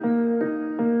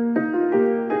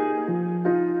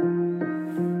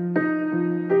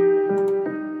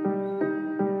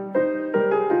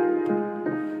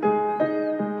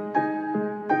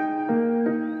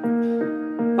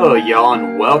y'all,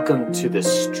 and welcome to the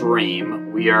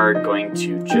stream. We are going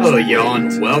to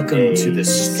just welcome to the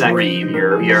stream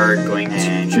here. We are going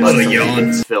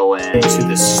to fill in to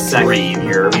the stream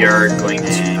here. We are going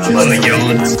to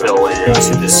fill in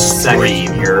to the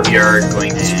stream here. We are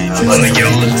going to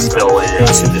fill in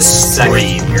to the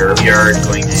stream here. We are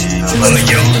going to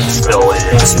fill in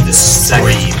to the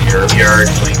stream here. We are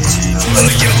going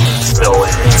to fill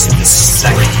in to the stream here. We are going to fill in to the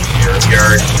stream here. We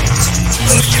are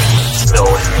going to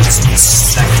fill in to the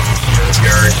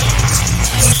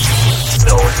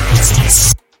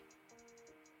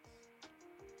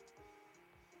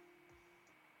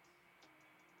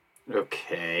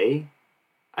Okay,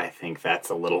 I think that's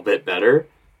a little bit better.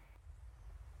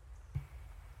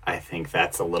 I think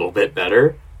that's a little bit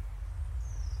better.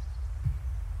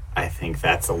 I think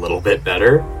that's a little bit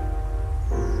better.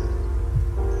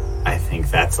 I think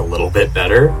that's a little bit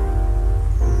better.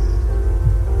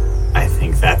 I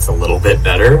think that's a little bit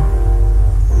better.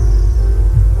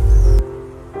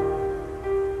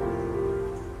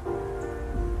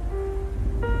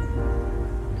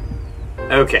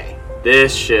 Okay,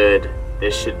 this should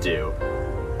do.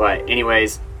 But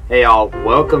anyways, hey y'all,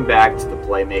 welcome back to the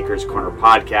Playmakers Corner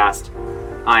podcast.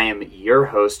 I am your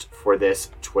host for this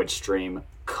Twitch stream,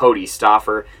 Cody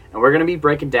Stoffer, and we're going to be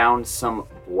breaking down some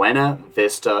Buena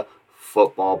Vista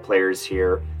football players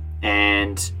here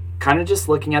and kind of just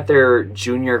looking at their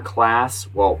junior class.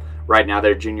 Well, right now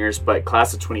they're juniors, but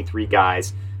class of 23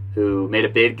 guys who made a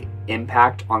big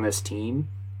impact on this team,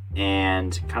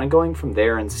 and kind of going from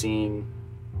there and seeing,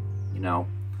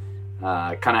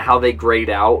 kind of how they grade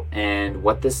out and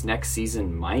what this next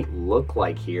season might look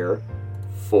like here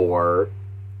for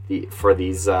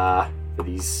these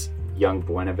young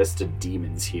Buena Vista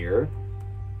Demons here.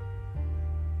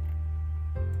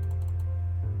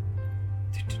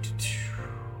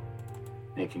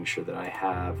 Making sure that I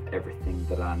have everything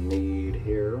that I need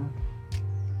here.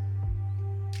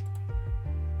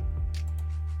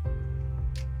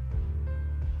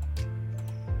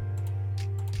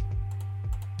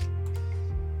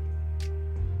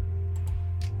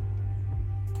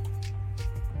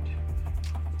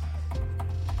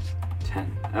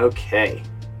 Okay.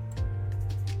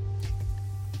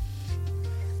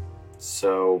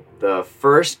 So the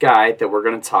first guy that we're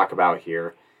going to talk about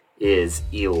here is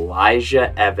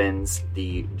Elijah Evans,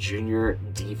 the junior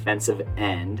defensive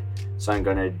end. So I'm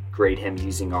going to grade him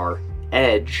using our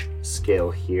edge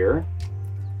scale here.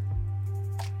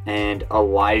 And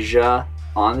Elijah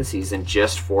on the season,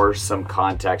 just for some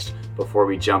context before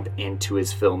we jump into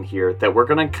his film here, that we're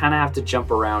going to kind of have to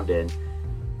jump around in.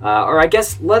 Or I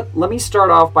guess let me start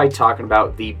off by talking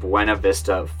about the Buena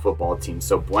Vista football team.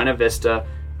 So Buena Vista,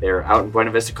 they're out in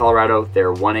Buena Vista, Colorado.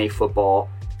 They're 1A football,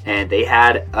 and they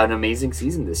had an amazing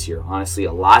season this year. Honestly,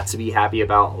 a lot to be happy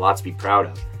about, a lot to be proud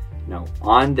of.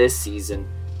 On this season,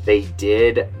 they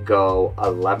did go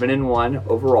 11-1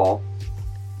 overall,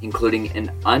 including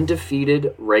an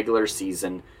undefeated regular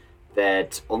season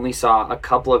that only saw a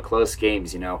couple of close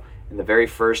games. In the very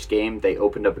first game, they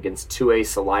opened up against 2A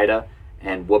Salida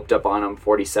and whooped up on them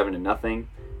 47-0.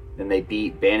 Then they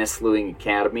beat Bannislewing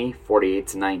Academy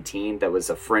 48-19. That was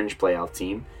a fringe playoff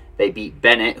team. They beat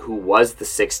Bennett, who was the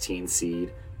 16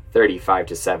 seed,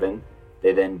 35-7.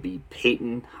 They then beat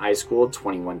Peyton High School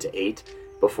 21-8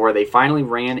 before they finally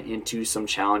ran into some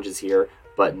challenges here,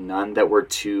 but none that were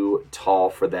too tall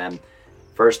for them.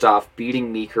 First off,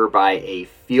 beating Meeker by a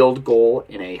field goal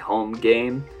in a home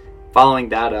game. Following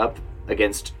that up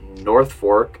against North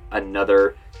Fork,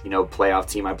 another playoff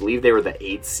team. I believe they were the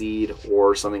 8th seed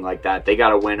or something like that. They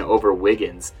got a win over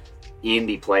Wiggins in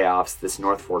the playoffs, this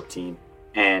North Fork team,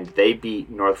 and they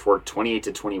beat North Fork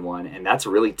 28-21, and that's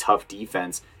a really tough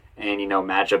defense and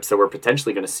matchups that we're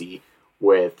potentially going to see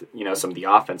with some of the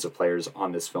offensive players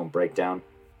on this film breakdown.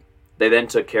 They then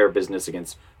took care of business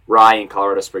against Rye and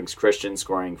Colorado Springs Christian,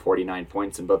 scoring 49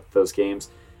 points in both of those games.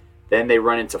 Then they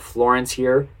run into Florence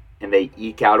here, and they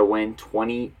eke out a win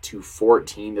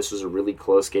 20-14. This was a really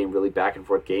close game, really back and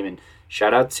forth game. And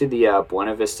shout out to the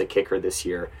Buena Vista kicker this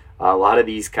year. A lot of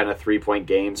these kind of 3-point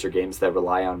games or games that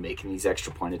rely on making these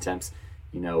extra point attempts,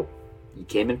 he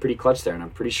came in pretty clutch there. And I'm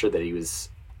pretty sure that he was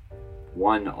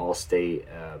one All-State,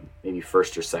 maybe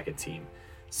first or second team,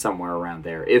 somewhere around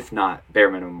there. If not,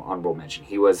 bare minimum honorable mention.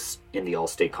 He was in the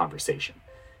All-State conversation.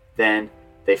 Then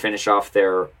they finish off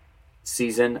their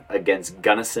season against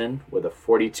Gunnison with a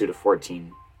 42-14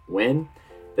 win.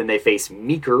 Then they face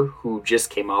Meeker, who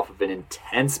just came off of an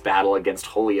intense battle against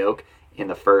Holyoke in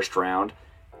the first round,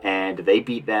 and they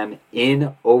beat them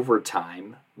in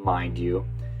overtime, mind you,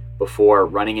 before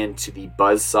running into the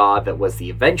buzzsaw that was the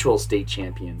eventual state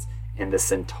champions in the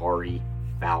Centauri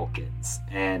Falcons.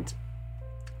 And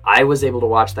I was able to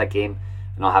watch that game,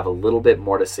 and I'll have a little bit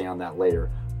more to say on that later.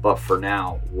 But for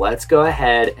now, let's go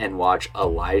ahead and watch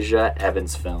Elijah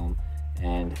Evans' film.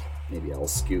 And maybe I'll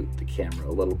scoot the camera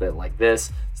a little bit like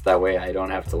this, so that way I don't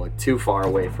have to look too far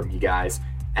away from you guys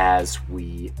as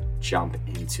we jump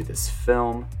into this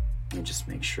film. Let me just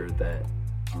make sure that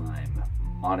I'm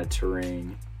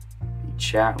monitoring the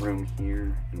chat room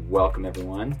here. And welcome,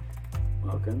 everyone.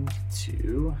 Welcome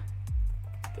to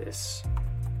this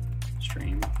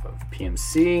stream of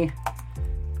PMC.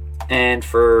 And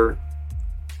for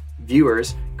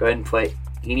viewers, go ahead and put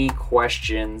any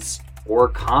questions or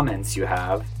comments you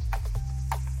have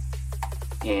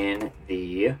in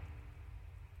the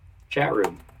chat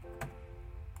room.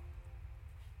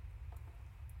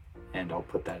 And I'll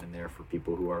put that in there for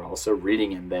people who are also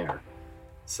reading in there.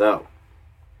 So,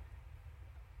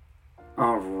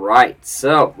 all right.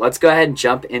 So let's go ahead and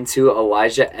jump into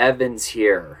Elijah Evans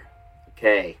here.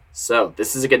 Okay. So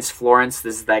this is against Florence.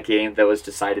 This is that game that was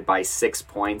decided by 6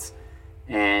 points.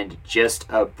 And just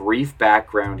a brief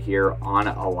background here on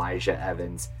Elijah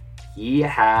Evans. He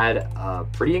had a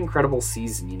pretty incredible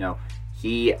season. You know,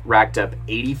 he racked up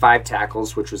 85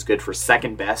 tackles, which was good for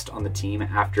second best on the team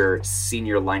after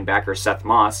senior linebacker Seth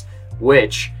Moss,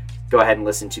 which, go ahead and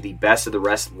listen to the Best of the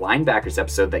Rest linebackers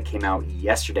episode that came out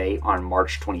yesterday on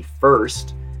March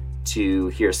 21st to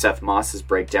hear Seth Moss's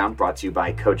breakdown, brought to you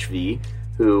by Coach V,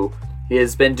 who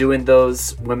has been doing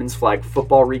those women's flag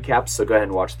football recaps, so go ahead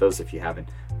and watch those if you haven't.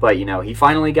 But, you know, he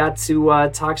finally got to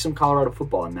talk some Colorado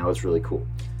football, and that was really cool.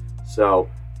 So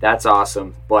that's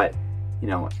awesome. But, you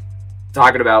know,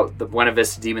 talking about the Buena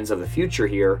Vista Demons of the future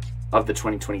here of the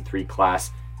 2023 class,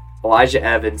 Elijah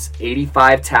Evans,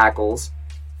 85 tackles,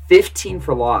 15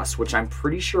 for loss, which I'm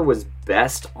pretty sure was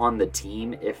best on the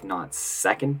team, if not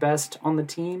second best on the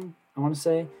team, I want to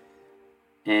say.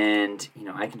 And, you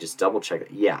know, I can just double check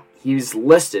it. Yeah, he's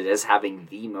listed as having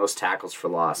the most tackles for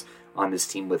loss on this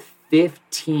team with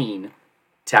 15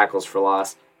 tackles for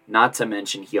loss. Not to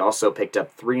mention, he also picked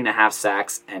up 3.5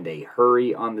 sacks and a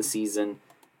hurry on the season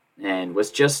and was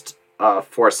just a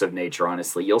force of nature,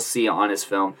 honestly. You'll see on his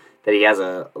film that he has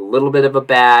a little bit of a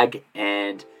bag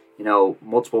and, you know,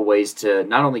 multiple ways to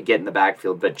not only get in the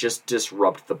backfield, but just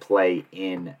disrupt the play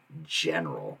in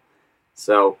general.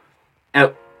 So,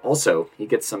 also, he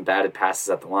gets some batted passes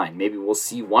at the line. Maybe we'll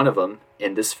see one of them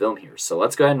in this film here. So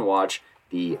let's go ahead and watch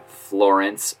the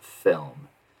Florence film.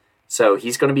 So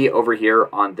he's going to be over here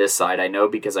on this side. I know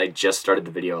because I just started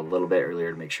the video a little bit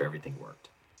earlier to make sure everything worked.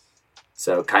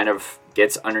 So kind of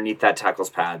gets underneath that tackle's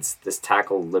pads. This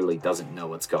tackle literally doesn't know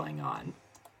what's going on.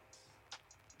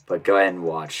 But go ahead and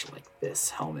watch like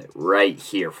this helmet right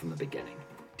here from the beginning.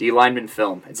 D lineman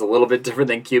film. It's a little bit different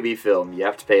than QB film. You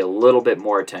have to pay a little bit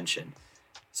more attention.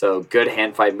 So good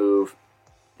hand fight move.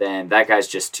 Then that guy's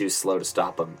just too slow to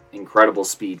stop him. Incredible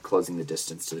speed closing the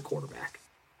distance to the quarterback.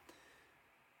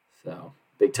 So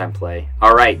big time play.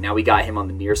 All right, now we got him on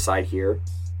the near side here.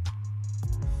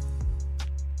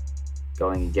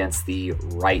 Going against the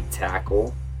right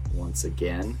tackle once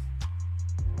again.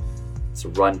 It's a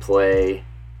run play.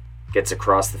 Gets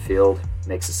across the field.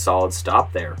 Makes a solid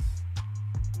stop there.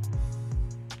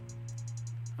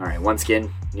 All right, once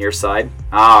again, near side.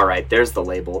 All right, there's the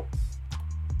label.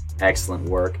 Excellent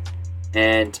work.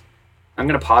 And I'm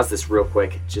going to pause this real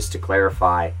quick just to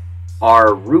clarify.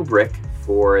 Our rubric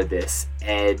for this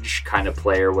edge kind of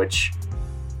player, which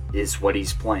is what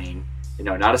he's playing, you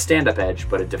know, not a stand-up edge,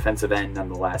 but a defensive end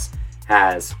nonetheless,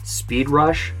 has speed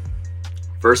rush,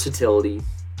 versatility,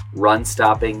 run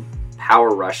stopping,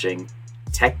 power rushing,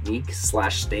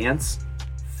 technique/stance,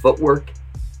 footwork,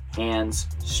 hands,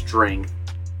 strength,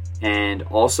 and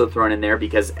also thrown in there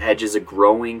because edge is a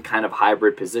growing kind of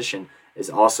hybrid position is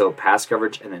also pass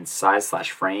coverage and then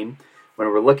size/frame. When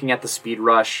we're looking at the speed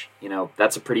rush, you know,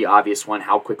 that's a pretty obvious one.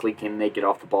 How quickly can they get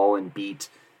off the ball and beat,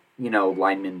 you know,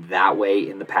 linemen that way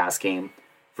in the pass game?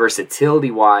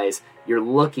 Versatility-wise, you're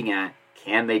looking at,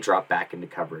 can they drop back into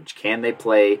coverage? Can they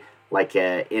play like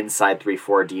a inside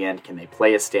 3-4 D end? Can they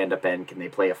play a stand-up end? Can they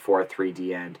play a 4-3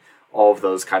 D end? All of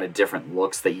those kind of different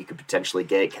looks that you could potentially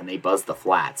get. Can they buzz the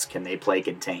flats? Can they play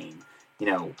contain? You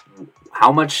know,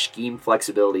 how much scheme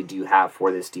flexibility do you have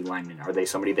for this D lineman? Are they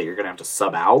somebody that you're going to have to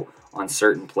sub out on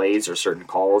certain plays or certain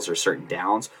calls or certain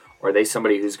downs? Or are they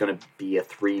somebody who's going to be a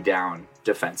 3-down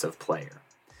defensive player?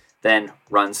 Then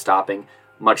run stopping,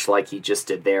 much like he just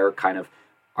did there, kind of,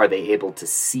 are they able to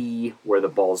see where the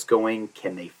ball's going?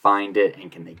 Can they find it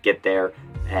and can they get there?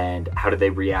 And how do they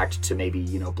react to maybe,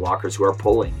 you know, blockers who are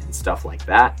pulling and stuff like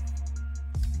that?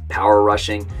 Power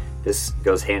rushing, this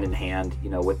goes hand in hand,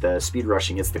 with the speed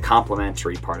rushing. It's the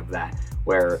complementary part of that,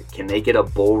 where can they get a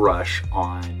bull rush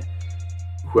on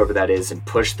whoever that is and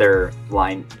push their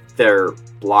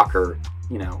blocker,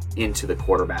 into the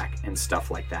quarterback and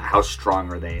stuff like that. How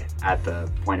strong are they at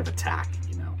the point of attack,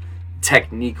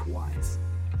 technique wise?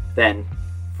 Then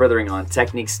furthering on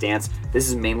technique stance, this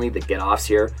is mainly the get-offs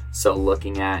here. So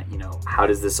looking at, how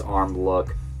does this arm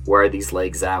look? Where are these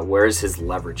legs at? Where is his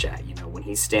leverage at? When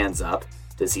he stands up,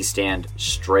 does he stand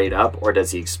straight up or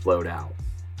does he explode out?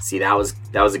 See, that was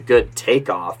a good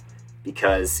takeoff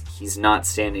because he's not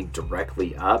standing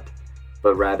directly up,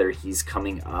 but rather he's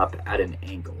coming up at an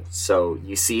angle. So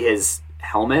you see his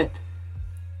helmet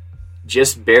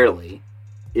just barely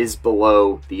is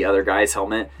below the other guy's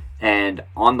helmet, and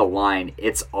on the line,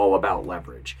 it's all about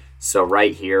leverage. So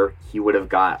right here, he would have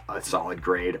got a solid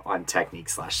grade on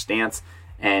technique/stance,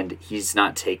 and he's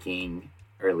not taking,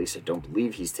 or at least I don't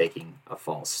believe he's taking, a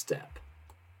false step.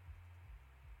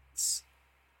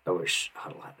 I wish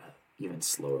Huddle had an even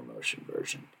slower motion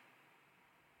version.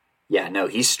 Yeah, no,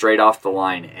 he's straight off the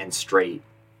line and straight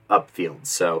upfield,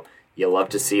 so you'll love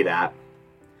to see that.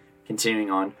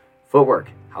 Continuing on, footwork.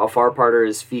 How far apart are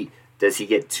his feet? Does he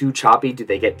get too choppy? Do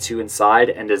they get too inside?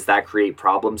 And does that create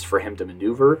problems for him to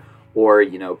maneuver? Or,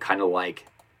 kind of like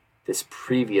this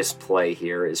previous play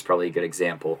here is probably a good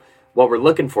example. What we're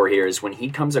looking for here is when he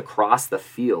comes across the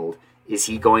field, is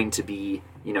he going to be,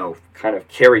 kind of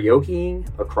karaokeing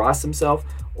across himself?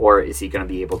 Or is he going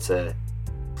to be able to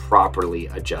properly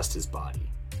adjust his body?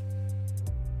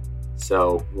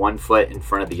 So 1 foot in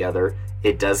front of the other.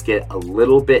 It does get a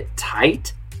little bit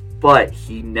tight, but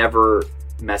he never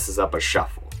messes up a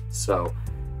shuffle. So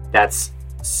that's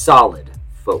solid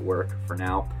footwork for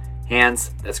now.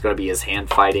 Hands, that's going to be his hand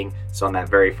fighting. So on that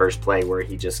very first play where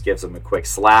he just gives him a quick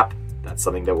slap, that's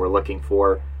something that we're looking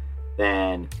for.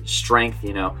 Then strength,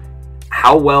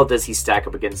 how well does he stack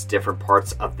up against different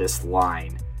parts of this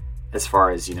line? As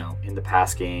far as, in the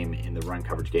pass game, in the run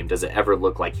coverage game, does it ever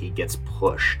look like he gets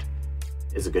pushed?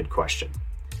 Is a good question.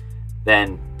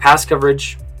 Then pass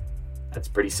coverage, that's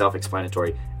pretty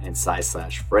self-explanatory, and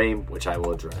size/frame, which I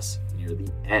will address near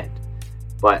the end.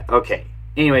 But okay,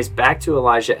 anyways, back to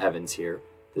Elijah Evans here.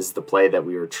 This is the play that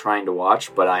we were trying to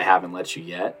watch, but I haven't let you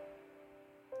yet.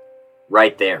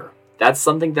 Right there. That's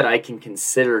something that I can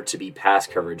consider to be pass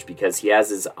coverage because he has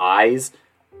his eyes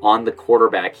on the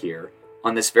quarterback here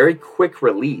on this very quick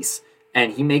release,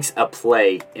 and he makes a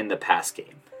play in the pass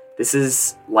game. This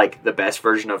is like the best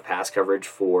version of pass coverage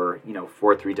for,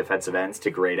 4-3 defensive ends to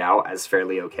grade out as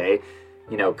fairly okay.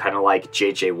 Kind of like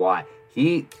J.J. Watt.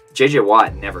 J.J.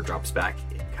 Watt never drops back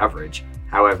in coverage.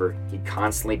 However, he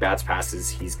constantly bats passes.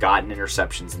 He's gotten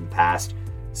interceptions in the past.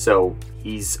 So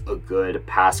he's a good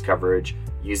pass coverage,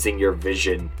 using your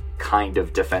vision kind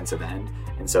of defensive end.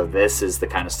 And so this is the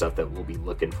kind of stuff that we'll be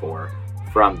looking for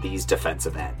from these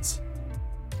defensive ends.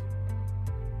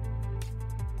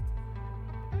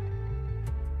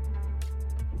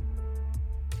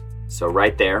 So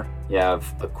right there, you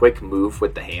have a quick move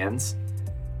with the hands.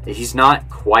 He's not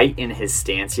quite in his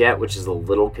stance yet, which is a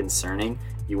little concerning.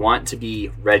 You want to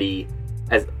be ready,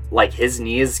 as like his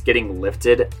knee is getting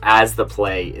lifted as the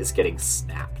play is getting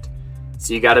snapped.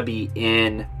 So you got to be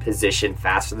in position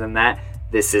faster than that.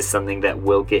 This is something that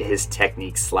will get his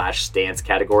technique/stance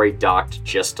category docked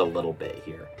just a little bit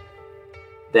here.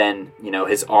 Then,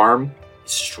 his arm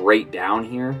is straight down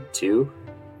here too.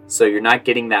 So you're not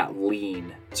getting that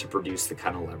lean to produce the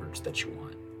kind of leverage that you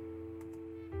want.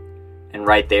 And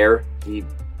right there, he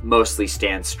mostly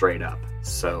stands straight up.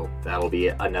 So that'll be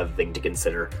another thing to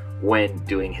consider when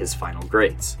doing his final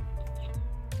grades.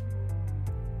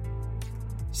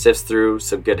 Sifts through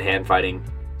some good hand fighting,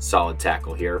 solid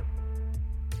tackle here.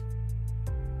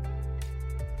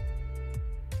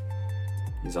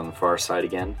 He's on the far side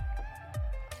again.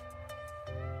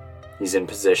 He's in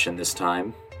position this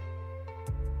time.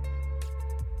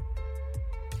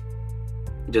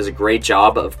 He does a great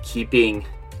job of keeping.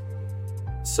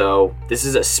 So this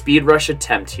is a speed rush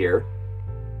attempt here.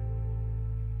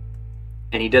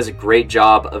 And he does a great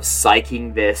job of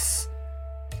psyching this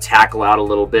tackle out a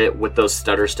little bit with those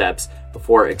stutter steps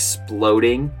before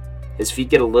exploding. His feet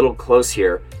get a little close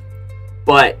here.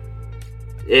 But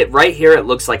right here, it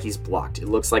looks like he's blocked. It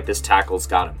looks like this tackle's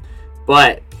got him.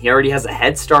 But he already has a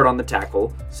head start on the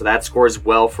tackle, so that scores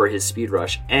well for his speed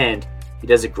rush. And he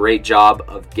does a great job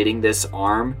of getting this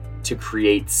arm to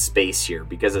create space here,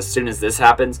 because as soon as this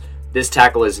happens, this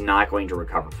tackle is not going to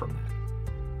recover from that.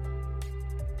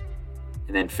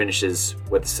 And then finishes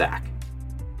with a sack.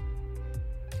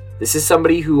 This is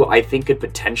somebody who I think could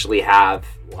potentially have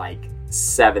like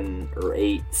 7 or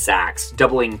 8 sacks,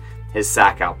 doubling his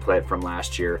sack output from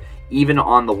last year, even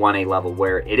on the 1A level,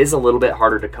 where it is a little bit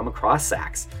harder to come across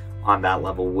sacks on that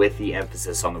level with the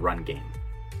emphasis on the run game.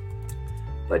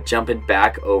 But jumping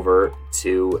back over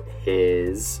to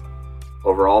his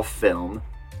overall film,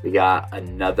 we got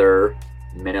another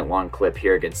minute-long clip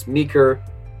here against Meeker.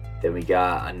 Then we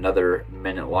got another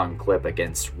minute-long clip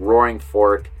against Roaring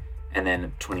Fork, and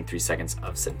then 23 seconds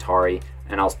of Centauri.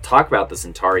 And I'll talk about the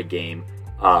Centauri game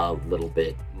a little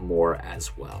bit more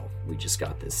as well. We just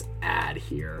got this ad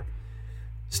here.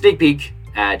 Sneak peek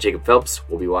at Jacob Phelps.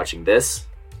 We'll be watching this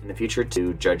in the future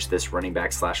to judge this running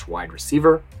back / wide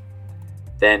receiver.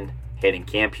 Then Hayden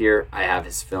Camp here. I have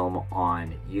his film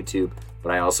on YouTube,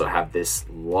 but I also have this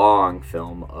long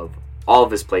film of all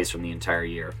of his plays from the entire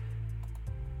year.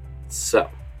 So,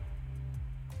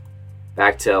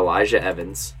 back to Elijah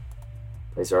Evans.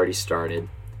 Play's already started.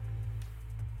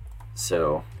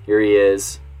 So, here he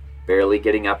is, barely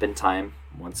getting up in time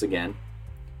once again.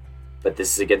 But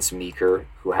this is against Meeker,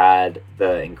 who had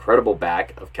the incredible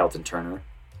back of Kelton Turner.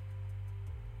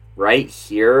 Right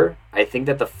here, I think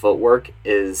that the footwork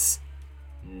is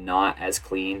not as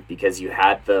clean because you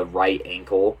had the right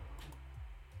ankle.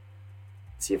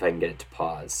 Let's see if I can get it to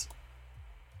pause.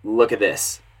 Look at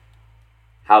this.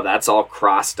 How that's all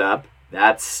crossed up.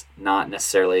 That's not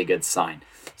necessarily a good sign.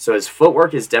 So his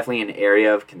footwork is definitely an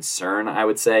area of concern, I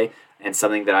would say, and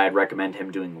something that I'd recommend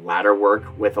him doing ladder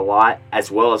work with a lot,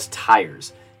 as well as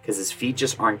tires, because his feet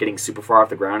just aren't getting super far off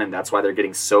the ground, and that's why they're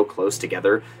getting so close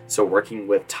together. So working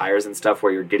with tires and stuff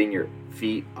where you're getting your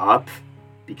feet up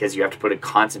because you have to put a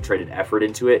concentrated effort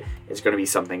into it is going to be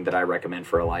something that I recommend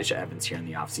for Elijah Evans here in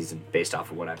the offseason based off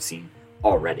of what I've seen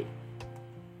already.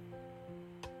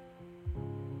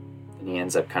 And he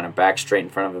ends up kind of back straight in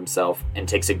front of himself and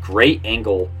takes a great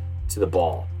angle to the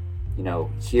ball. You know,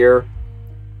 here,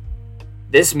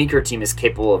 this Meeker team is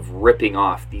capable of ripping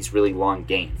off these really long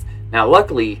gains. Now,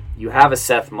 luckily, you have a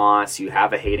Seth Moss, you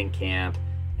have a Hayden Camp,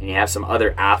 and you have some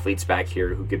other athletes back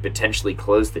here who could potentially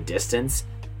close the distance.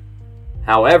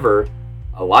 However,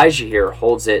 Elijah here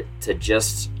holds it to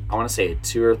just, I want to say, a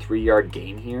 2 or 3 yard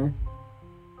gain here.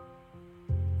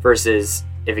 Versus,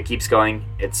 if it keeps going,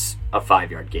 it's a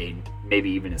 5 yard gain, maybe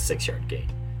even a 6 yard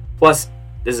gain. Plus,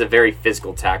 this is a very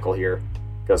physical tackle here.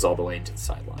 Goes all the way into the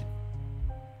sideline.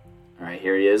 All right,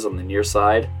 here he is on the near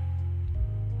side.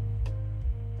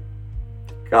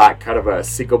 Got kind of a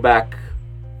single back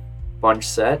bunch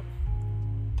set.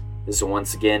 This is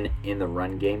once again in the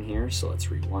run game here, so let's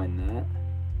rewind that.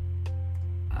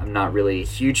 I'm not really a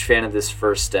huge fan of this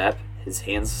first step. His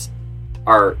hands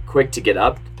are quick to get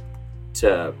up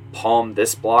to palm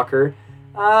this blocker.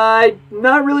 I'm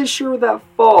not really sure where that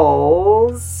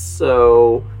falls,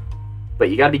 but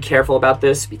you got to be careful about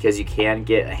this because you can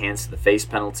get a hands to the face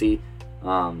penalty.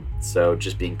 So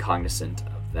just being cognizant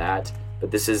of that. But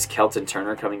this is Kelton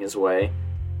Turner coming his way.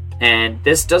 And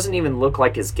this doesn't even look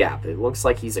like his gap. It looks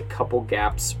like he's a couple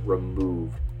gaps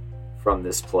removed from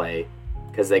this play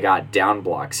because they got down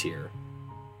blocks here.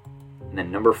 And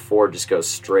then number 4 just goes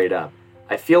straight up.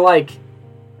 I feel like,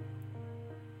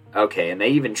 okay, and they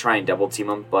even try and double team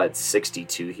him, but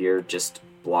 62 here just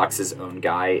blocks his own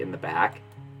guy in the back.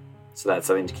 So that's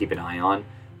something to keep an eye on.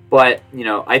 But, you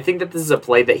know, I think that this is a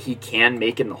play that he can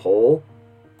make in the hole,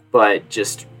 but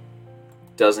just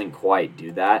doesn't quite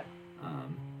do that.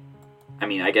 I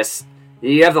mean, I guess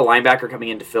you have the linebacker coming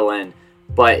in to fill in,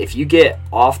 but if you get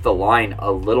off the line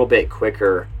a little bit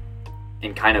quicker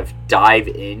and kind of dive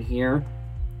in here,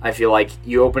 I feel like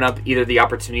you open up either the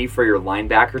opportunity for your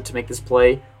linebacker to make this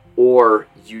play or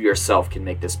you yourself can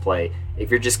make this play if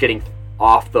you're just getting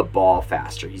off the ball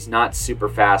faster. He's not super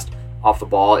fast off the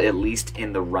ball, at least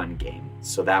in the run game.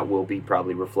 So that will be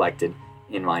probably reflected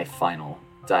in my final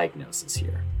diagnosis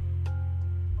here.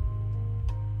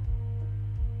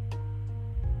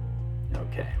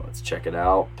 Okay, let's check it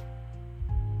out.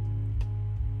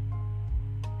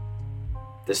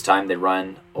 This time they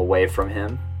run away from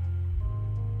him.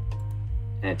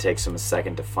 And it takes him a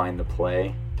second to find the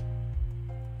play.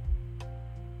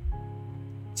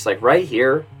 It's like right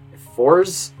here, if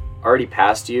 4's already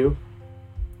past you,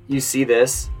 you see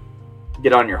this,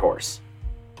 get on your horse.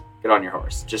 Get on your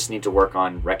horse. Just need to work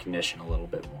on recognition a little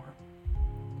bit more.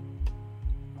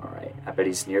 All right, I bet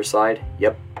he's near side.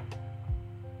 Yep.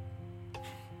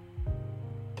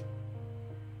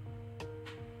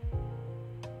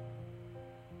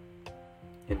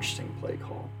 Interesting play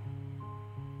call.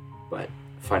 But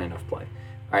fine enough play.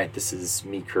 All right, this is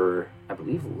Meeker, I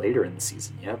believe, later in the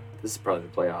season. Yep, this is probably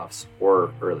the playoffs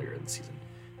or earlier in the season.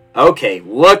 Okay,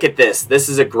 look at this. This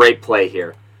is a great play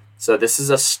here. So this is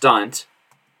a stunt.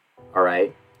 All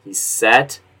right, he's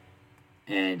set,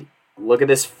 and look at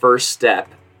this first step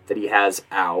that he has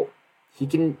out. He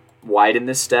can widen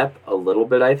this step a little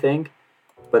bit, I think.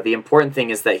 But the important thing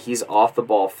is that he's off the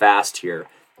ball fast here,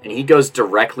 and he goes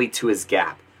directly to his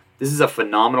gap. This is a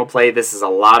phenomenal play. This is a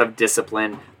lot of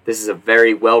discipline. This is a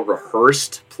very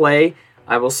well-rehearsed play,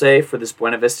 I will say, for this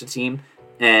Buena Vista team,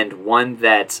 and one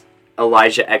that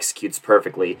Elijah executes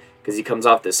perfectly because he comes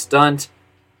off this stunt.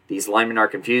 These linemen are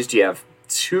confused. You have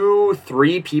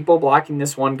 2-3 people blocking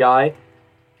this one guy,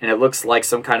 and it looks like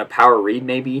some kind of power read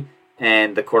maybe,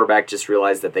 and the quarterback just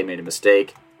realized that they made a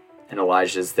mistake, and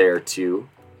Elijah's there to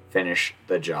finish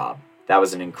the job. That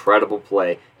was an incredible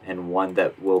play, and one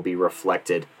that will be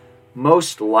reflected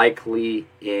most likely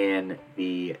in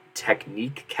the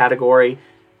technique category.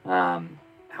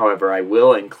 However, I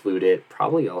will include it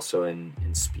probably also in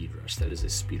speed rush. That is a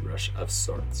speed rush of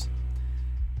sorts.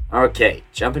 Okay,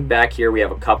 jumping back here, we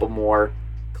have a couple more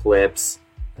clips.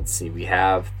 Let's see, we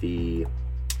have the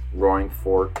Roaring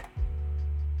Fork.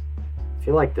 I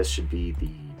feel like this should be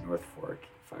the North Fork,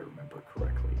 if I remember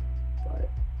correctly. But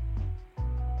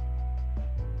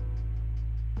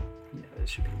yeah, this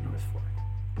should be North Fork.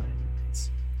 But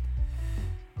anyways,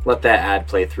 let that ad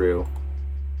play through.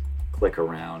 Click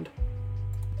around.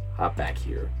 Hop back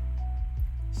here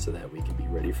so that we can be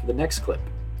ready for the next clip.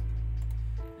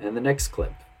 And the next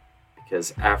clip.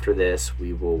 Because after this,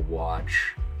 we will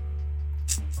watch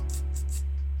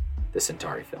the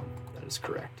Centauri film. That is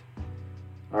correct.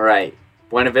 All right.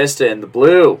 Buena Vista in the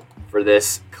blue for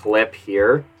this clip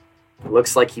here. It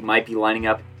looks like he might be lining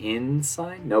up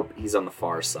inside. Nope, he's on the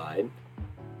far side.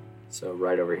 So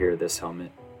right over here, this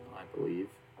helmet, I believe.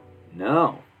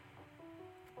 No.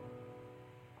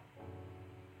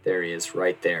 There he is,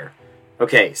 right there.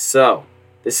 Okay, so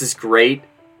this is great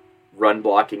run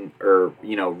blocking, or,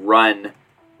 run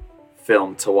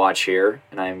film to watch here.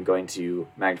 And I'm going to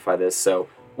magnify this. So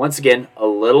once again, a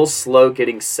little slow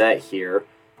getting set here.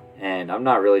 And I'm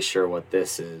not really sure what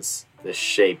this is, this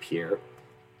shape here.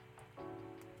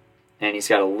 And he's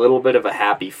got a little bit of a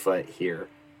happy foot here.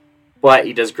 But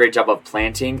he does a great job of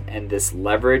planting, and this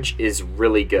leverage is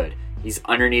really good. He's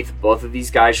underneath both of these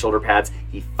guys' shoulder pads.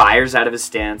 He fires out of his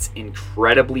stance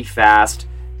incredibly fast,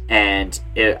 and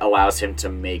it allows him to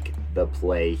make the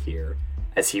play here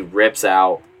as he rips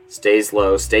out, stays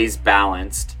low, stays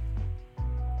balanced,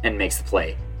 and makes the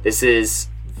play. This is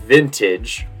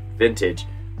vintage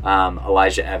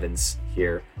Elijah Evans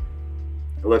here.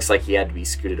 It looks like he had to be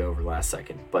scooted over last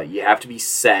second, but you have to be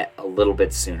set a little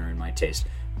bit sooner in my taste.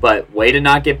 But way to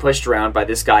not get pushed around by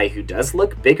this guy who does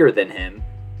look bigger than him,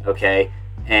 okay?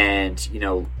 And,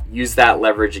 use that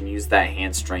leverage and use that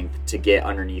hand strength to get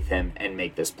underneath him and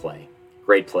make this play.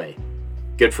 Great play.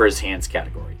 Good for his hands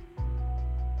category.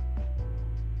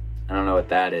 I don't know what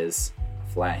that is.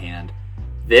 Flat hand.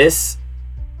 This,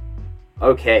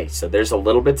 okay, so there's a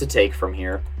little bit to take from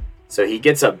here. So he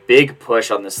gets a big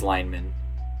push on this lineman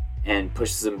and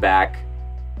pushes him back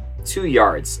 2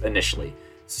 yards initially.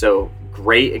 So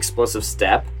great explosive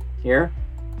step here.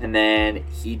 And then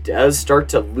he does start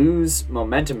to lose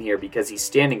momentum here because he's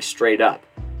standing straight up.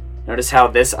 Notice how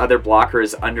this other blocker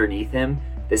is underneath him.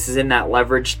 This is in that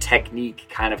leverage technique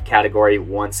kind of category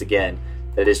once again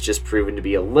that is just proven to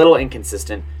be a little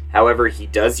inconsistent. However, he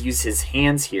does use his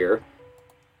hands here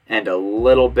and a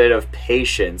little bit of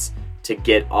patience to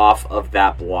get off of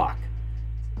that block.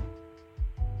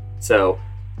 So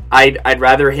I'd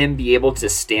rather him be able to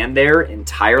stand there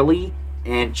entirely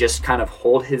and just kind of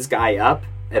hold his guy up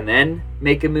and then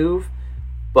make a move.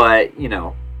 But,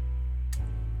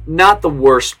 not the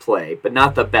worst play, but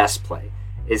not the best play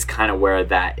is kind of where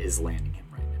that is landing him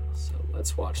right now. So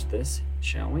let's watch this,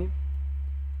 shall we?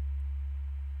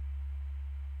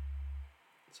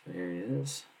 So here he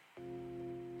is.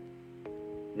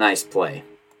 Nice play.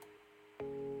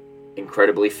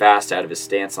 Incredibly fast out of his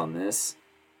stance on this.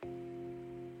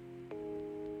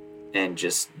 And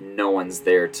just no one's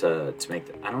there to make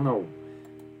the... I don't know.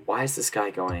 Why is this guy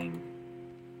going...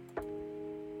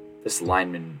 This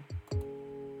lineman...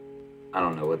 I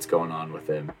don't know what's going on with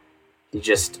him. He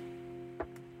just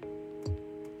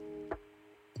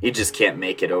can't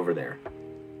make it over there.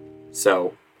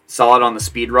 So, solid on the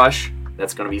speed rush.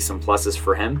 That's going to be some pluses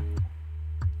for him.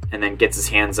 And then gets his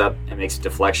hands up and makes a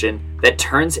deflection. That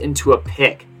turns into a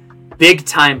pick. Big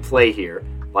time play here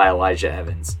by Elijah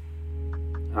Evans.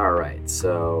 Alright,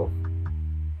 so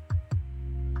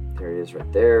there he is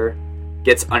right there.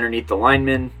 Gets underneath the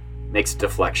lineman, makes a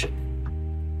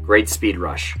deflection. Great speed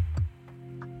rush.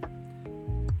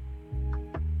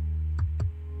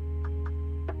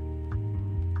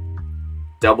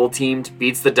 Double teamed,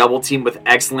 beats the double team with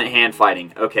excellent hand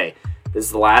fighting. Okay, this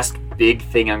is the last big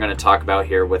thing I'm going to talk about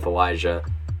here with Elijah.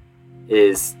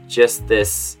 is just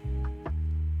this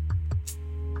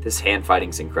hand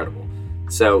fighting's incredible.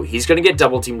 So he's going to get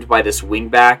double teamed by this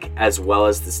wingback as well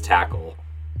as this tackle.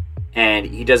 And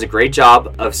he does a great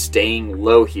job of staying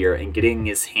low here and getting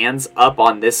his hands up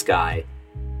on this guy.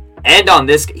 And on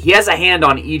this, he has a hand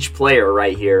on each player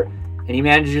right here. And he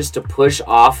manages to push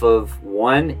off of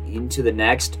one into the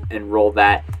next and roll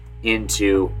that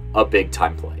into a big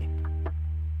time play.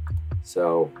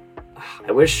 So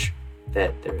I wish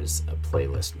that there's a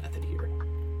playlist method here.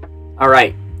 All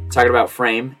right, talking about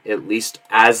frame, at least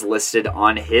as listed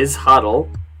on his huddle,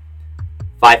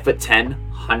 5'10",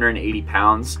 180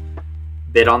 pounds,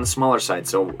 bit on the smaller side.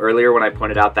 So earlier when I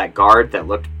pointed out that guard that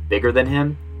looked bigger than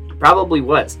him, he probably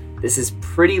was. This is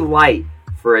pretty light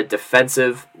for a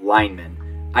defensive lineman.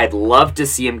 I'd love to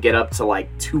see him get up to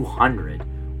like 200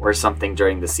 or something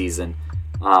during the season,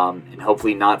 and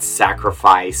hopefully not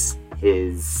sacrifice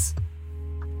his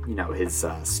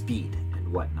speed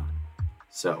and whatnot.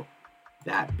 So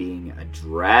that being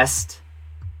addressed,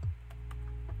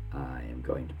 I am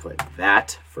going to put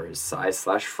that for his size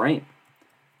 / frame.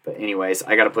 But anyways,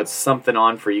 I got to put something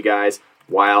on for you guys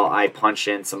while I punch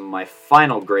in some of my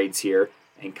final grades here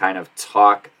and kind of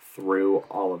talk through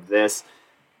all of this.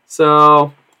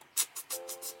 So,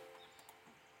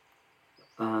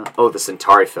 the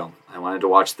Centauri film. I wanted to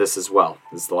watch this as well.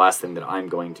 This is the last thing that I'm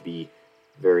going to be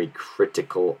very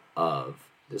critical of.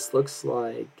 This looks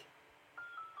like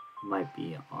it might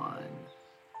be on...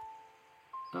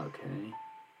 Okay.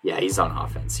 Yeah, he's on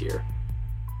offense here.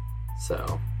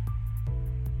 So,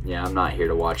 yeah, I'm not here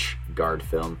to watch guard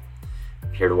film.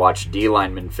 I'm here to watch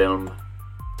D-lineman film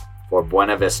for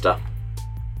Buena Vista.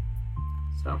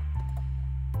 So,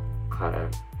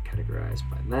 categorized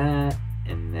by that,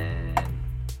 and then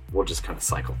we'll just kind of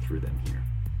cycle through them here.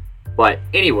 But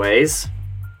anyways,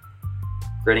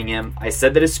 grading him, I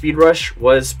said that his speed rush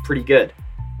was pretty good.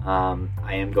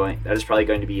 That is probably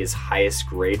going to be his highest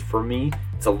grade for me.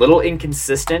 It's a little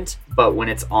inconsistent, but when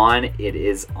it's on, it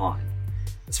is on.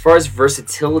 As far as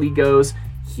versatility goes,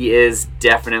 he is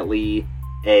definitely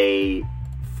a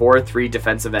 4-3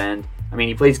 defensive end. I mean,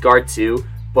 he plays guard too,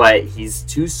 but he's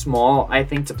too small, I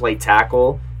think, to play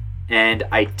tackle. And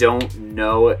I don't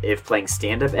know if playing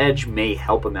stand-up edge may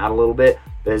help him out a little bit.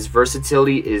 But his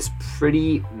versatility is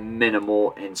pretty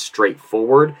minimal and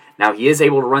straightforward. Now, he is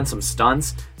able to run some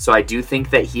stunts, so I do think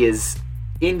that he is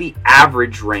in the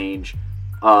average range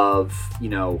of,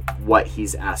 what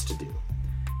he's asked to do.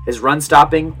 His run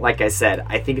stopping, like I said,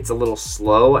 I think it's a little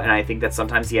slow, and I think that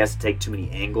sometimes he has to take too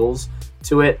many angles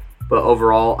to it. But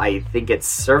overall, I think it's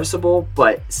serviceable,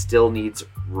 but still needs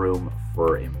room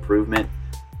for improvement.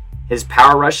 His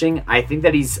power rushing, I think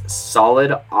that he's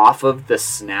solid off of the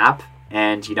snap.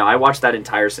 And, I watched that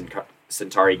entire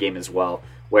Centauri game as well,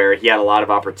 where he had a lot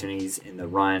of opportunities in the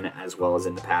run as well as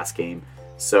in the pass game.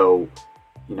 So,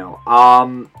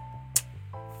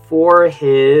 for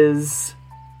his...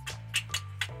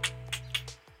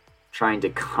 Trying to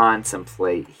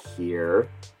contemplate here.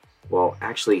 Well,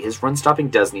 actually, his run stopping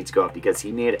does need to go up because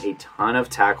he made a ton of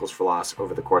tackles for loss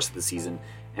over the course of the season,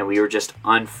 and we were just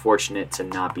unfortunate to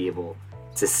not be able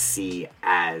to see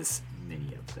as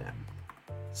many of them.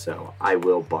 So I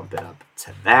will bump it up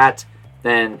to that.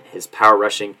 Then his power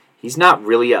rushing. He's not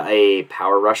really a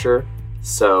power rusher,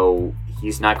 so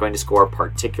he's not going to score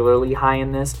particularly high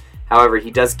in this. However, he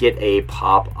does get a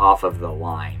pop off of the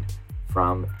line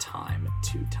from time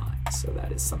to time. So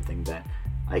that is something that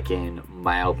I can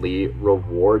mildly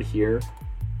reward here.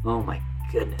 Oh my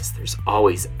goodness, there's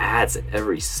always ads at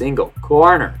every single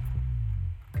corner.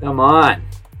 Come on.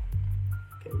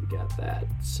 Okay, we got that.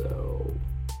 So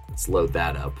let's load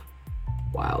that up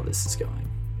while this is going.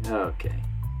 Okay.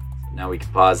 So now we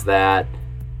can pause that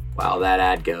while that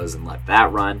ad goes and let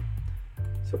that run.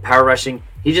 So power rushing,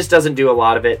 he just doesn't do a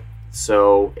lot of it.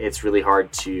 So it's really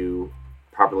hard to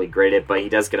properly grade it, but he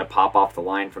does get a pop off the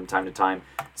line from time to time.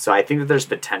 So I think that there's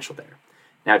potential there.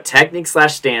 Now, technique /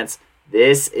 stance,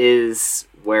 this is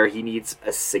where he needs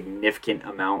a significant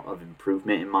amount of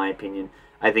improvement, in my opinion.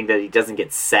 I think that he doesn't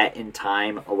get set in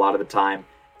time a lot of the time,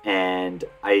 and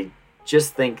I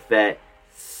just think that,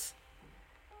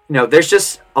 there's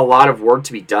just a lot of work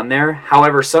to be done there.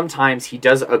 However, sometimes he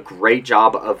does a great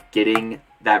job of getting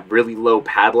that really low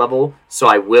pad level, so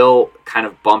I will kind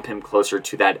of bump him closer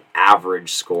to that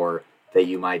average score that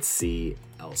you might see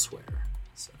elsewhere.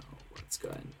 So let's go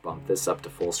ahead and bump this up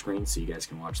to full screen so you guys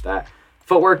can watch that.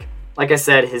 Footwork, like I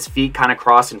said, his feet kind of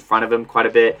cross in front of him quite a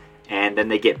bit, and then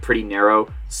they get pretty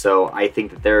narrow, so I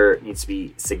think that there needs to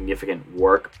be significant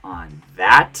work on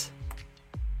that.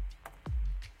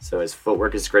 So his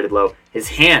footwork is graded low. His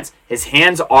hands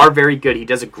are very good. He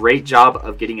does a great job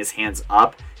of getting his hands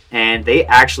up, and they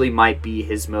actually might be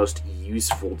his most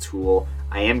useful tool.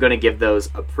 I am going to give those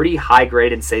a pretty high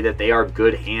grade and say that they are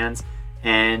good hands,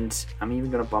 and I'm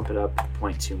even going to bump it up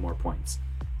 0.2 more points.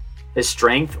 His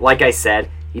strength, like I said,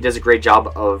 he does a great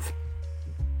job of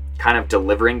kind of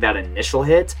delivering that initial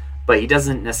hit, but he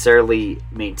doesn't necessarily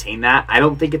maintain that. I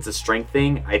don't think it's a strength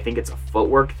thing. I think it's a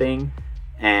footwork thing,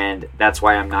 and that's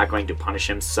why I'm not going to punish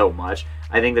him so much.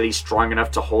 I think that he's strong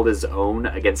enough to hold his own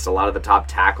against a lot of the top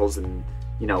tackles in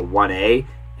 1A,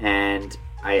 and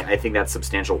I think that's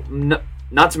substantial.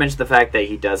 Not to mention the fact that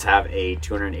he does have a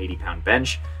 280-pound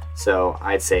bench, so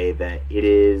I'd say that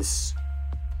it's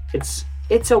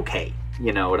okay.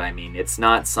 You know what I mean? It's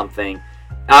not something...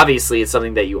 Obviously, it's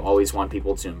something that you always want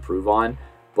people to improve on,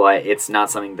 but it's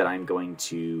not something that I'm going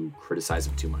to criticize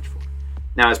him too much for.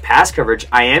 Now, his pass coverage,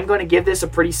 I am going to give this a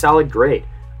pretty solid grade.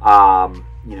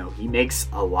 He makes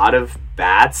a lot of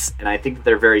bats, and I think that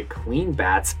they're very clean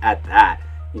bats at that.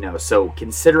 So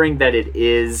considering that it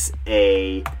is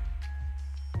a...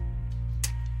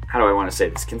 How do I want to say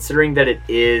this? Considering that it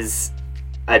is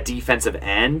a defensive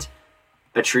end,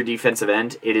 a true defensive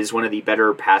end, it is one of the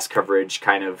better pass coverage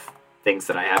kind of things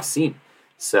that I have seen.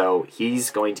 So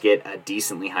he's going to get a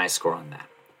decently high score on that.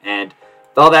 And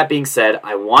with all that being said,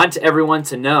 I want everyone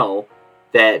to know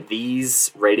that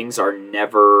these ratings are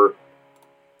never,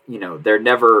 they're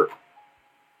never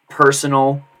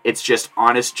personal. It's just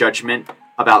honest judgment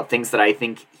about things that I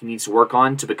think he needs to work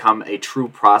on to become a true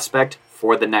prospect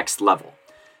for the next level.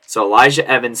 So Elijah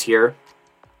Evans here,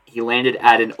 he landed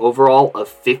at an overall of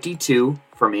 52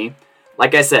 for me.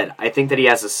 Like I said, I think that he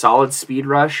has a solid speed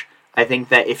rush. I think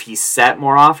that if he's set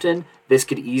more often, this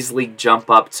could easily jump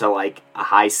up to like a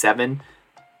high 7.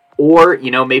 Or,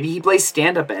 maybe he plays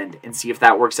stand-up end and see if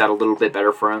that works out a little bit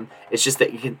better for him. It's just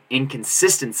the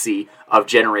inconsistency of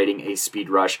generating a speed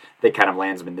rush that kind of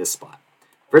lands him in this spot.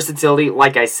 Versatility,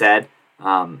 like I said,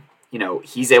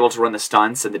 he's able to run the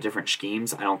stunts and the different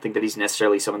schemes. I don't think that he's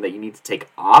necessarily someone that you need to take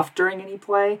off during any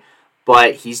play,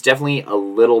 but he's definitely a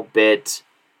little bit,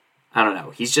 I don't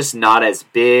know, he's just not as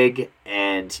big,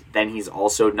 and then he's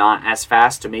also not as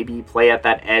fast to maybe play at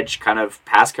that edge kind of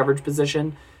pass coverage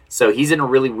position. So he's in a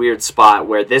really weird spot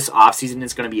where this offseason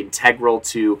is going to be integral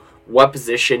to what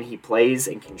position he plays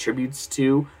and contributes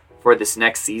to for this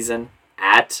next season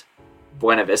at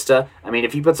Buena Vista. I mean,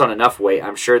 if he puts on enough weight,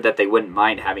 I'm sure that they wouldn't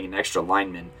mind having an extra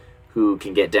lineman who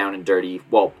can get down and dirty.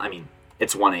 Well, I mean,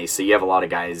 it's 1A, so you have a lot of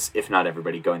guys, if not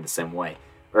everybody, going the same way.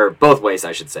 Or both ways,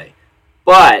 I should say.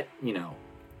 But,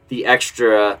 the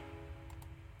extra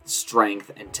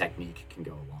strength and technique can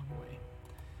go a long way.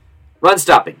 Run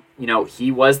stopping.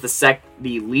 He was the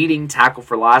leading tackle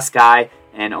for loss guy,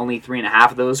 and only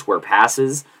 3.5 of those were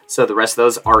passes. So the rest of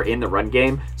those are in the run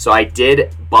game. So I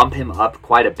did bump him up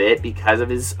quite a bit because of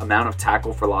his amount of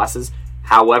tackle for losses.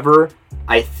 However,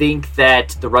 I think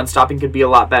that the run stopping could be a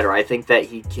lot better. I think that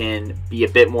he can be a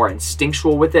bit more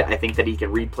instinctual with it. I think that he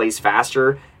can read plays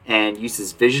faster and use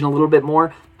his vision a little bit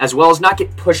more, as well as not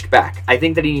get pushed back. I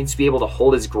think that he needs to be able to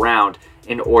hold his ground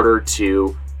in order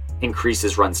to increase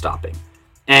his run stopping.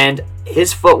 And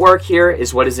his footwork here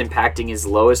is what is impacting his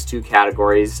lowest two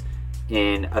categories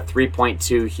in a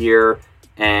 3.2 here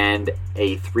and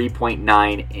a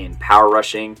 3.9 in power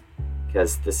rushing,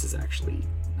 because this is actually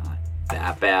not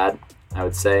that bad, I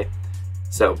would say.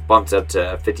 So bumped up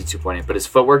to 52.8, but his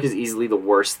footwork is easily the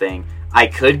worst thing. I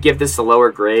could give this a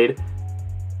lower grade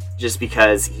just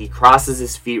because he crosses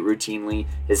his feet routinely,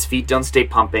 his feet don't stay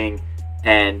pumping,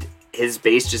 and his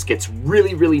base just gets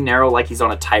really, really narrow like he's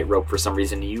on a tightrope for some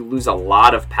reason. You lose a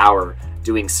lot of power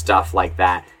doing stuff like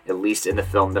that, at least in the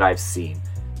film that I've seen.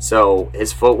 So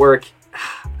his footwork,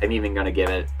 I'm even going to give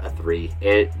it a 3.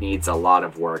 It needs a lot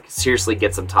of work. Seriously,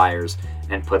 get some tires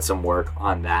and put some work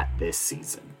on that this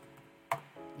season.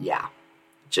 Yeah,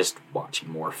 just watching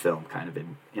more film kind of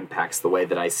impacts the way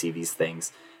that I see these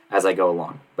things as I go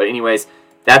along. But anyways,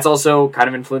 that's also kind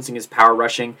of influencing his power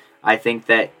rushing. I think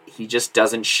that he just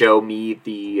doesn't show me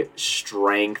the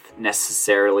strength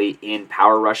necessarily in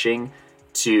power rushing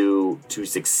to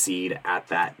succeed at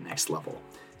that next level.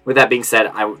 With that being said,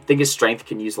 I think his strength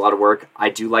can use a lot of work. I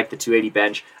do like the 280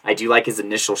 bench. I do like his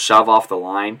initial shove off the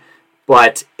line,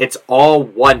 but it's all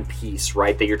one piece,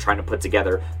 right, that you're trying to put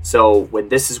together. So when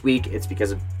this is weak, it's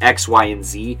because of X, Y, and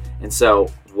Z. And so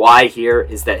Y here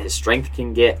is that his strength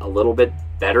can get a little bit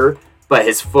better, but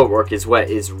his footwork is what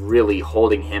is really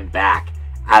holding him back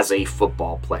as a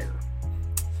football player.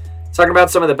 Talking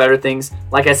about some of the better things,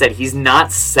 like I said, he's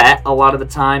not set a lot of the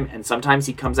time, and sometimes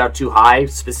he comes out too high,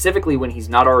 specifically when he's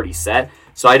not already set.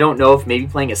 So I don't know if maybe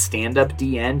playing a stand-up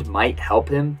D-end might help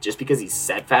him just because he's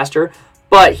set faster.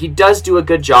 But he does do a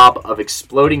good job of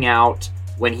exploding out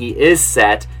when he is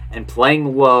set and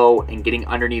playing low and getting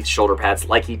underneath shoulder pads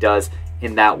like he does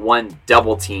in that one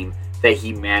double team that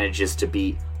he manages to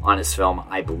beat on his film.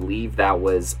 I believe that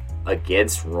was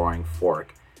against Roaring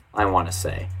Fork, I want to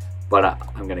say. But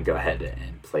I'm going to go ahead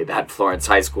and play that Florence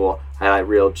High School highlight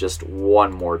reel just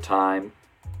one more time,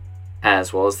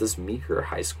 as well as this Meeker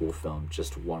High School film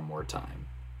just one more time.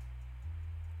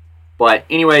 But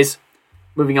anyways,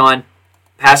 moving on.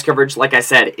 Pass coverage, like I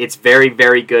said, it's very,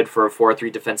 very good for a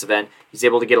 4-3 defensive end. He's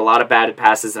able to get a lot of batted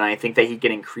passes, and I think that he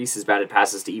can increase his batted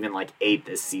passes to even like 8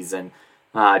 this season,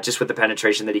 just with the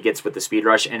penetration that he gets with the speed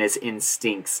rush and his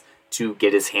instincts to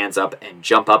get his hands up and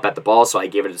jump up at the ball. So I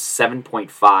gave it a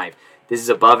 7.5. This is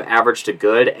above average to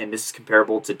good, and this is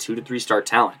comparable to 2 to 3 star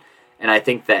talent. And I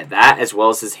think that as well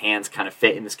as his hands kind of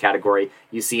fit in this category.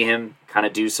 You see him kind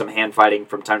of do some hand fighting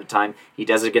from time to time. He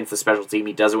does it against the special team.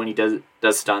 He does it when he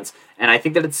does stunts. And I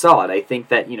think that it's solid. I think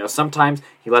that, sometimes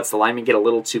he lets the lineman get a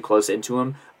little too close into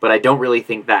him, but I don't really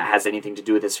think that has anything to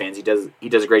do with his fans. He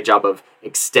does a great job of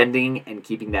extending and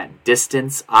keeping that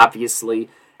distance, obviously.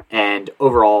 And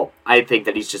overall, I think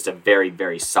that he's just a very,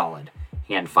 very solid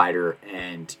hand fighter,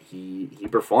 and he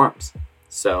performs.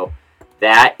 So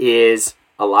that is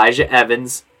Elijah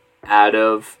Evans out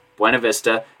of Buena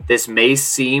Vista. This may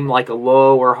seem like a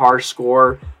low or harsh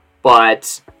score,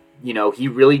 but, he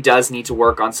really does need to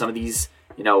work on some of these,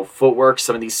 footwork,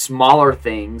 some of these smaller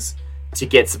things to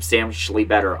get substantially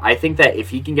better. I think that if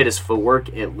he can get his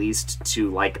footwork at least to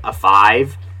like a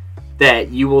 5, that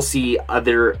you will see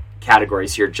other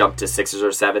categories here jump to 6s or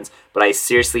 7s, but I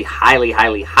seriously highly,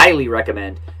 highly, highly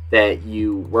recommend that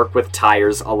you work with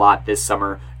tires a lot this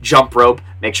summer. Jump rope,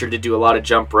 make sure to do a lot of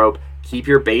jump rope. Keep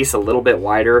your base a little bit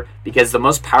wider, because the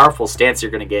most powerful stance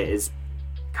you're going to get is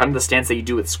kind of the stance that you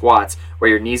do with squats, where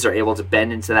your knees are able to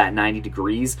bend into that 90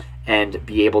 degrees and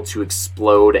be able to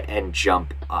explode and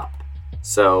jump up.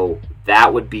 So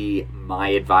that would be my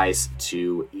advice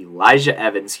to Elijah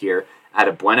Evans here out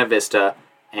of Buena Vista.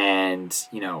 And,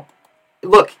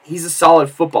 look, he's a solid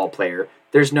football player.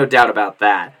 There's no doubt about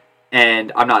that.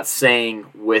 And I'm not saying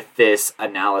with this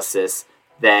analysis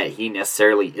that he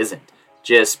necessarily isn't.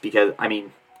 Just because,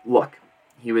 look,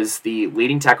 he was the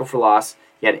leading tackle for loss.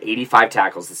 He had 85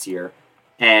 tackles this year.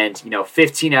 And,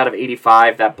 15 out of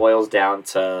 85, that boils down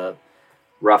to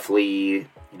roughly,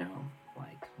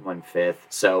 like 1/5.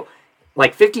 So,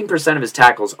 like 15% of his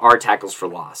tackles are tackles for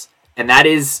loss. And that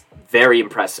is very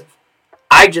impressive.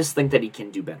 I just think that he can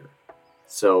do better.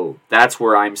 So that's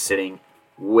where I'm sitting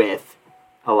with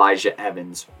Elijah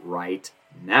Evans right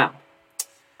now.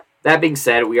 That being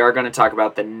said, we are going to talk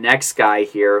about the next guy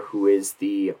here, who is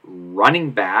the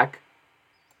running back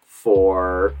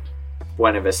for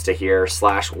Buena Vista here, /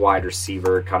 wide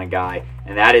receiver kind of guy.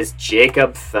 And that is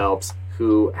Jacob Phelps,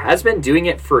 who has been doing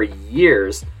it for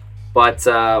years. But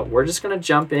we're just going to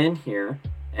jump in here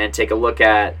and take a look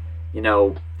at,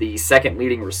 the second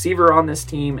leading receiver on this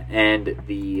team and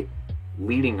the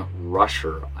leading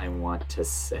rusher, I want to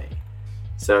say.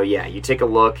 So yeah, you take a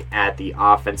look at the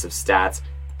offensive stats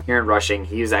here in rushing.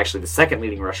 He was actually the second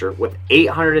leading rusher with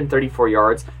 834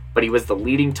 yards, but he was the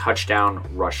leading touchdown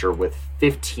rusher with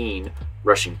 15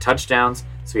 rushing touchdowns.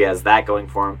 So he has that going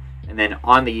for him. And then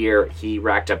on the year, he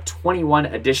racked up 21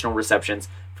 additional receptions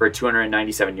for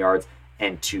 297 yards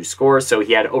and 2 scores. So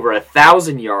he had over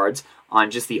 1,000 yards on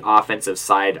just the offensive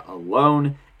side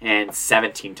alone and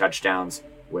 17 touchdowns,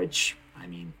 which,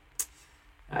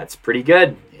 that's pretty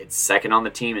good. It's second on the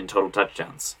team in total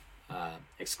touchdowns,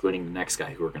 excluding the next guy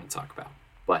who we're going to talk about.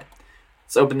 But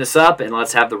let's open this up and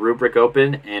let's have the rubric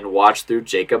open and watch through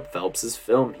Jacob Phelps'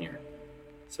 film here.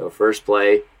 So first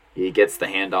play, he gets the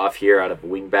handoff here out of a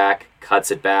wingback,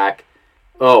 cuts it back.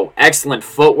 Oh, excellent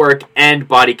footwork and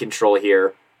body control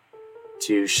here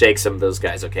to shake some of those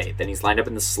guys. Okay, then he's lined up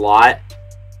in the slot,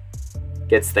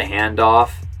 gets the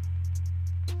handoff,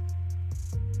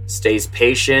 stays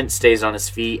patient, stays on his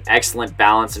feet, excellent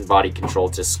balance and body control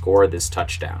to score this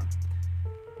touchdown.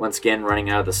 Once again, running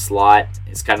out of the slot,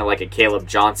 it's kind of like a Caleb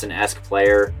Johnson-esque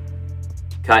player.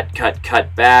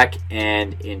 Cut back,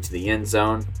 and into the end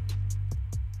zone.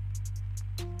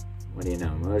 What do you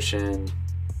know? Motion.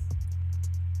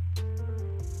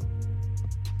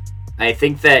 I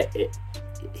think that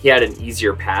he had an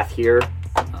easier path here.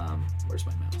 Where's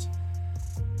my mouse?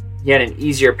 He had an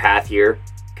easier path here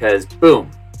because,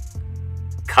 boom,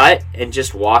 cut and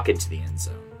just walk into the end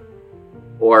zone.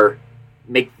 Or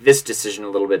make this decision a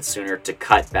little bit sooner to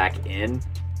cut back in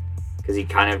because he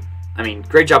kind of,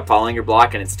 great job following your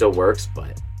block and it still works,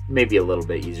 but maybe a little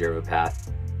bit easier of a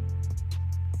path.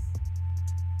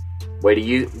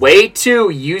 Way to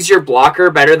use your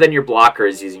blocker better than your blocker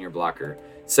is using your blocker.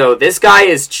 So this guy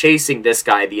is chasing this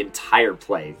guy the entire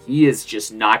play. He is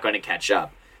just not going to catch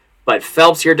up. But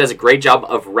Phelps here does a great job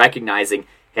of recognizing,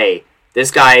 hey,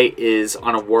 this guy is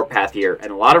on a warpath here.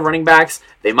 And a lot of running backs,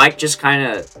 they might just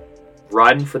kind of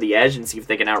run for the edge and see if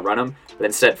they can outrun him. But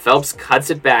instead, Phelps cuts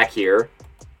it back here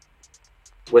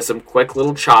with some quick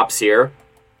little chops here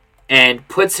and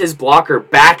puts his blocker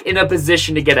back in a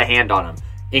position to get a hand on him.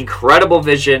 Incredible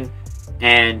vision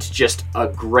and just a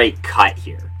great cut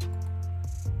here.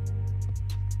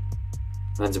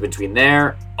 Runs in between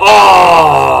there.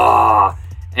 Oh!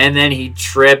 And then he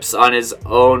trips on his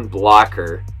own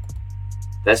blocker.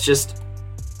 That's just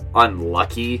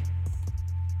unlucky.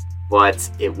 But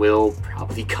it will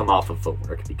probably come off of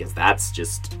footwork because that's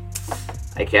just...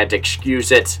 I can't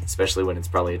excuse it, especially when it's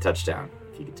probably a touchdown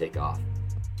if he could take off.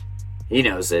 He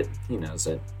knows it. He knows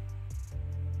it.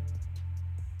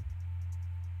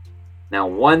 Now,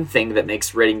 one thing that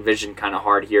makes reading vision kind of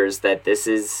hard here is that this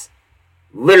is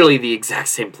literally the exact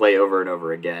same play over and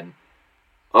over again.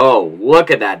 Oh,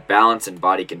 look at that balance and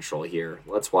body control here.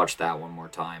 Let's watch that one more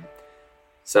time.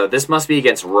 So this must be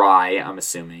against Rye, I'm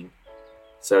assuming.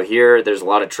 So here, there's a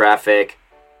lot of traffic.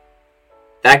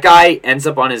 That guy ends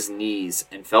up on his knees,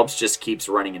 and Phelps just keeps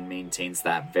running and maintains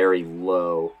that very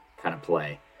low kind of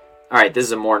play. All right, this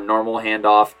is a more normal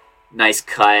handoff. Nice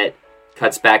cut.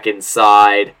 Cuts back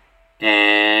inside.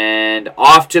 And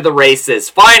off to the races.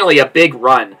 Finally, a big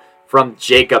run from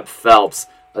Jacob Phelps.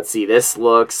 Let's see, this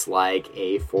looks like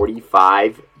a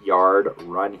 45-yard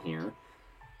run here.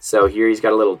 So here he's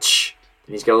got a little ch,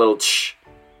 and he's got a little ch.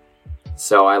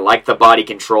 So I like the body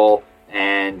control,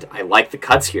 and I like the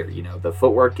cuts here. You know, the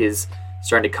footwork is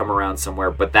starting to come around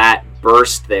somewhere, but that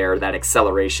burst there, that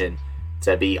acceleration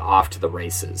to be off to the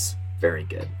races, very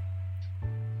good.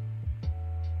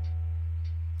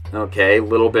 Okay, a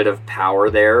little bit of power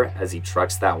there as he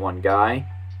trucks that one guy.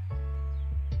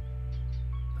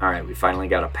 All right, we finally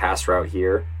got a pass route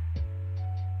here.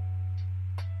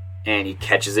 And he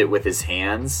catches it with his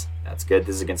hands. That's good.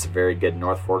 This is against a very good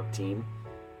North Fork team.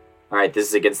 All right, this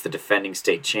is against the defending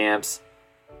state champs.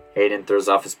 Hayden throws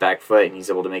off his back foot, and he's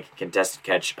able to make a contested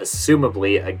catch,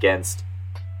 assumably against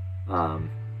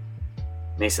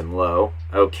Mason Lowe.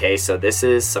 Okay, so this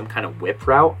is some kind of whip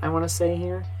route, I want to say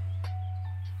here.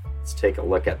 Let's take a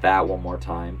look at that one more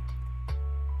time.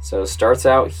 So it starts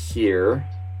out here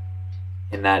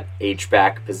in that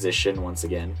H-back position once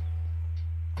again.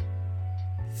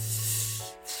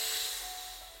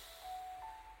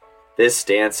 This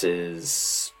stance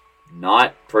is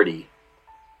not pretty.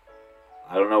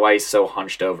 I don't know why he's so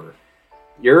hunched over.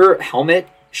 Your helmet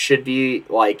should be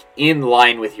like in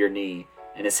line with your knee,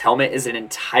 and his helmet is an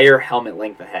entire helmet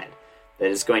length ahead. That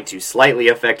is going to slightly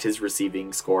affect his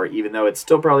receiving score, even though it's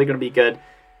still probably going to be good.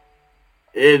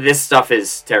 This stuff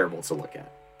is terrible to look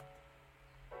at.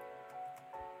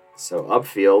 So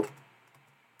upfield.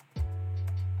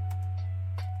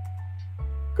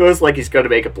 Goes like he's going to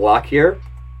make a block here.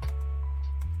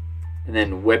 And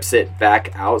then whips it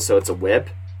back out, so it's a whip.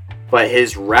 But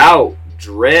his route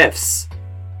drifts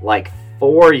like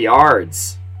 4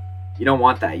 yards. You don't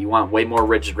want that. You want way more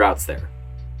rigid routes there.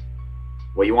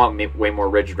 Well, you want way more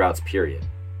rigid routes, period.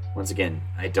 Once again,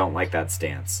 I don't like that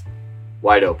stance.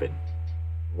 Wide open.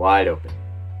 Wide open.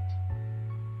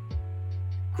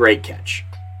 Great catch.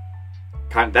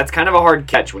 That's kind of a hard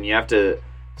catch when you have to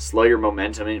slow your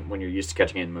momentum when you're used to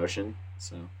catching it in motion.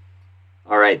 So,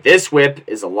 all right, this whip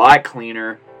is a lot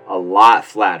cleaner, a lot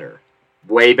flatter.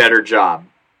 Way better job.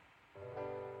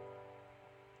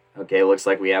 Okay, looks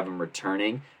like we have him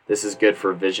returning. This is good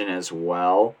for vision as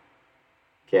well.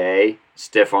 Okay,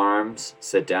 stiff arms,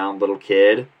 sit down, little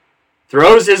kid.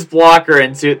 Throws his blocker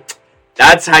into...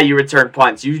 That's how you return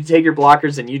punts. You take your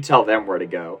blockers and you tell them where to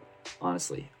go,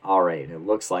 honestly. All right, it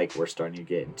looks like we're starting to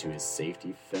get into his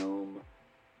safety film.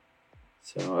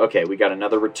 So, okay, we got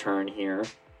another return here.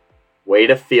 Way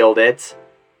to field it.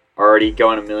 Already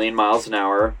going a million miles an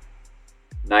hour.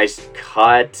 Nice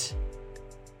cut.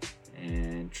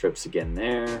 And trips again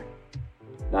there.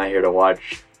 Not here to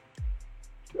watch.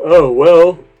 Oh,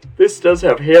 well, this does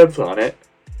have hands on it.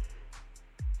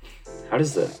 How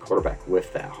does the quarterback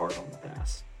whiff that hard on the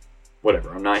pass?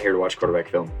 Whatever, I'm not here to watch quarterback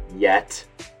film yet.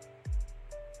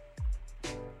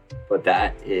 But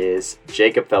that is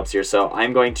Jacob Phelps here. So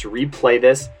I'm going to replay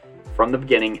this from the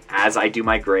beginning as I do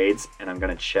my grades. And I'm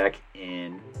going to check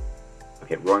in.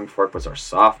 Okay, Roaring Fork was our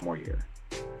sophomore year.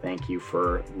 Thank you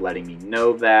for letting me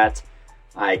know that.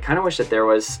 I kind of wish that there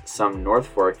was some North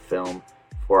Fork film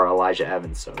for Elijah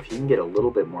Evans. So if he can get a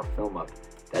little bit more film up,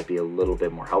 that'd be a little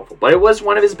bit more helpful. But it was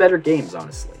one of his better games,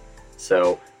 honestly.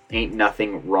 So Ain't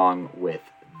nothing wrong with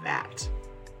that.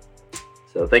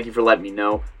 So thank you for letting me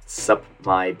know. Sup,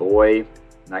 my boy.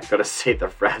 Not gonna say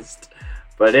the rest.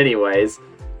 But anyways,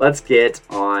 let's get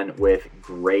on with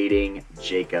grading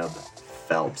Jacob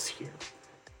Phelps here.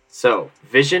 So,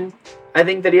 vision, I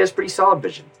think that he has pretty solid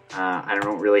vision. I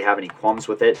don't really have any qualms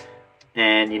with it.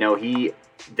 And,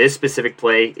 this specific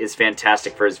play is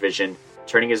fantastic for his vision,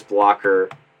 turning his blocker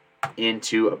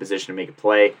into a position to make a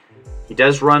play. He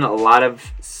does run a lot of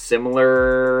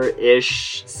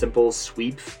similar-ish, simple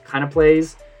sweep kind of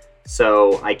plays.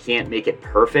 So I can't make it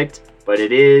perfect, but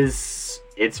it's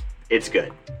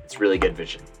good. It's really good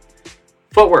vision.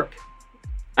 Footwork.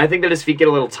 I think that his feet get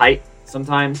a little tight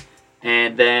sometimes,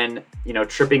 and then,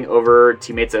 tripping over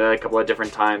teammates a couple of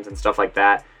different times and stuff like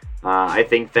that. I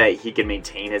think that he can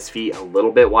maintain his feet a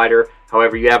little bit wider.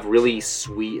 However, you have really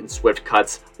sweet and swift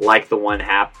cuts like the one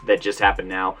that just happened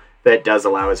now that does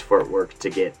allow his footwork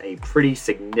to get a pretty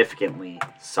significantly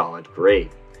solid grade.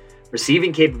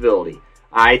 Receiving capability.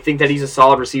 I think that he's a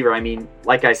solid receiver. I mean,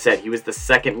 like I said, he was the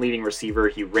second leading receiver.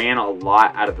 He ran a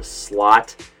lot out of the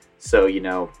slot. So,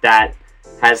 that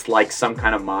has like some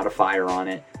kind of modifier on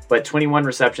it. But 21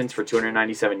 receptions for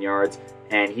 297 yards.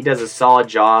 And he does a solid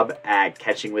job at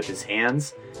catching with his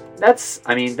hands. That's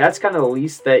kind of the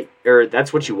least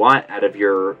that's what you want out of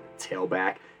your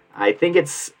tailback. I think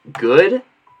it's good,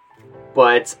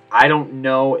 but I don't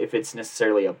know if it's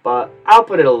necessarily above. I'll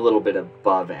put it a little bit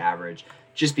above average,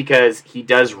 just because he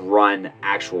does run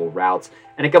actual routes.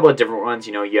 And a couple of different ones,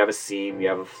 you have a seam, you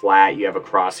have a flat, you have a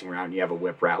crossing route, and you have a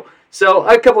whip route. So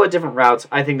a couple of different routes,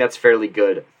 I think that's fairly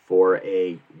good for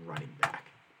a running back.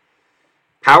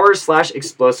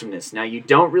 Power/explosiveness. Now, you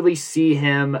don't really see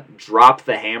him drop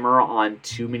the hammer on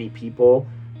too many people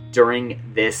during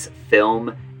this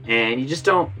film, and you just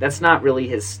don't, that's not really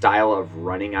his style of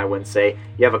running, I wouldn't say.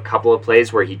 You have a couple of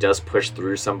plays where he does push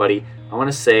through somebody. I want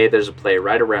to say there's a play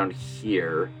right around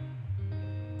here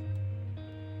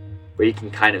where you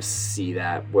can kind of see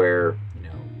that, where,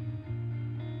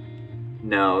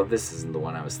 no, this isn't the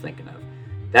one I was thinking of.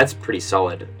 That's pretty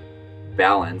solid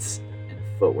balance and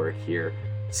footwork here.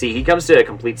 See, he comes to a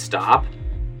complete stop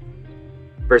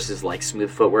versus like smooth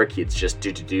footwork. It's just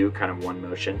do kind of one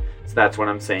motion. So that's what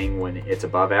I'm saying when it's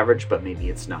above average, but maybe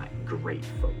it's not great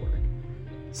footwork.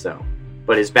 So,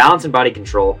 but his balance and body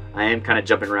control, I am kind of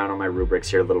jumping around on my rubrics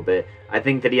here a little bit. I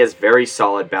think that he has very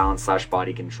solid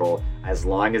balance/body control as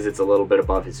long as it's a little bit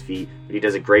above his feet. But he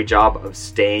does a great job of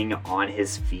staying on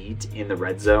his feet in the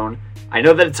red zone. I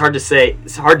know that it's hard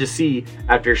to see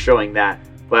after showing that,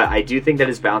 but I do think that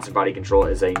his balance and body control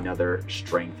is another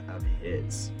strength of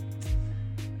his.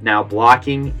 Now,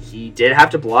 blocking, he did have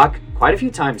to block quite a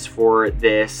few times for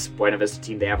this Buena Vista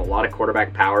team. They have a lot of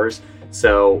quarterback powers,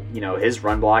 so, his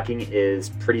run blocking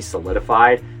is pretty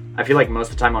solidified. I feel like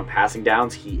most of the time on passing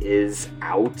downs, he is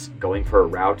out going for a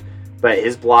route, but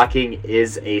his blocking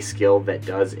is a skill that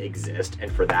does exist,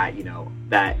 and for that,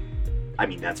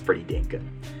 that's pretty dang good.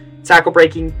 Tackle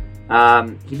breaking,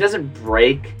 he doesn't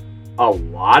break a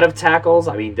lot of tackles.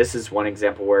 I mean, this is one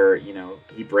example where,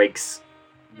 he breaks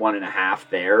 1.5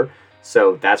 there.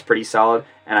 So that's pretty solid.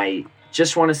 And I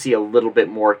just want to see a little bit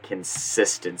more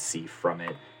consistency from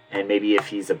it. And maybe if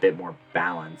he's a bit more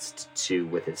balanced too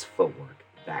with his footwork,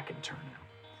 that can turn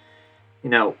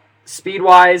out.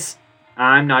 Speed-wise,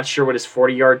 I'm not sure what his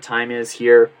 40-yard time is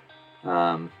here.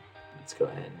 Let's go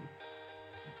ahead.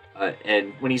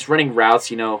 And when he's running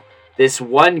routes, this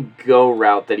one go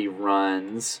route that he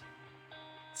runs,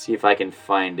 see if I can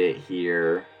find it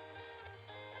here.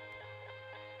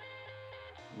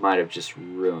 Might have just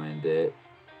ruined it.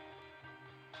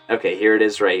 Okay, here it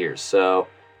is right here. So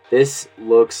this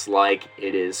looks like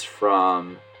it is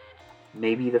from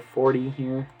maybe the 40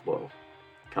 here. Whoa,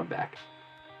 come back.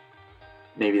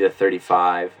 Maybe the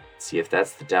 35. Let's see if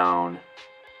that's the down.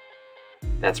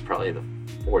 That's probably the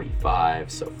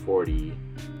 45. So 40,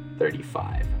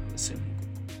 35, I'm assuming.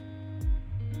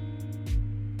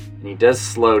 And he does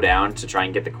slow down to try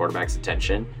and get the quarterback's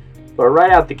attention. But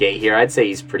right out the gate here, I'd say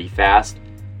he's pretty fast.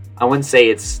 I wouldn't say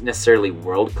it's necessarily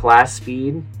world-class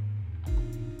speed,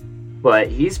 but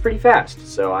he's pretty fast.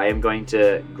 So I am going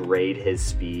to grade his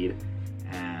speed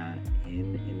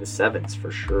in the 7s for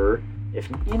sure. If,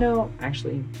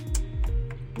 actually,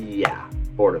 yeah,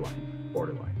 borderline.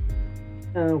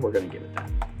 We're going to give it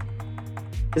that.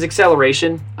 His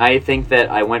acceleration, I think that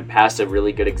I went past a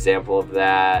really good example of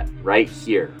that right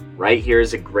here. Right here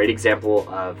is a great example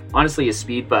of, honestly, his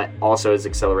speed, but also his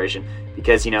acceleration.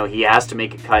 Because, he has to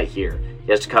make a cut here.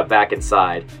 He has to cut back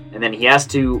inside. And then he has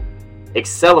to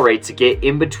accelerate to get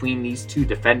in between these two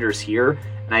defenders here.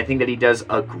 And I think that he does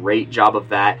a great job of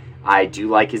that. I do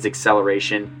like his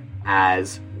acceleration.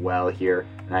 as well here.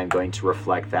 And I'm going to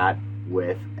reflect that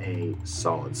with a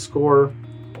solid score.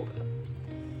 Hold it up.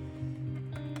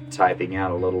 Typing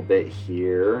out a little bit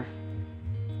here.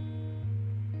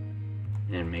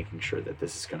 And making sure that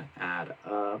this is going to add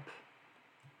up.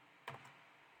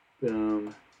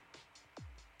 Boom.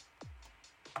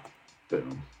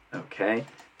 Boom. Okay.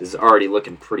 This is already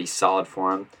looking pretty solid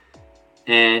for him.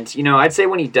 And, you know, I'd say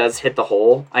when he does hit the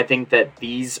hole, I think that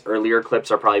these earlier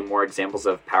clips are probably more examples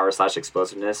of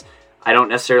power/explosiveness. I don't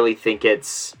necessarily think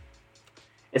it's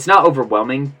not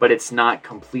overwhelming, but it's not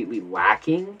completely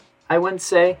lacking, I wouldn't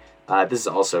say. This is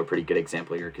also a pretty good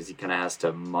example here because he kind of has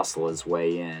to muscle his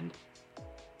way in.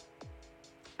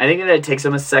 I think that it takes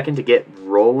him a second to get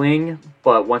rolling,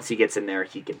 but once he gets in there,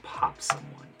 he can pop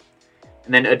someone.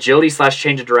 And then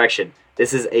agility/change of direction.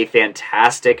 This is a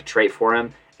fantastic trait for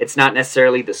him. It's not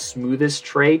necessarily the smoothest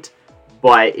trait,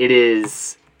 but it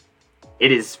is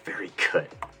very good.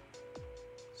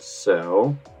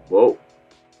 So, whoa.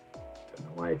 Don't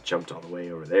know why it jumped all the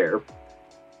way over there.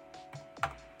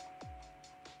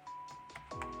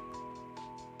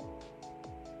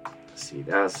 See,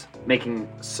 that's making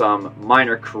some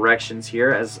minor corrections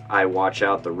here as I watch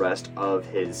out the rest of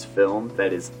his film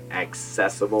that is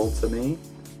accessible to me.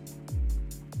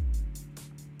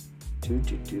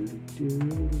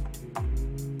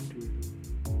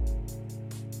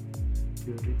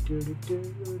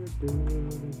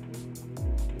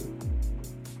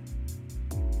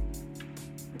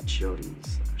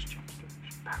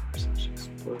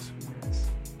 Agility/power/explosiveness.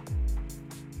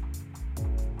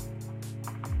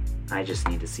 I just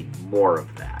need to see more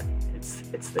of that. It's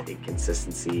the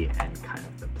inconsistency and kind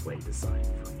of the play design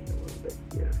for me a little bit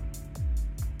here.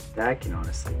 That can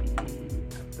honestly be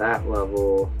at that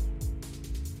level.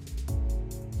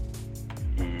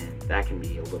 And that can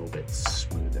be a little bit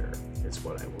smoother, is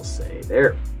what I will say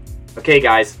there. Okay,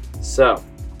 guys, so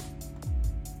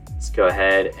let's go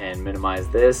ahead and minimize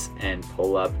this and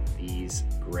pull up these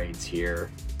grades here.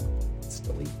 Let's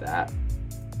delete that.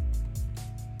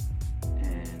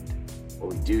 What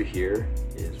we do here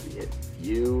is we hit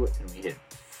view and we hit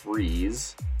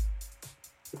freeze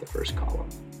for the first column.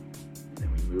 And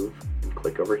then we move and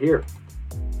click over here.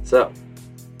 So,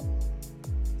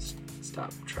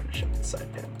 stop trying to shove the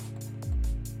side panel.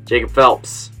 Jacob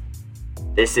Phelps.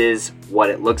 This is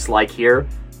what it looks like here.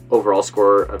 Overall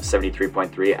score of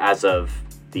 73.3 as of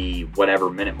the whatever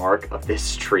minute mark of this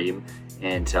stream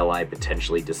until I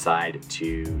potentially decide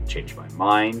to change my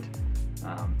mind.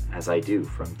 As I do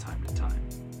from time to time.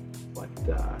 But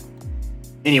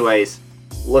anyways,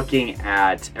 looking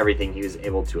at everything he was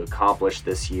able to accomplish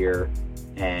this year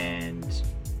and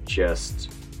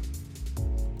just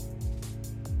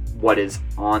what is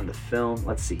on the film.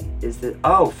 Let's see. Is it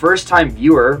first time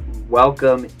viewer,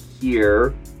 welcome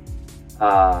here.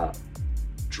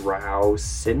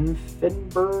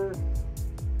 Drausenfinber?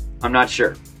 I'm not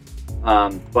sure.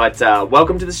 But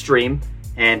welcome to the stream.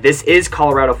 And this is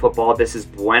Colorado football. This is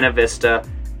Buena Vista,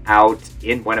 out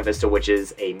in Buena Vista, which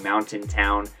is a mountain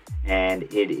town, and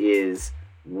it is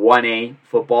 1A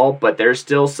football, but there's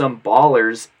still some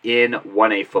ballers in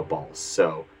 1A football,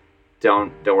 so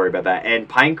don't worry about that. And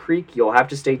Pine Creek, you'll have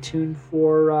to stay tuned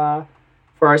for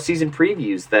our season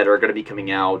previews that are going to be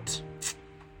coming out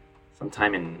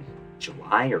sometime in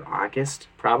July or August,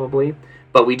 probably.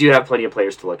 But we do have plenty of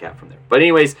players to look at from there. But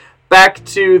anyways, back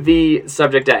to the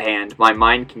subject at hand. My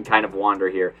mind can kind of wander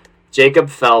here. Jacob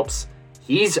Phelps,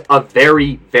 he's a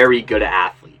very, very good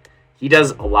athlete. He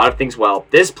does a lot of things well.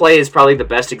 This play is probably the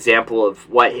best example of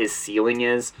what his ceiling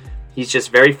is. He's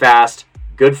just very fast,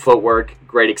 good footwork,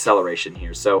 great acceleration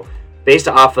here. So based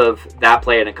off of that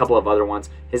play and a couple of other ones,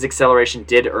 his acceleration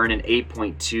did earn an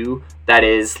 8.2. That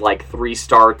is like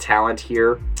 3-star talent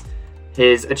here.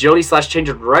 His agility/change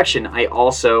of direction, I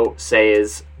also say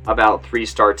is about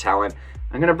 3-star talent.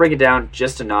 I'm going to bring it down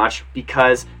just a notch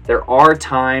because there are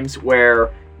times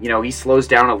where, you know, he slows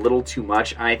down a little too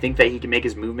much, and I think that he can make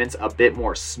his movements a bit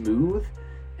more smooth.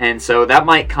 And so that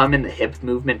might come in the hip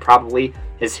movement probably.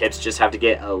 His hips just have to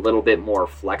get a little bit more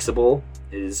flexible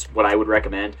is what I would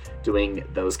recommend, doing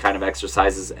those kind of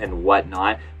exercises and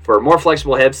whatnot. For more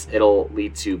flexible hips, it'll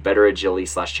lead to better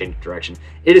agility/change of direction.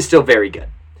 It is still very good.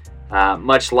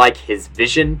 Much like his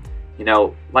vision, you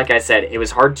know, like I said, it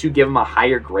was hard to give him a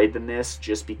higher grade than this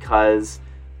just because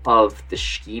of the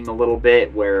scheme a little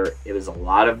bit, where it was a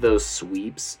lot of those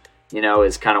sweeps, you know,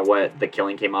 is kind of what the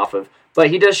killing came off of. But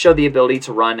he does show the ability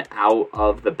to run out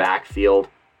of the backfield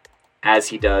as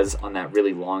he does on that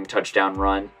really long touchdown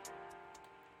run.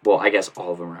 Well, I guess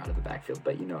all of them are out of the backfield,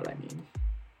 but you know what I mean.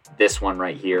 This one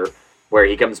right here. where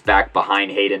he comes back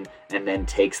behind Hayden and then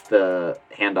takes the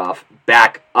handoff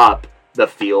back up the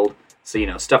field.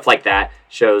 So, stuff like that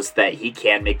shows that he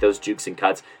can make those jukes and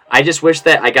cuts. I just wish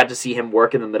that I got to see him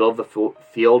work in the middle of the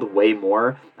field way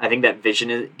more. I think that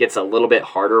vision gets a little bit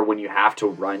harder when you have to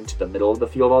run to the middle of the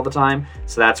field all the time.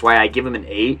 So that's why I give him an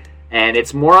 8. And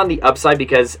it's more on the upside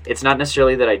because it's not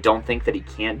necessarily that I don't think that he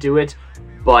can't do it,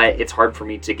 but it's hard for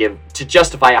me to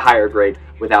justify a higher grade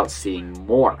without seeing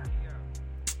more.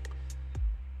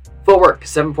 Footwork,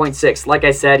 7.6. Like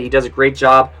I said, he does a great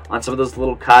job on some of those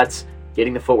little cuts,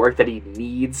 getting the footwork that he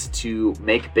needs to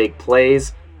make big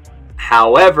plays.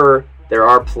 However, there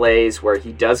are plays where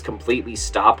he does completely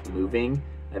stop moving.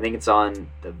 I think it's on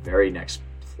the very next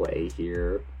play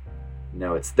here.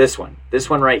 No, it's this one. This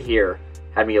one right here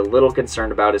had me a little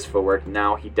concerned about his footwork.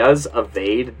 Now, he does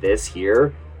evade this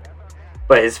here,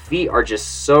 but his feet are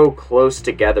just so close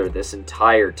together this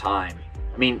entire time.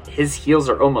 I mean, his heels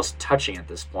are almost touching at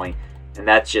this point, and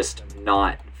that's just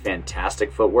not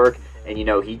fantastic footwork. And,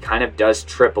 he kind of does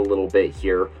trip a little bit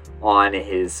here on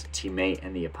his teammate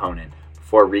and the opponent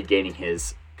before regaining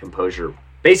his composure,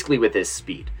 basically with his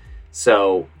speed.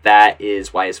 So that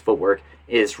is why his footwork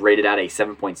is rated at a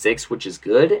 7.6, which is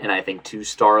good, and I think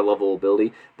 2-star level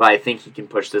ability, but I think he can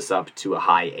push this up to a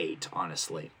high 8,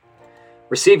 honestly.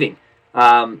 Receiving.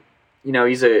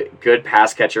 He's a good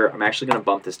pass catcher. I'm actually going to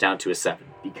bump this down to a 7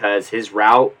 because his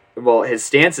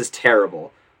stance is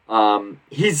terrible.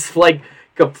 He's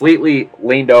completely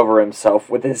leaned over himself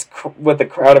with the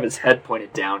crown of his head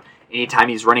pointed down anytime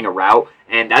he's running a route,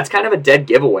 and that's kind of a dead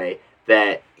giveaway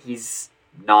that he's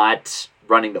not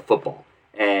running the football.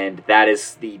 And that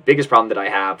is the biggest problem that I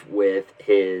have with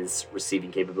his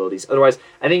receiving capabilities. Otherwise,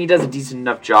 I think he does a decent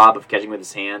enough job of catching with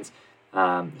his hands.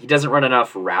 He doesn't run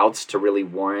enough routes to really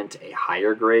warrant a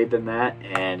higher grade than that,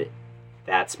 and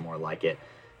that's more like it.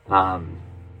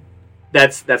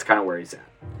 That's kind of where he's at.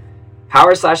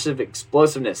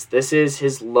 Power/explosiveness. This is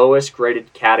his lowest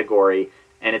graded category,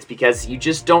 and it's because you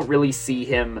just don't really see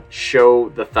him show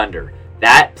the thunder.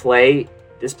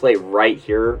 This play right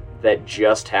here that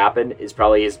just happened is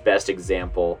probably his best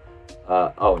example.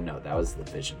 Oh no, that was the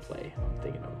vision play. I'm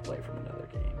thinking of a play from another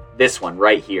game. This one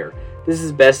right here. This is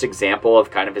his best example of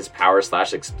kind of his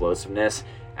power/explosiveness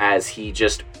as he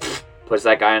just puts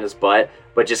that guy on his butt,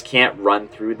 but just can't run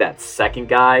through that second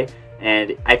guy.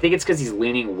 And I think it's because he's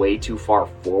leaning way too far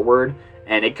forward,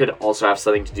 and it could also have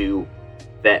something to do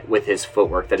that with his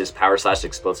footwork, that his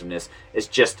power/explosiveness is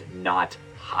just not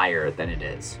higher than it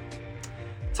is.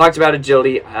 Talked about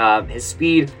agility. His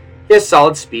speed, he has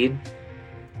solid speed.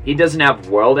 He doesn't have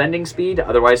world-ending speed.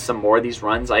 Otherwise, some more of these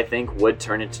runs, I think, would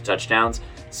turn into touchdowns.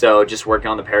 So just working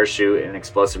on the parachute and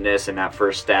explosiveness and that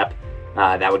first step,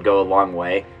 that would go a long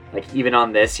way. Even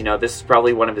on this, this is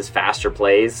probably one of his faster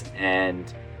plays.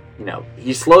 And,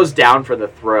 he slows down for the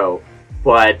throw.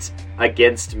 But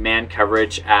against man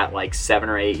coverage at 7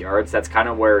 or 8 yards, that's kind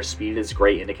of where speed is a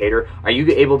great indicator. Are you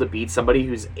able to beat somebody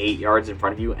who's 8 yards in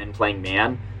front of you and playing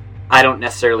man? I don't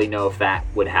necessarily know if that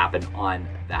would happen on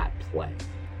that play.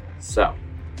 So,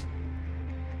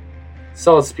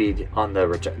 solid speed on the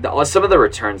return. Some of the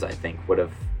returns, I think, would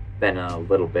have been a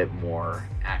little bit more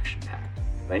action-packed.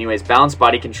 But anyways, balanced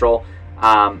body control.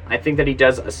 I think that he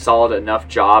does a solid enough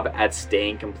job at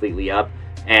staying completely up.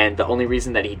 And the only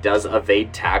reason that he does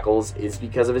evade tackles is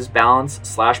because of his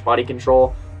balance/body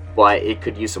control, but it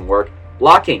could use some work.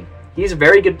 Blocking. He's a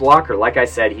very good blocker. Like I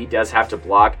said, he does have to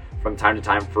block from time to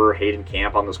time for Hayden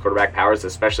Camp on those quarterback powers,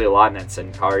 especially a lot in that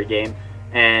Senkari game.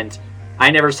 And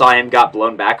I never saw him got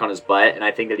blown back on his butt, and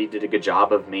I think that he did a good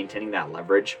job of maintaining that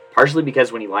leverage, partially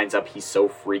because when he lines up, he's so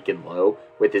freaking low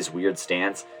with his weird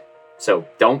stance. So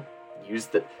don't use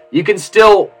you can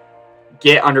still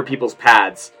get under people's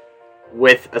pads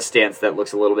with a stance that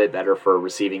looks a little bit better for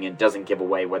receiving and doesn't give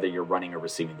away whether you're running or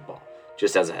receiving the ball,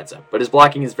 just as a heads up. But his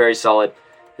blocking is very solid.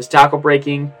 His tackle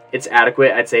breaking, it's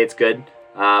adequate. I'd say it's good,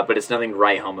 but it's nothing to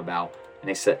write home about. And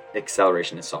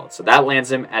acceleration is solid. So that lands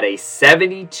him at a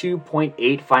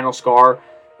 72.8 final score.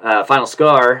 Final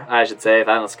score,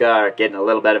 getting a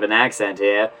little bit of an accent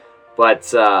here. But,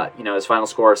 his final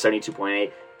score of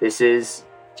 72.8. This is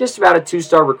just about a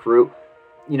 2-star recruit.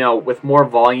 With more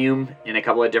volume in a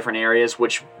couple of different areas,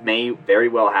 which may very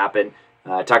well happen.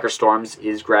 Tucker Storms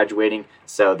is graduating,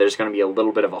 so there's going to be a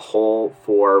little bit of a hole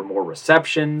for more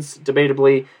receptions,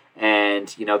 debatably. And,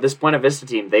 this Buena Vista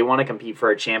team, they want to compete for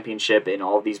a championship in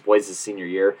all of these boys' senior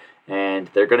year, and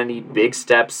they're going to need big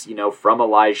steps, from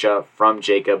Elijah, from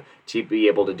Jacob, to be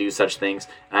able to do such things.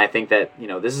 And I think that,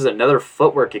 this is another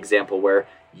footwork example where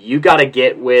you got to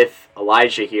get with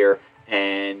Elijah here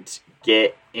and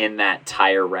get in that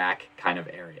tire rack kind of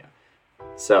area.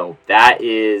 So that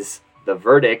is the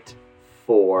verdict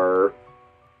for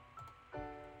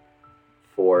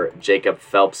Jacob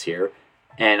Phelps here.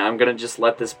 And I'm going to just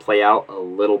let this play out a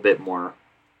little bit more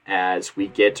as we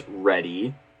get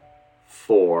ready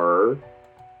for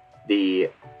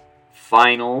the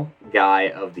final guy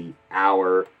of the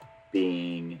hour,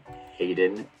 being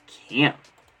Hayden Camp.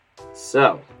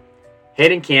 So,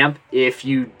 Hayden Camp, if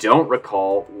you don't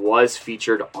recall, was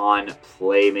featured on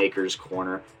Playmakers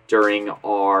Corner during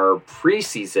our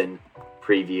preseason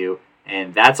preview,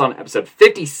 and that's on episode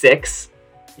 56.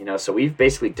 So we've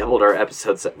basically doubled our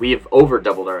episodes. We have over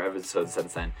doubled our episodes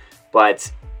since then.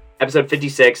 But episode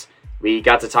 56, we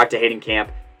got to talk to Hayden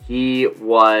Camp. He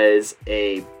was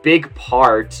a big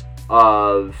part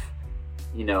of,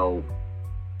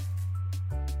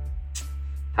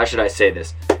 how should I say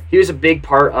this? He was a big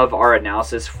part of our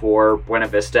analysis for Buena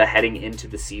Vista heading into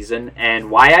the season, and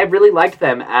why I really liked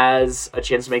them as a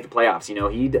chance to make the playoffs.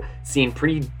 He'd seen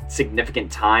pretty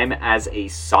significant time as a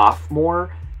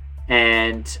sophomore,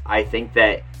 and I think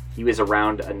that he was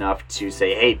around enough to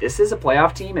say, hey, this is a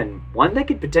playoff team and one that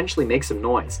could potentially make some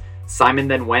noise. Simon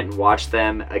then went and watched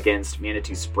them against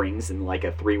Manitou Springs in like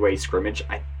a 3-way scrimmage.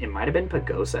 It might have been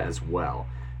Pagosa as well.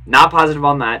 Not positive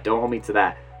on that. Don't hold me to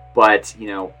that. But,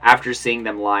 after seeing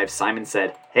them live, Simon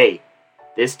said, hey,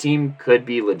 this team could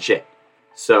be legit.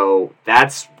 So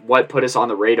that's what put us on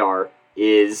the radar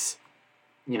is,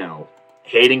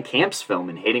 Hayden Camp's film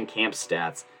and Hayden Camp's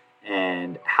stats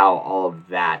and how all of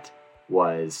that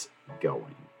was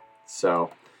going.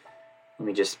 So let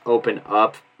me just open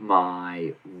up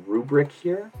my rubric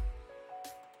here.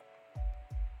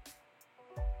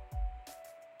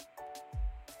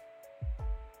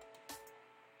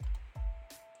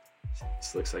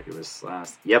 This looks like it was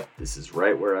last. Yep, this is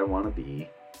right where I want to be.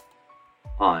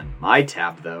 On my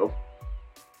tab, though.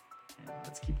 And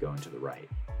let's keep going to the right.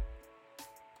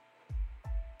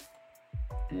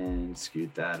 And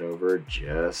scoot that over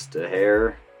just a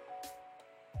hair.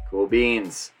 Cool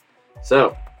beans.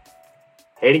 So,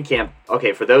 Hayden Camp.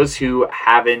 Okay, for those who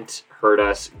haven't heard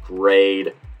us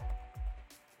grade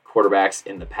quarterbacks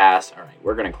in the past. All right,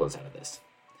 we're going to close out of this.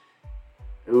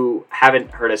 Who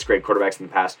haven't heard us grade quarterbacks in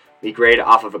the past, we grade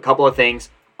off of a couple of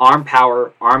things: arm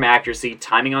power, arm accuracy,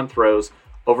 timing on throws,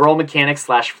 overall mechanics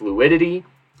 / fluidity,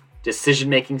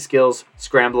 decision-making skills,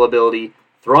 scramble ability,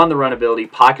 throw on the run ability,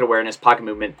 pocket awareness, pocket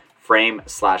movement, frame /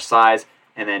 size,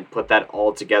 and then put that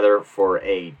all together for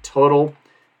a total.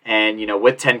 And,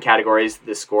 with 10 categories,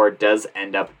 the score does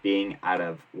end up being out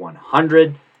of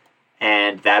 100,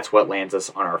 and that's what lands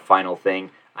us on our final thing.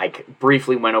 I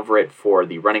briefly went over it for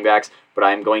the running backs, but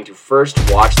I'm going to first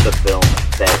watch the film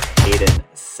that Hayden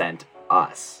sent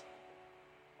us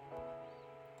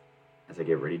as I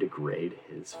get ready to grade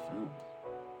his film.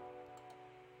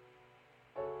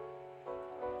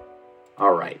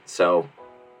 All right, so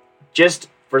just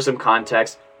for some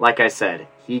context, like I said,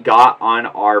 he got on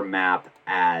our map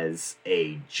as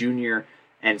a junior,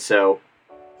 and so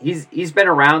he's been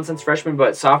around since freshman,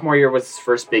 but sophomore year was his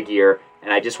first big year.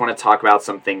 And I just want to talk about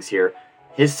some things here.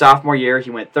 His sophomore year,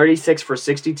 he went 36 for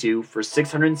 62 for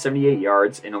 678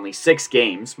 yards in only 6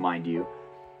 games, mind you,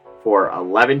 for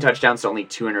 11 touchdowns to only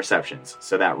 2 interceptions.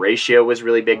 So that ratio was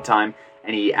really big time.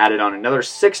 And he added on another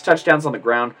 6 touchdowns on the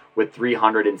ground with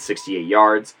 368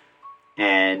 yards.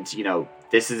 And,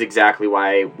 this is exactly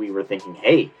why we were thinking,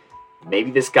 hey, maybe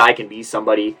this guy can be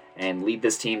somebody and lead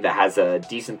this team that has a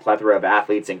decent plethora of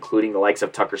athletes, including the likes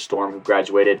of Tucker Storm, who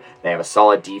graduated. They have a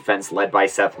solid defense led by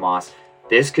Seth Moss.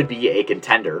 This could be a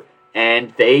contender.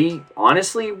 And they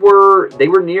honestly were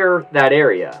near that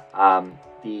area.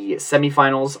 The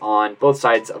semifinals on both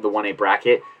sides of the 1A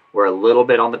bracket were a little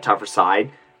bit on the tougher side.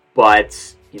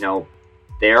 But,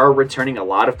 they are returning a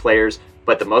lot of players.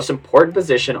 But the most important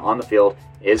position on the field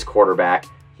is quarterback.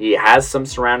 He has some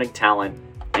surrounding talent.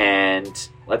 And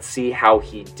let's see how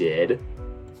he did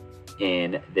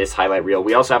in this highlight reel.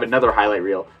 We also have another highlight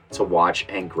reel to watch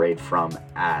and grade from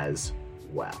as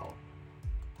well.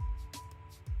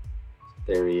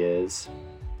 There he is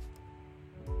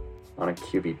on a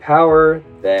QB power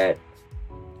that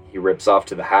he rips off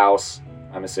to the house,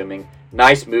 I'm assuming.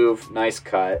 Nice move, nice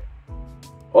cut.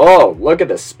 Oh, look at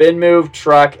the spin move,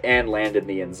 truck, and land in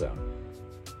the end zone.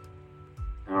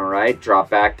 All right, drop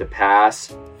back to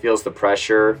pass. Feels the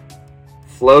pressure.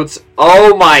 Floats.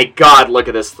 Oh my God, look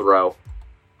at this throw.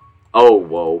 Oh,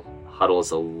 whoa. Huddle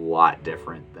is a lot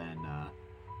different than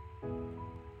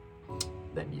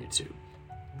YouTube.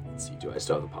 Let's see, do I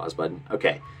still have the pause button?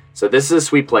 Okay, so this is a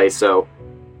sweet play. So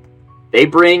they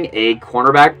bring a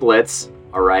cornerback blitz,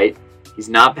 all right? He's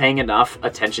not paying enough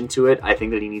attention to it. I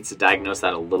think that he needs to diagnose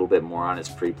that a little bit more on his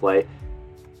pre-play.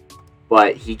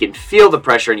 but he can feel the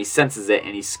pressure and he senses it,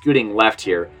 and he's scooting left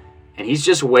here, and he's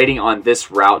just waiting on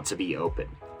this route to be open.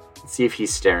 Let's see if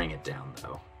he's staring it down,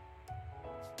 though.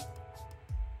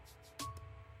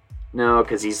 No,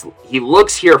 because he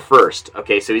looks here first.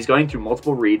 Okay, so he's going through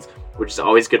multiple reads, which is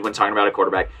always good when talking about a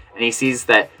quarterback, and he sees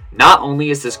that not only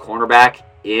is this cornerback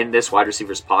in this wide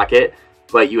receiver's pocket,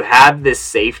 but you have this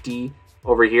safety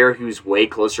over here who's way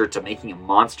closer to making a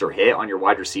monster hit on your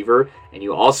wide receiver, and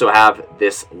you also have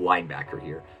this linebacker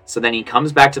here. So then he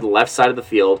comes back to the left side of the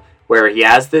field where he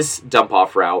has this dump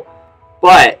off route,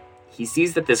 but he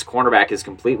sees that this cornerback is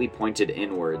completely pointed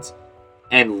inwards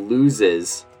and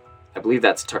loses. I believe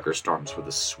that's Tucker Storms with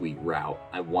a sweet route,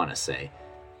 I want to say.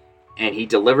 And he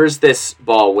delivers this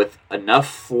ball with enough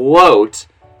float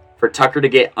for Tucker to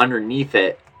get underneath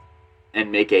it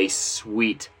and make a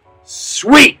sweet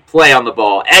play on the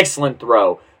ball. Excellent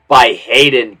throw by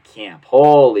Hayden Camp.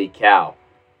 Holy cow.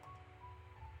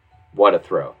 What a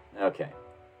throw. Okay,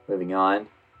 moving on.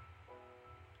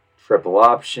 Triple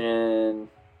option.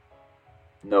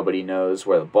 Nobody knows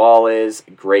where the ball is.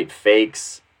 Great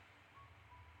fakes.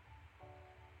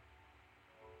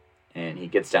 And he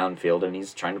gets downfield and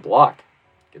he's trying to block.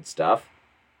 Good stuff.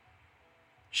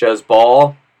 Shows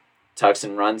ball. Tucks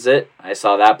and runs it. I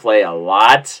saw that play a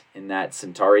lot in that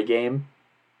Centauri game.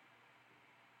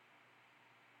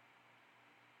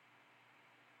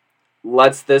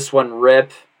 Lets this one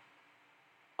rip.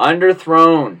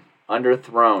 Underthrown.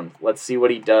 Let's see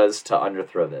what he does to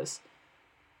underthrow this.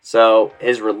 So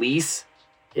his release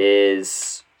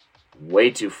is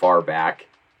way too far back.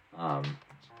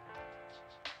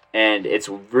 And it's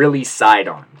really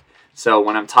sidearmed. So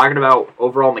when I'm talking about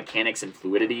overall mechanics and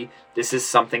fluidity, this is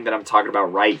something that I'm talking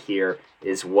about right here,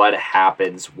 is what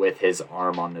happens with his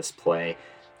arm on this play.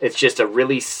 It's just a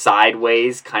really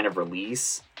sideways kind of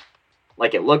release.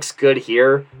 Like, it looks good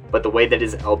here, but the way that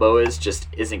his elbow is just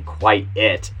isn't quite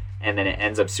it. And then it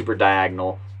ends up super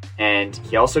diagonal. And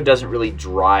he also doesn't really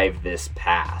drive this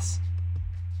pass.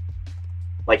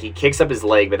 Like, he kicks up his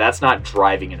leg, but that's not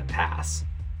driving in a pass.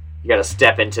 You got to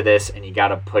step into this, and you got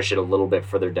to push it a little bit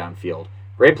further downfield.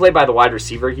 Great play by the wide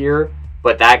receiver here,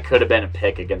 but that could have been a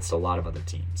pick against a lot of other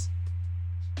teams.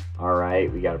 All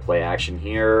right, we got to play action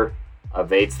here.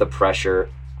 Evades the pressure.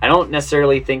 I don't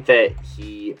necessarily think that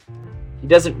he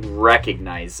doesn't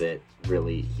recognize it,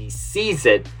 really. He sees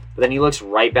it, but then he looks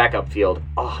right back upfield.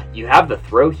 Oh, you have the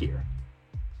throw here.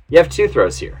 You have two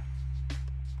throws here.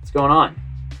 What's going on?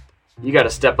 You got to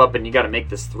step up, and you got to make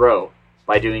this throw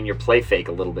by doing your play fake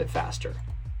a little bit faster.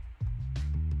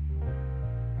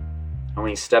 How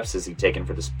many steps has he taken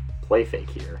for this play fake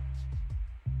here?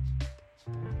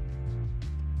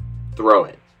 Throw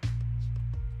it.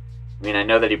 I mean, I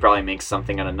know that he probably makes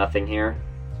something out of nothing here.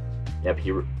 Yep,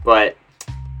 but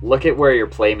look at where your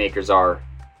playmakers are.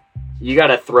 You got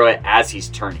to throw it as he's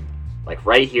turning. Like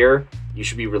right here, you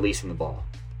should be releasing the ball.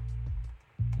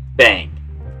 Bang.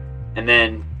 And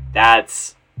then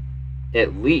that's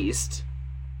at least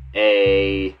so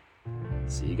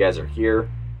you guys are here.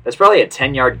 That's probably a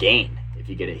 10-yard gain if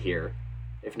you get it here,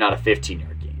 if not a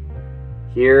 15-yard gain.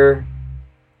 Here,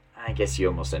 I guess you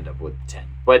almost end up with 10.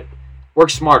 But work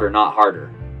smarter, not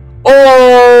harder.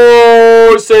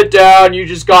 Oh, sit down. You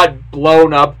just got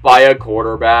blown up by a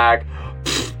quarterback.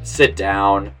 Sit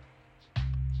down.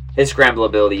 His scramble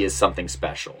ability is something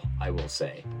special, I will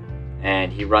say.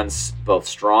 And he runs both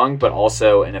strong, but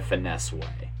also in a finesse way.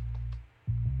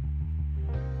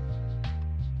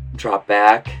 Drop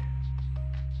back.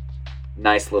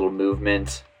 Nice little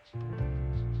movement.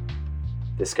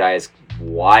 This guy is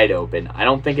wide open. I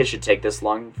don't think it should take this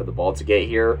long for the ball to get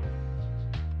here.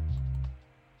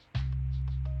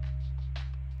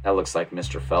 That looks like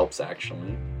Mr. Phelps,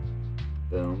 actually.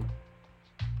 Boom.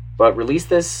 But release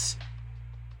this.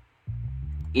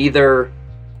 Either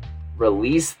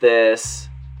release this,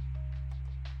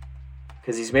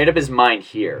 because he's made up his mind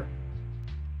here.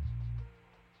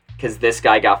 Because this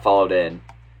guy got followed in.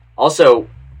 Also,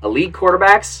 elite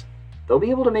quarterbacks, they'll be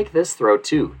able to make this throw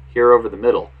too, here over the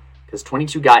middle. Because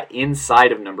 22 got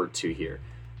inside of number 2 here.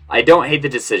 I don't hate the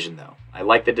decision, though. I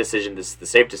like the decision. This is the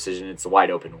safe decision. It's the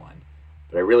wide open one.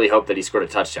 But I really hope that he scored a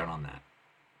touchdown on that.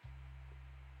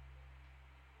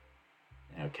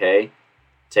 Okay.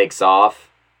 Takes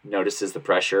off. Notices the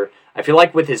pressure. I feel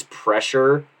like with his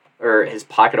pressure, or his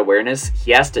pocket awareness,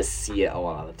 he has to see it a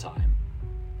lot of the time.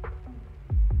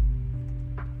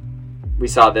 We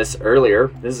saw this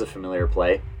earlier. This is a familiar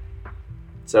play.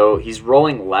 So he's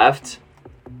rolling left.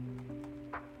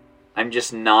 I'm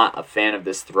just not a fan of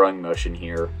this throwing motion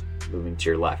here, moving to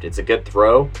your left. It's a good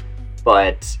throw,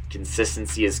 but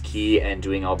consistency is key and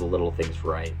doing all the little things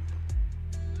right.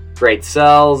 Great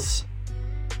sells.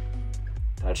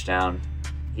 Touchdown.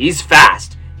 He's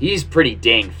fast. He's pretty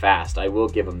dang fast. I will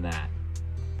give him that.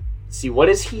 See, what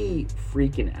is he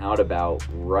freaking out about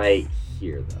right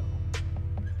here, though?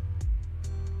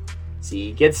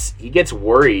 See, he gets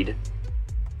worried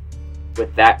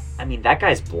with that. I mean, that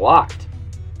guy's blocked.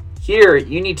 Here,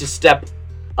 you need to step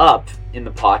up in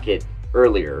the pocket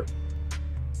earlier.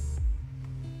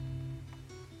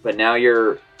 But now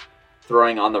you're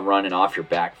throwing on the run and off your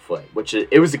back foot, which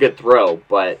it was a good throw,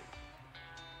 but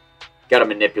got to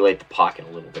manipulate the pocket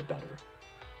a little bit better.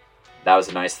 That was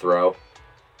a nice throw.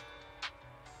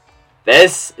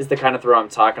 This is the kind of throw I'm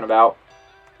talking about.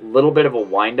 A little bit of a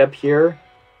wind-up here,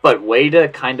 but way to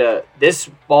kind of... This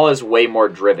ball is way more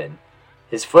driven.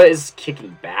 His foot is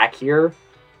kicking back here.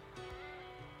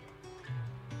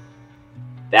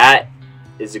 That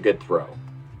is a good throw.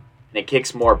 And it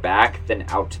kicks more back than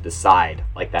out to the side,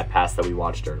 like that pass that we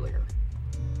watched earlier.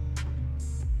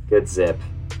 Good zip.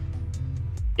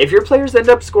 If your players end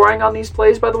up scoring on these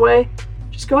plays, by the way,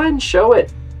 just go ahead and show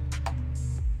it.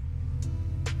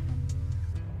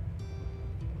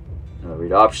 Another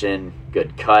read option,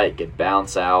 good cut, good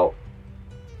bounce out.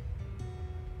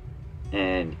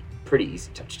 And pretty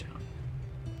easy touchdown.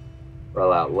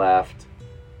 Roll out left.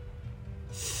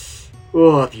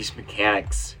 Oh, these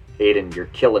mechanics. Aiden, you're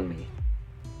killing me.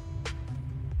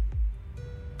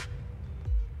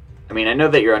 I mean, I know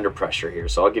that you're under pressure here,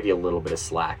 so I'll give you a little bit of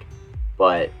slack.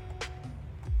 But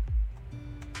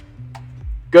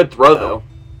good throw, though.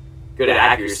 Good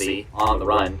accuracy on the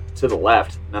run to the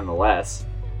left, nonetheless.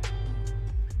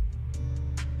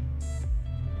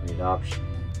 Read option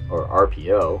or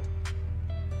RPO.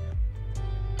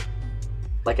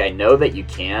 Like, I know that you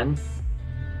can.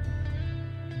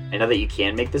 I know that you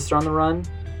can make this throw on the run.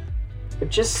 But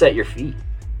just set your feet.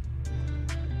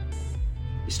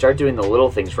 You start doing the little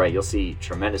things right, you'll see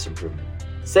tremendous improvement.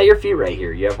 Set your feet right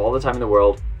here. You have all the time in the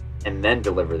world, and then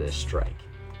deliver this strike.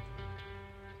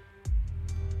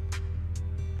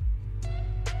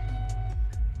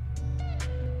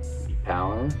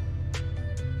 Power.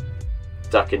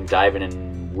 Ducking, diving,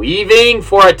 and weaving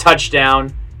for a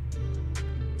touchdown.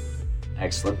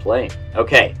 Excellent play.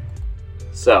 Okay,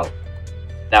 so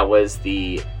that was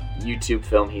the YouTube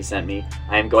film he sent me.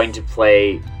 I am going to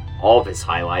play all of his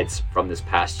highlights from this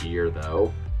past year,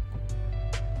 though.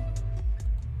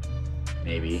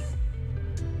 Maybe.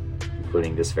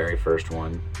 Including this very first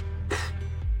one.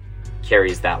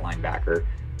 Carries that linebacker.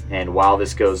 And while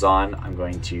this goes on, I'm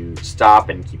going to stop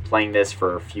and keep playing this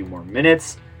for a few more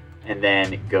minutes, and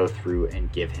then go through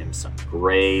and give him some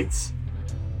grades.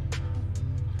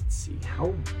 Let's see,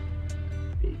 how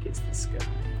big is this guy?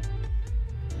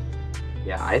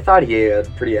 Yeah, I thought he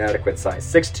had pretty adequate size.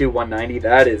 6'2", 190.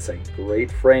 That is a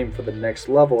great frame for the next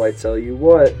level, I tell you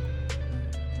what.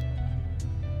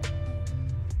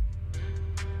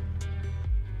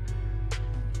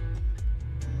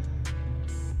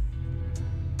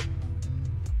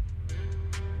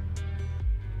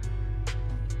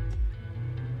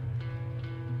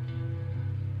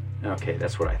 Okay,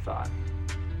 that's what I thought.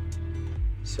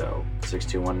 So,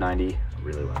 6'2", 190. I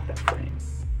really like that frame.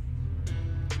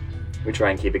 We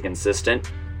try and keep it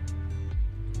consistent.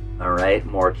 All right,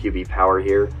 more QB power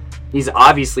here. He's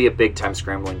obviously a big-time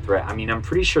scrambling threat. I mean, I'm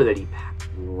pretty sure that he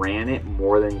ran it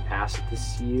more than he passed it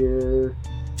this year.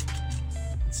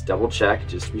 Let's double-check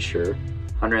just to be sure.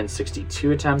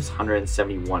 162 attempts,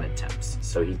 171 attempts.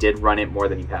 So he did run it more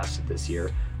than he passed it this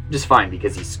year, which is fine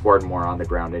because he scored more on the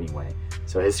ground anyway.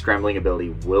 So his scrambling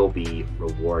ability will be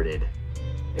rewarded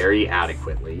very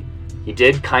adequately. He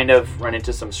did kind of run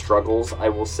into some struggles, I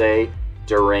will say,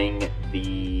 during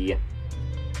the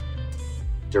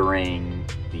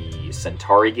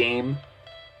Centauri game.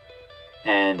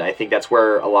 And I think that's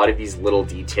where a lot of these little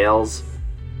details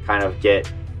kind of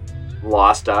get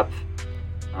lost up.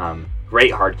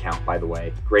 Great hard count, by the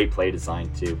way. Great play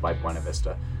design, too, by Buena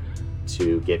Vista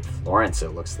to get Florence,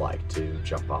 it looks like, to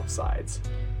jump off sides.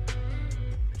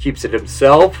 Keeps it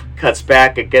himself, cuts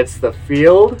back against the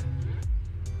field.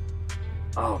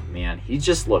 Oh man, he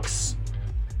just looks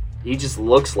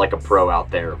like a pro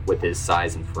out there with his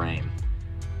size and frame.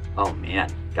 Oh man,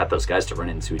 got those guys to run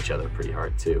into each other pretty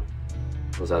hard too.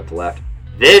 Goes out to left.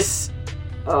 This,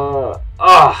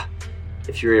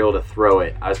 if you're able to throw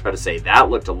it, I was about to say that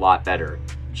looked a lot better.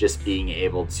 Just being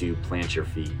able to plant your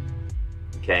feet.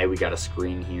 Okay, we got a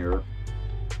screen here.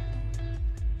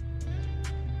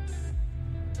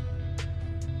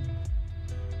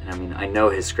 And I mean, I know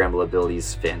his scramble ability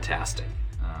is fantastic.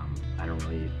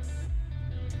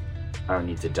 I don't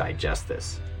need to digest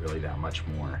this really that much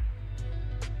more.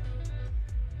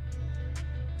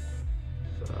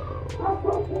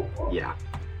 So, yeah.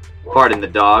 Pardon the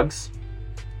dogs.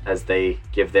 as they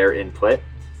give their input.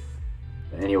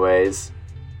 But anyways,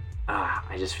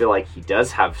 I just feel like he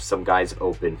does have some guys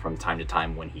open from time to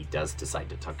time when he does decide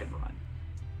to tuck and run.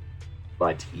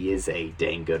 But he is a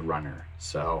dang good runner,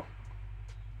 so...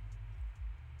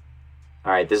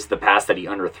 Alright, this is the pass that he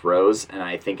underthrows, and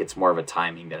I think it's more of a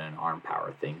timing than an arm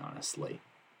power thing, honestly.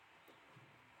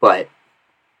 But,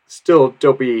 still,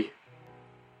 don't be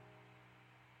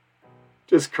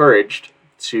discouraged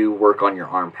to work on your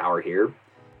arm power here.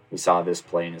 We saw this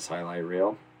play in his highlight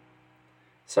reel.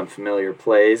 Some familiar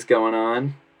plays going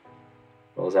on.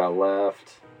 Rolls out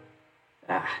left.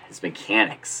 His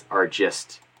mechanics are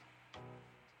just...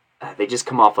 they just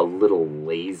come off a little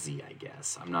lazy, I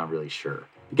guess. I'm not really sure.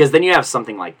 Because then you have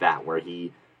something like that where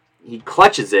he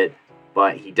clutches it,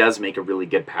 but he does make a really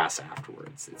good pass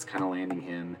afterwards. It's kind of landing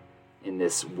him in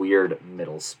this weird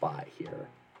middle spot here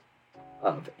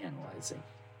of analyzing.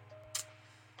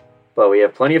 But we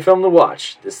have plenty of film to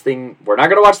watch. This thing, we're not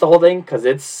going to watch the whole thing because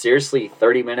it's seriously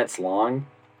 30 minutes long.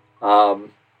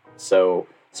 So,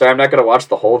 sorry, I'm not going to watch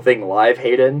the whole thing live,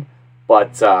 Hayden.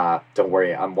 But don't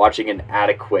worry, I'm watching an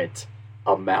adequate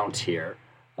amount here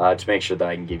to make sure that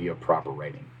I can give you a proper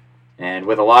rating. And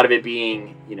with a lot of it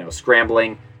being,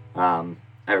 scrambling, I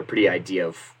have a pretty idea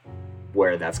of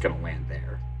where that's going to land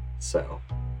there. So.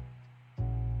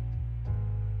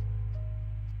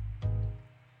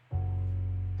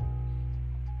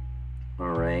 All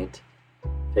right.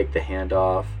 Take the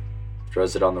handoff.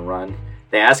 Throws it on the run.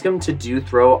 They ask him to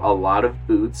throw a lot of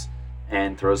boots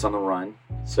and throws on the run.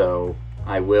 So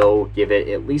I will give it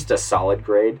at least a solid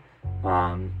grade.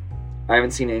 I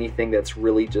haven't seen anything that's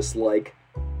really just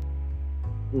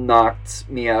knocked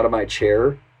me out of my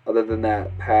chair other than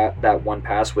that one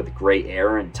pass with great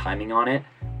air and timing on it.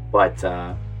 But,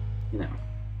 All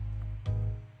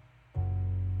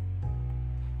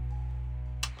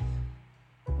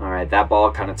right, that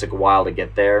ball kind of took a while to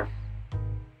get there.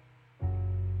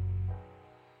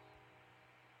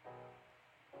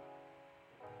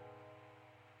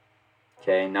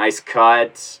 Okay, nice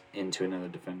cut into another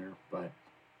defender, but...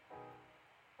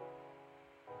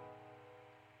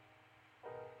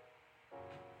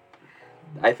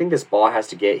 I think this ball has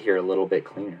to get here a little bit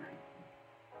cleaner.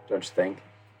 Don't you think?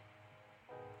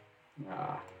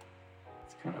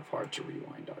 It's kind of hard to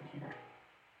rewind on here.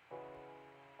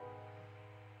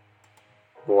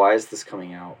 Why is this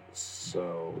coming out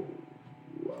so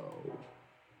low?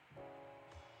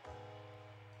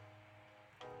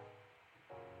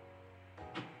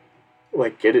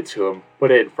 Get it to him. Put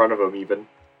it in front of him, even.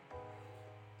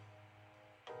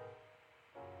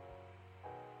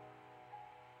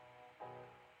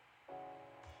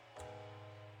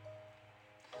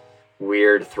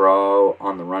 Weird throw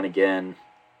on the run again.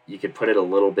 You could put it a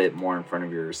little bit more in front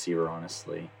of your receiver,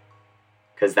 honestly.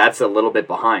 Because that's a little bit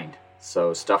behind.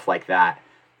 So stuff like that.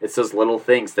 It's those little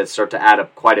things that start to add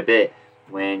up quite a bit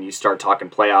when you start talking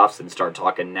playoffs and start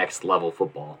talking next level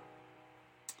football.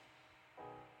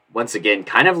 Once again,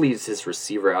 kind of leaves his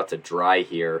receiver out to dry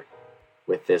here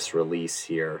with this release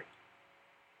here.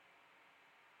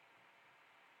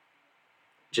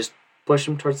 Just push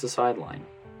him towards the sideline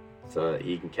so that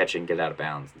he can catch it and get out of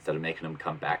bounds instead of making him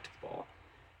come back to the ball.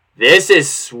 This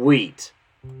is sweet.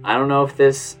 I don't know if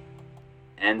this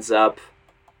ends up...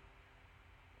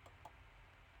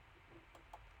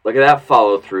 Look at that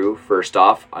follow through. First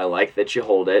off, I like that you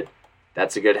hold it.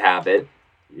 That's a good habit.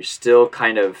 You're still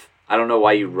kind of... I don't know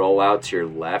why you roll out to your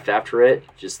left after it.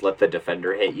 Just let the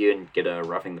defender hit you and get a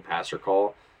roughing the passer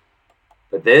call.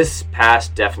 But this pass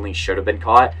definitely should have been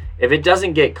caught. If it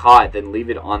doesn't get caught, then leave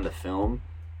it on the film.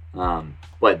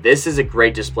 But this is a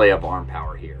great display of arm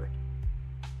power here.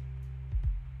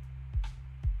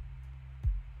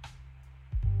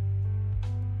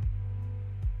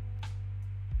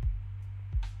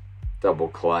 Double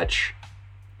clutch.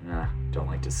 Don't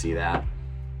like to see that.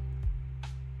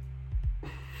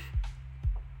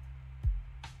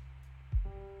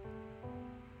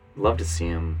 Love to see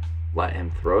him let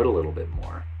him throw it a little bit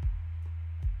more.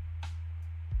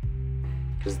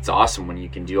 Because it's awesome when you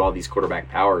can do all these quarterback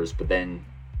powers, but then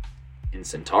in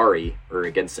Centauri, or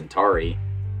against Centauri,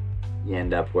 you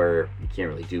end up where you can't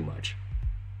really do much.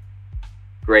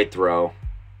 Great throw.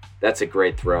 That's a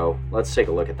great throw. Let's take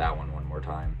a look at that one more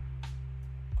time.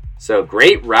 So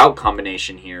great route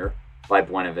combination here by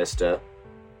Buena Vista.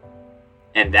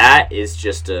 And that is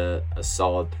just a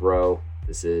solid throw.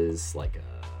 This is like a...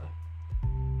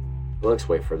 It looks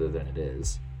way further than it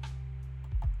is.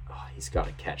 Oh, he's got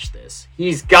to catch this.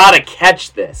 He's got to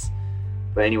catch this.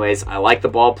 But anyways, I like the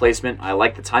ball placement. I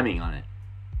like the timing on it.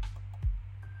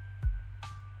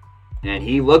 And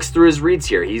he looks through his reads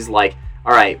here. He's like,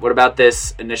 All right, what about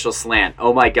this initial slant?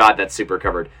 Oh my God, that's super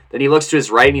covered. Then he looks to his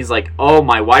right and he's like, oh,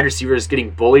 my wide receiver is getting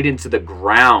bullied into the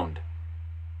ground.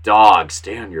 Dog,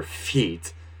 stay on your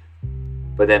feet.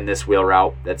 But then this wheel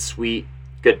route, that's sweet.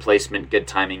 Good placement, good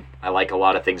timing. I like a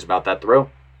lot of things about that throw.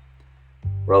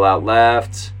 Roll out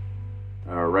left,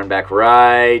 run back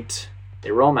right.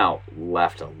 They roll him out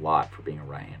left a lot for being a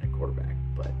right-handed quarterback,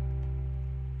 but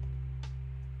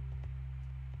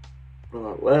roll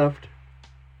out left.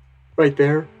 Right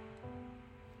there.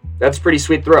 That's a pretty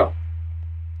sweet throw.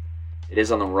 It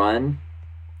is on the run.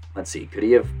 Let's see. Could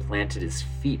he have planted his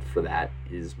feet for that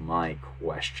is my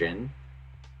question.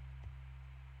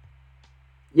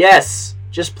 Yes.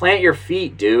 Just plant your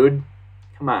feet, dude.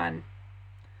 Come on.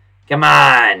 Come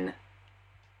on.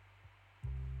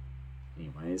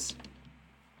 Anyways.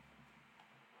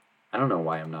 I don't know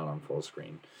why I'm not on full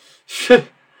screen.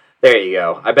 There you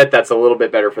go. I bet that's a little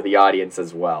bit better for the audience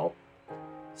as well.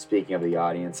 Speaking of the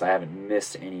audience, I haven't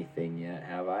missed anything yet,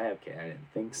 have I? Okay, I didn't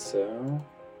think so.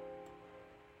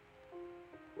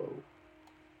 Whoa.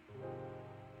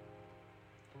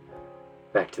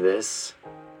 Back to this.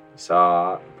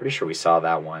 I'm pretty sure we saw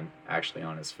that one actually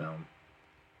on his film.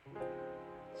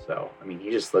 So, I mean, he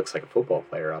just looks like a football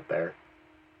player out there.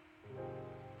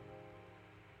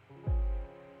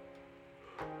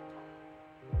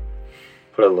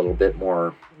 Put a little bit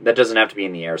more. That doesn't have to be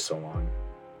in the air so long,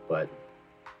 but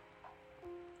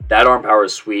that arm power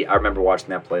is sweet. I remember watching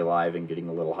that play live and getting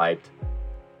a little hyped.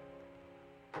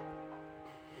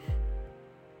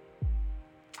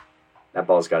 That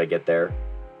ball's got to get there.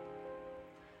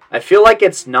 I feel like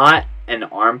it's not an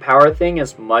arm power thing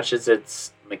as much as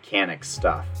it's mechanics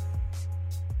stuff.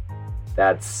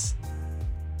 That's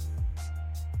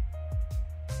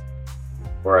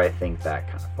where I think that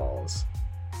kind of falls.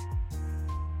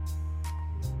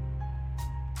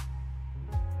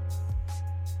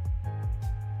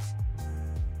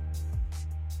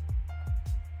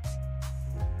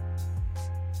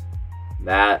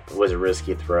 That was a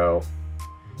risky throw.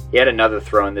 He had another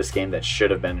throw in this game that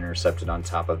should have been intercepted on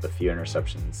top of the few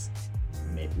interceptions.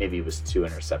 Maybe it was 2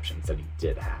 interceptions that he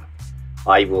did have.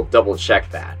 I will double check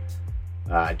that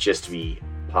just to be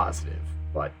positive.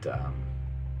 But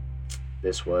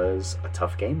this was a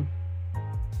tough game.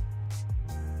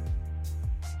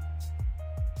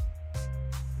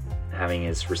 Having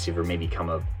his receiver maybe come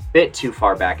a bit too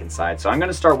far back inside. So I'm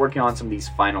going to start working on some of these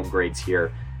final grades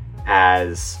here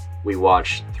as we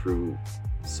watch through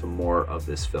some more of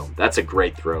this film. That's a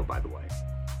great throw, by the way.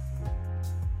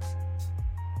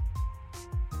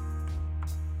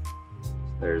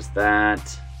 There's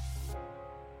that.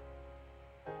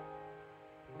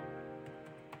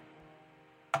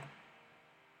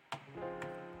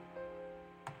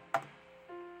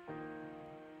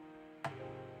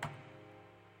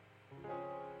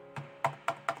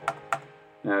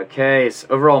 Okay, so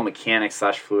overall mechanics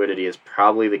 / fluidity is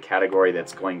probably the category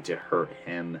that's going to hurt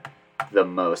him the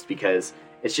most because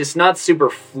it's just not super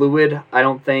fluid, I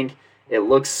don't think. It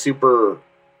looks super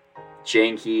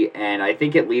janky, and I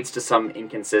think it leads to some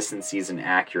inconsistencies in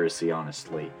accuracy,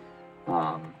 honestly,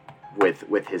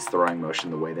 with his throwing motion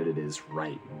the way that it is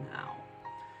right now.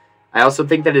 I also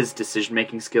think that his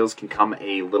decision-making skills can come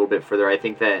a little bit further. I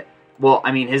think that,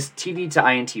 his TD to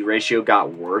INT ratio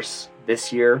got worse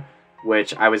this year,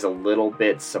 which I was a little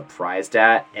bit surprised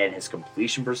at, and his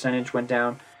completion percentage went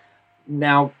down.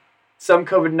 Now, some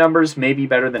COVID numbers may be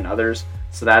better than others,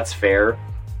 so that's fair,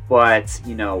 but,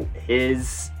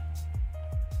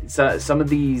 some of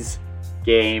these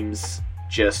games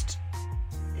just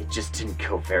didn't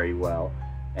go very well,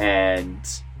 and,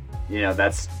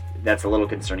 that's a little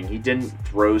concerning. He didn't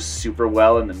throw super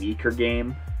well in the Meeker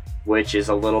game, which is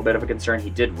a little bit of a concern.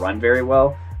 He did run very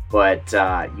well, but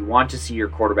you want to see your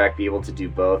quarterback be able to do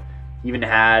both. He even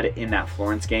had, in that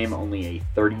Florence game, only a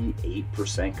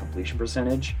 38% completion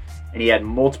percentage, and he had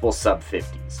multiple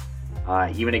sub-50s,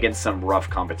 even against some rough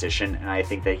competition, and I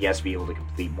think that he has to be able to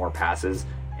complete more passes,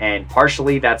 and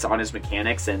partially that's on his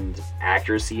mechanics and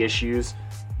accuracy issues,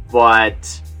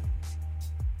 but,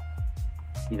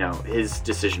 his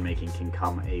decision-making can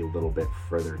come a little bit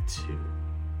further, too.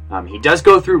 He does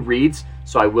go through reads,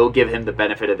 so I will give him the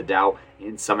benefit of the doubt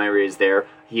in some areas there.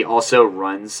 He also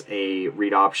runs a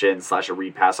read option / a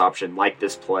read pass option like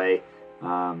this play.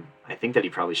 I think that he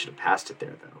probably should have passed it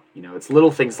there, though. It's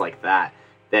little things like that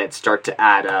that start to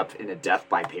add up in a death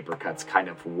by paper cuts kind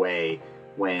of way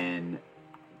when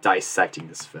dissecting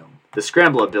this film. The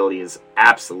scramble ability is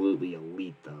absolutely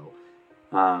elite, though.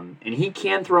 And he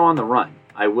can throw on the run.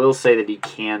 I will say that he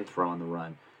can throw on the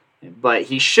run. But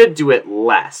he should do it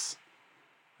less.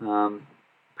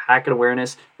 pocket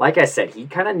awareness. Like I said, he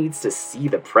kind of needs to see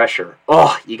the pressure.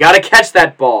 Oh, you got to catch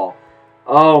that ball.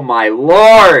 Oh, my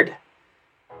Lord.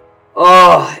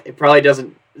 Oh, it probably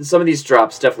doesn't. Some of these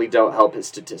drops definitely don't help his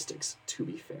statistics, to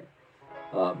be fair.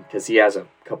 Because he has a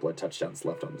couple of touchdowns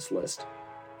left on this list.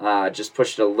 Just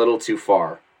pushed it a little too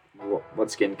far.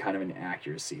 Once again, kind of an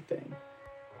accuracy thing.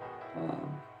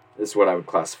 This is what I would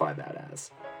classify that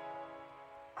as.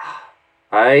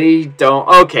 I don't...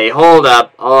 Okay, hold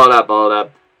up.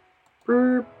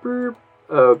 Burp, burp.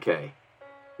 Okay.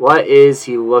 What is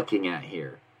he looking at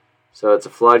here? So it's a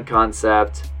flood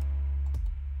concept.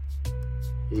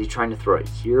 Is he trying to throw it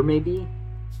here, maybe?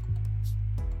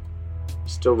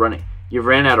 Still running. You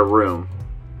ran out of room.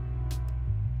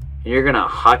 And you're going to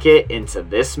huck it into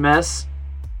this mess?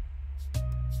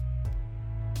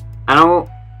 I don't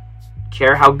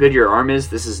care how good your arm is.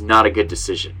 This is not a good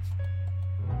decision.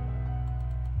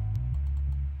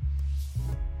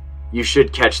 You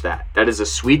should catch that. That is a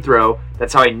sweet throw.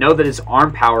 That's how I know that his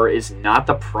arm power is not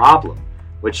the problem.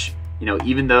 Which,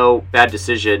 even though bad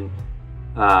decision,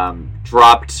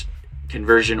 dropped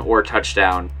conversion or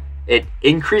touchdown, it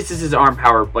increases his arm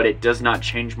power, but it does not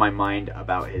change my mind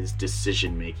about his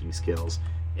decision-making skills.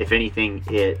 If anything,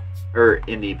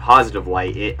 in the positive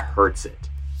light, it hurts it.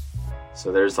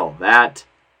 So there's all that.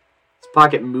 His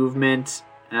pocket movement,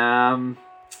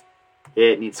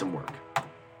 it needs some work.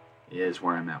 Is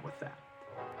where I'm at with that.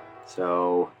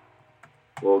 So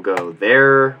we'll go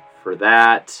there for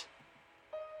that.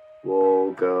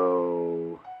 We'll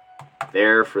go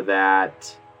there for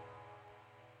that.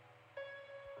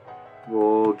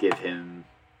 We'll give him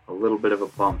a little bit of a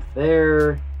bump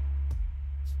there.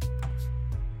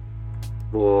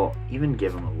 We'll even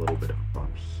give him a little bit of a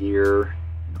bump here.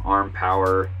 And arm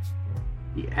power.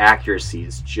 The accuracy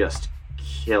is just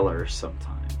killer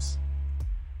sometimes.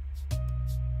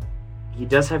 He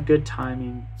does have good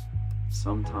timing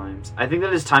sometimes. I think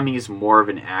that his timing is more of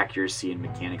an accuracy and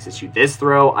mechanics issue. This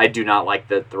throw, I do not like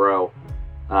the throw.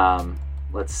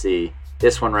 Let's see.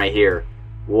 This one right here.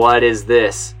 What is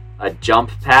this? A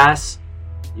jump pass?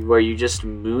 Where you just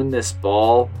moon this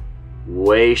ball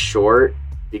way short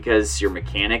because your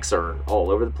mechanics are all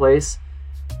over the place?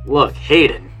 Look,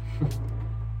 Hayden.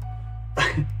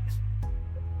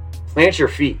 Plant your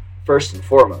feet, first and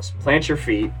foremost. Plant your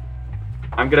feet.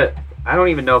 I don't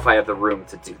even know if I have the room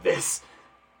to do this,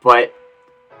 but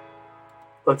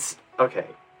okay.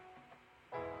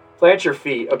 Plant your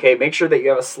feet. Okay, make sure that you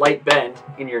have a slight bend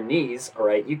in your knees. All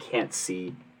right, you can't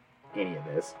see any of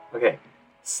this. Okay,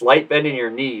 slight bend in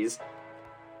your knees,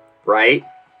 right?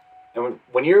 And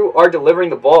when you are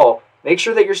delivering the ball, make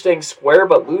sure that you're staying square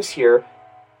but loose here.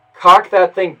 Cock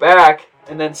that thing back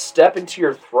and then step into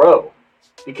your throw.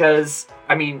 Because,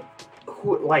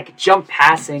 jump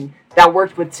passing... That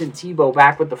worked with Tim Tebow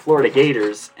back with the Florida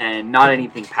Gators, and not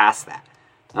anything past that.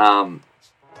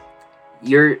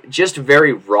 You're just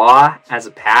very raw as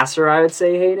a passer, I would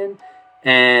say, Hayden,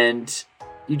 and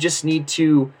you just need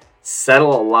to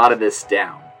settle a lot of this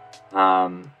down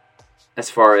as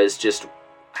far as just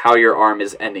how your arm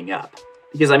is ending up.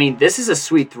 Because, this is a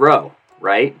sweet throw,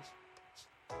 right?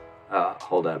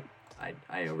 Hold up.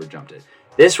 I overjumped it.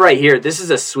 This right here, this is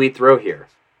a sweet throw here.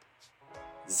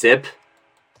 Zip.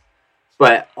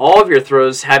 But all of your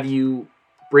throws have you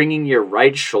bringing your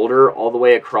right shoulder all the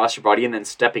way across your body and then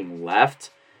stepping left.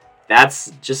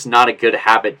 That's just not a good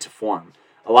habit to form.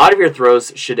 A lot of your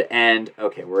throws should end...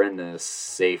 Okay, we're in the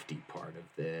safety part of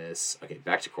this. Okay,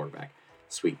 back to quarterback.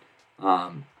 Sweet.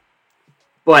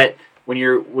 But when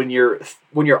your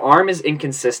arm is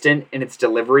inconsistent in its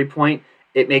delivery point,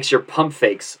 it makes your pump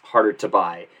fakes harder to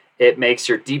buy. It makes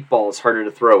your deep balls harder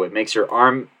to throw. It makes your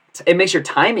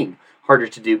timing harder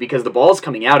to do because the ball is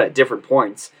coming out at different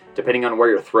points depending on where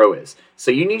your throw is.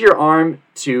 So you need your arm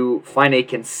to find a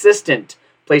consistent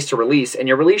place to release, and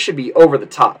your release should be over the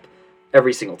top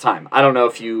every single time. I don't know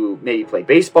if you maybe play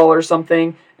baseball or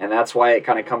something, and that's why it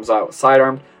kind of comes out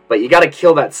sidearmed, but you got to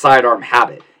kill that sidearm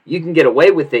habit. You can get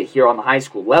away with it here on the high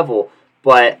school level,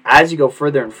 but as you go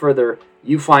further and further,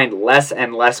 you find less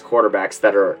and less quarterbacks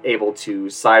that are able to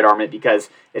sidearm it because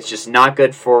it's just not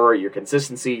good for your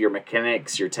consistency, your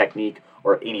mechanics, your technique,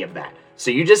 or any of that.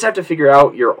 So you just have to figure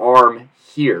out your arm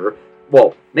here.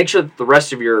 Well, make sure that the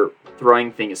rest of your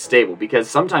throwing thing is stable because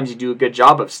sometimes you do a good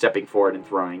job of stepping forward and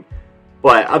throwing,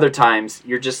 but other times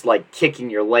you're just kicking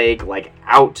your leg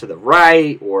out to the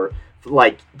right, or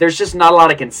there's just not a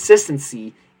lot of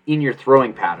consistency in your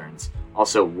throwing patterns.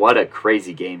 Also, what a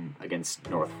crazy game against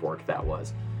North Fork that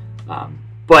was.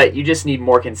 But you just need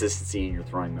more consistency in your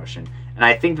throwing motion. And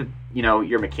I think that,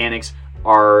 your mechanics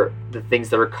are the things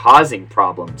that are causing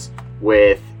problems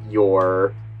with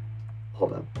your...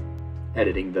 hold up.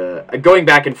 Editing going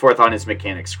back and forth on his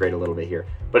mechanics grade a little bit here.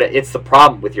 But it's the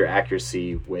problem with your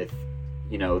accuracy with,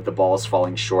 the balls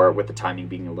falling short, with the timing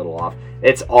being a little off.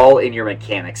 It's all in your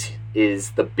mechanics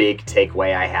is the big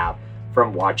takeaway I have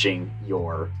from watching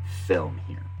your film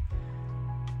here.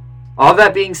 All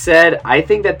that being said, I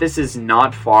think that this is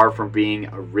not far from being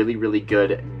a really, really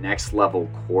good next level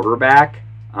quarterback.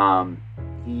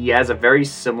 He has a very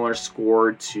similar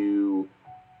score to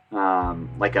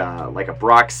like a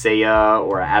Brock Saya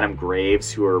or Adam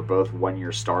Graves, who are both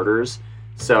one-year starters.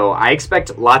 So I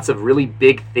expect lots of really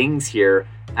big things here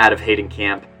out of Hayden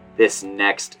Camp this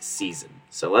next season.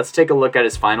 So let's take a look at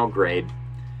his final grade.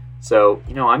 So,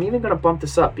 I'm even going to bump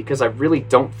this up because I really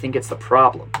don't think it's the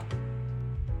problem.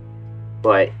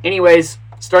 But anyways,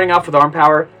 starting off with arm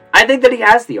power, I think that he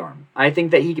has the arm. I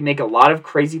think that he can make a lot of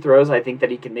crazy throws. I think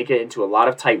that he can make it into a lot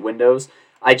of tight windows.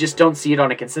 I just don't see it on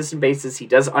a consistent basis. He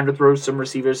does underthrow some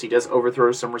receivers. He does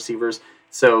overthrow some receivers.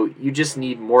 So you just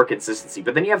need more consistency.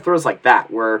 But then you have throws like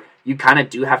that where you kind of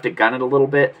do have to gun it a little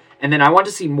bit. And then I want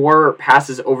to see more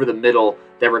passes over the middle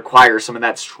that require some of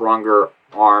that stronger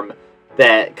arm,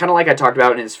 that kind of like I talked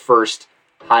about in his first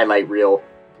highlight reel,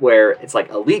 where it's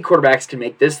like elite quarterbacks can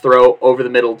make this throw over the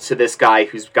middle to this guy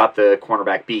who's got the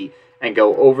cornerback beat and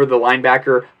go over the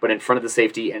linebacker, but in front of the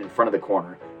safety and in front of the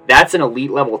corner. That's an elite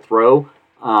level throw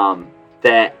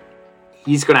that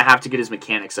he's going to have to get his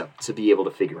mechanics up to be able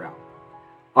to figure out.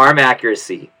 Arm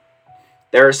accuracy.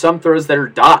 There are some throws that are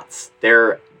dots.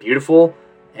 They're beautiful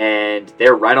and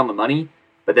they're right on the money,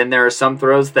 but then there are some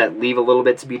throws that leave a little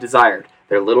bit to be desired.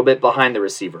 They're a little bit behind the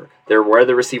receiver. They're where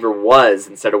the receiver was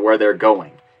instead of where they're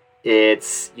going.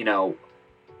 It's,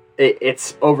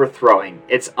 it's overthrowing.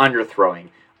 It's underthrowing.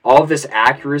 All of this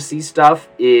accuracy stuff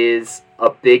is a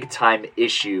big time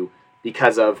issue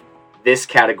because of this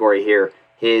category here,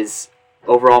 his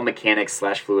overall mechanics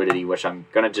 / fluidity, which I'm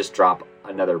going to just drop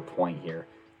another point here.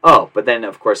 Oh, but then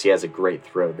of course he has a great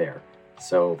throw there.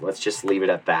 So let's just leave it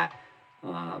at that.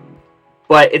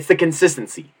 But it's the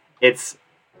consistency. It's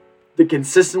the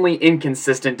consistently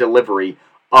inconsistent delivery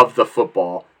of the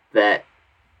football that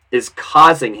is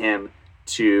causing him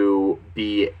to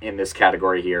be in this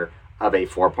category here of a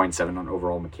 4.7 on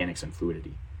overall mechanics and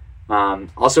fluidity.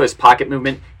 Also, his pocket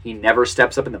movement, he never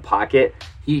steps up in the pocket.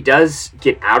 He does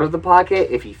get out of the pocket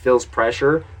if he feels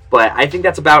pressure, but I think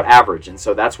that's about average, and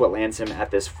so that's what lands him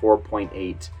at this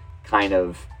 4.8 kind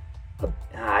of.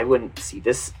 I wouldn't see,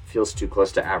 this feels too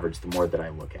close to average the more that I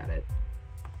look at it.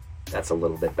 That's a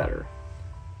little bit better.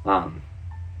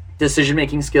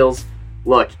 Decision-making skills.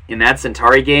 Look, in that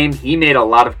Centauri game, he made a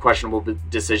lot of questionable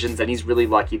decisions, and he's really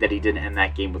lucky that he didn't end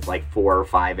that game with like 4 or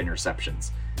 5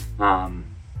 interceptions.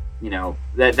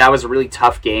 That was a really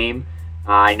tough game.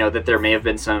 I know that there may have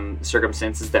been some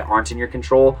circumstances that aren't in your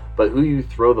control, but who you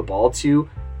throw the ball to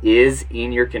is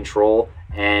in your control,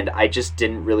 and I just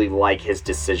didn't really like his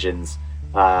decisions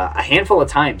a handful of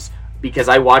times because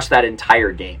I watched that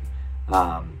entire game.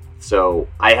 So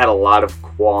I had a lot of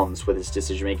qualms with his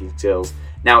decision-making skills.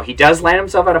 Now, he does land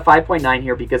himself at a 5.9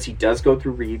 here because he does go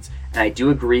through reads, and I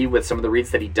do agree with some of the reads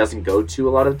that he doesn't go to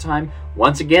a lot of the time.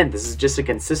 Once again, this is just a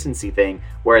consistency thing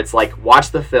where it's like,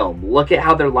 watch the film, look at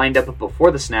how they're lined up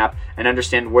before the snap, and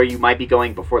understand where you might be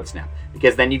going before the snap,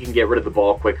 because then you can get rid of the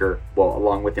ball quicker, well,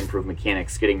 along with improved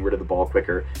mechanics, getting rid of the ball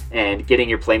quicker, and getting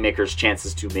your playmakers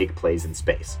chances to make plays in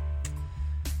space.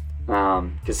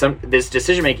 Because this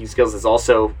decision-making skills is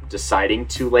also deciding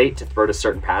too late to throw to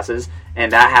certain passes, and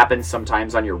that happens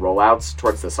sometimes on your rollouts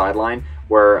towards the sideline,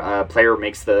 where a player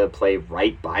makes the play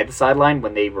right by the sideline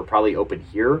when they were probably open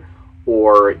here,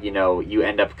 or you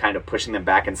end up kind of pushing them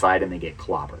back inside and they get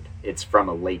clobbered. It's from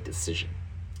a late decision.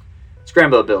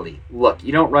 Scramblability. Look,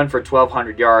 you don't run for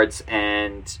 1,200 yards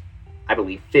and I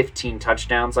believe 15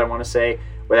 touchdowns, I want to say,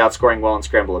 without scoring well in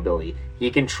scramblability. He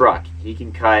can truck, he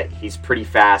can cut, he's pretty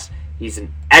fast. He's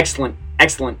an excellent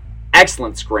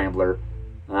scrambler,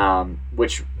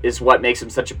 which is what makes him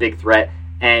such a big threat.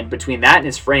 And between that and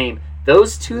his frame,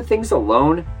 those two things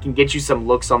alone can get you some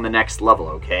looks on the next level,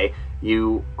 okay?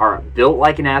 You are built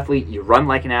like an athlete, you run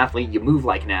like an athlete, you move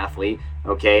like an athlete,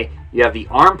 okay? You have the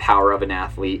arm power of an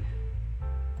athlete.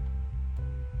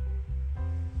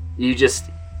 You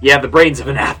have the brains of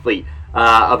an athlete,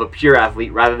 of a pure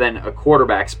athlete, rather than a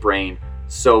quarterback's brain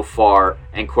so far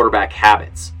and quarterback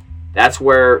habits.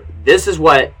 This is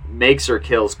what makes or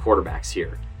kills quarterbacks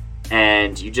here.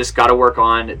 And you just got to work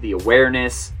on the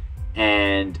awareness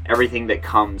and everything that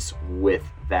comes with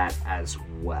that as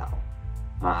well.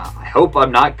 I hope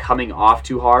I'm not coming off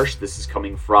too harsh. This is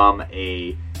coming from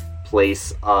a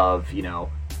place of,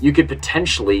 you could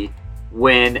potentially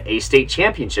win a state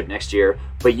championship next year,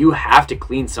 but you have to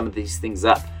clean some of these things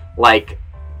up. Like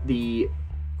the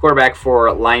quarterback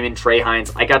for Lyman, Trey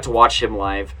Hines, I got to watch him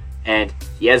live, and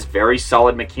he has very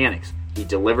solid mechanics. He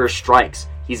delivers strikes.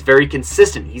 He's very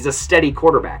consistent. He's a steady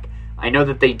quarterback. I know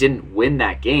that they didn't win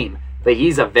that game, but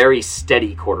he's a very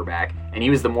steady quarterback, and he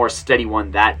was the more steady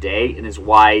one that day, and is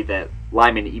why that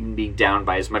Lyman, even being down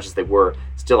by as much as they were,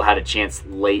 still had a chance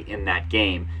late in that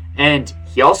game. And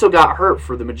he also got hurt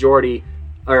for the majority,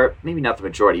 or maybe not the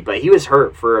majority, but he was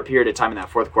hurt for a period of time in that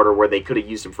fourth quarter where they could have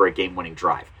used him for a game-winning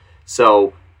drive.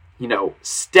 So,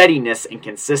 steadiness and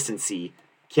consistency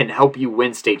can help you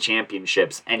win state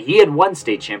championships, and he had won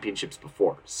state championships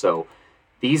before. So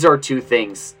these are two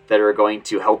things that are going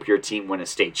to help your team win a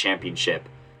state championship.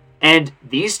 And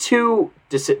these two,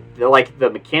 like the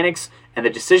mechanics and the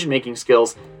decision-making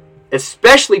skills,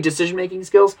 especially decision-making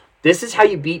skills, this is how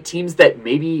you beat teams that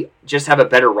maybe just have a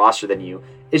better roster than you,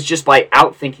 is just by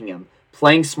outthinking them,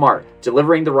 playing smart,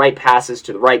 delivering the right passes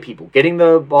to the right people, getting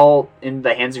the ball in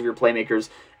the hands of your playmakers,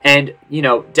 and,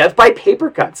 death by paper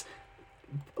cuts.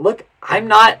 Look, I'm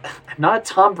not a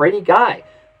Tom Brady guy,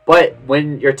 but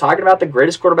when you're talking about the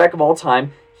greatest quarterback of all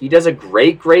time, he does a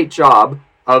great job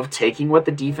of taking what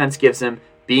the defense gives him,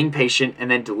 being patient, and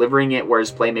then delivering it where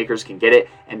his playmakers can get it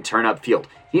and turn up field.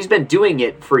 He's been doing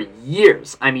it for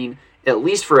years. I mean, at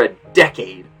least for a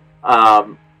decade,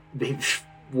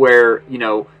 where,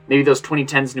 maybe those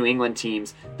 2010s New England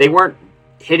teams, they weren't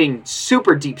hitting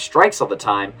super deep strikes all the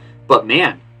time, but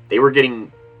man, they were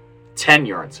getting 10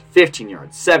 yards, 15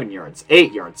 yards, 7 yards,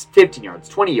 8 yards, 15 yards,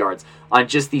 20 yards on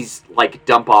just these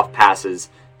dump-off passes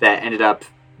that ended up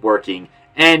working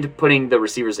and putting the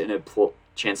receivers in a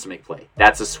chance to make play.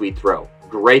 That's a sweet throw.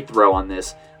 Great throw on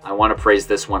this. I want to praise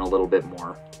this one a little bit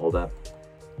more. Hold up.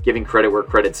 Giving credit where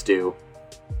credit's due.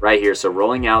 Right here. So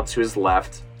rolling out to his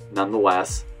left,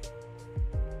 nonetheless.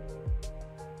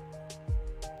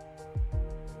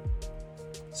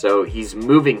 So he's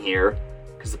moving here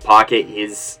because the pocket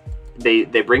is... They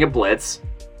bring a blitz,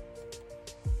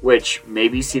 which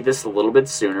maybe see this a little bit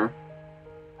sooner.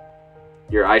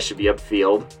 Your eyes should be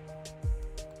upfield,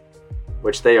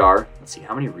 which they are. Let's see,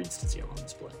 how many reads does he have on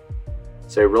this play?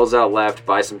 So he rolls out left,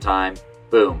 buys some time,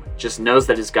 boom. Just knows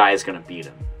that his guy is going to beat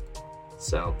him.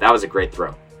 So that was a great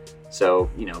throw. So,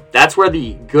 that's where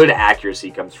the good accuracy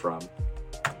comes from.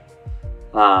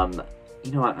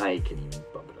 You know what? I can even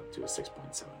bump it up to a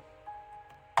 6.7.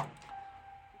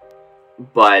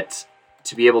 But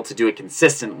to be able to do it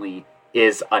consistently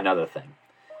is another thing.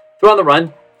 Throw on the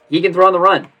run. He can throw on the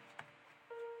run.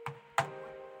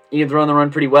 He can throw on the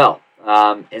run pretty well.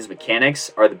 His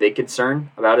mechanics are the big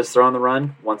concern about his throw on the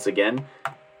run. Once again,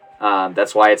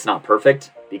 that's why it's not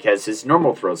perfect, because his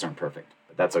normal throws aren't perfect.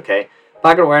 But that's okay.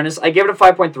 Pocket awareness, I gave it a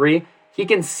 5.3. He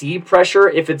can see pressure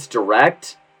if it's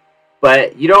direct,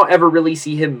 but you don't ever really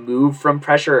see him move from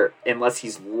pressure unless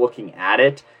he's looking at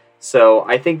it. So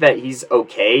I think that he's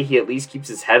okay. He at least keeps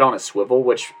his head on a swivel,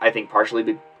 which I think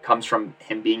partially comes from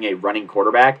him being a running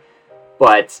quarterback.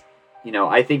 But,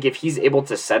 I think if he's able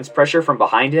to sense pressure from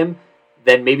behind him,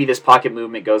 then maybe this pocket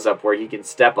movement goes up where he can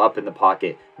step up in the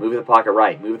pocket, move the pocket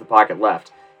right, move the pocket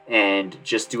left, and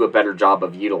just do a better job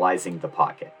of utilizing the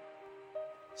pocket.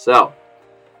 So,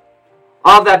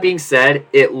 all of that being said,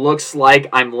 it looks like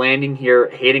I'm landing here,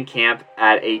 Hayden Camp,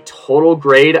 at a total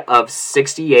grade of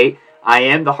 68. I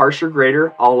am the harsher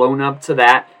grader. I'll own up to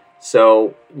that.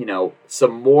 So,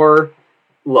 some more.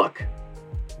 Look,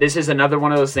 this is another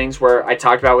one of those things where I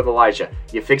talked about with Elijah.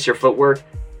 You fix your footwork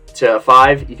to a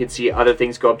 5, you can see other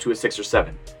things go up to a 6 or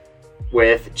 7.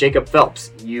 With Jacob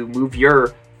Phelps, you move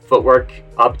your footwork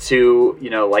up to,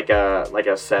 like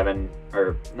a 7,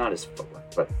 or not his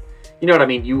footwork, but you know what I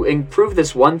mean. You improve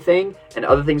this one thing, and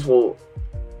other things will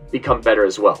become better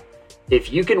as well.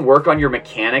 If you can work on your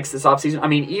mechanics this offseason,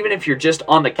 even if you're just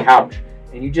on the couch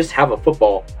and you just have a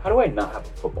football. How do I not have a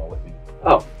football with me?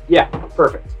 Oh, yeah,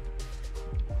 perfect.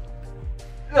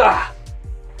 Ugh.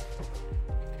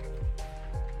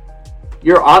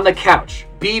 You're on the couch.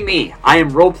 Be me. I am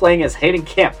role-playing as Hayden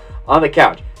Camp on the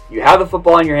couch. You have the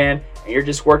football in your hand, and you're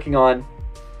just working on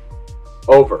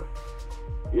over.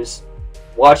 You're just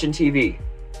watching TV.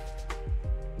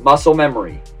 Muscle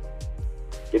memory.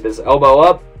 Get this elbow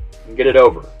up. And get it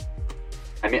over.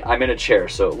 I'm in a chair,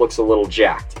 so it looks a little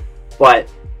jacked.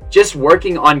 But just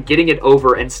working on getting it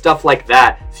over and stuff like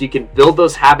that so you can build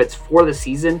those habits for the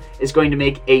season is going to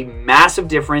make a massive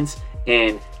difference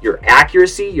in your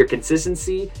accuracy, your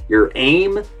consistency, your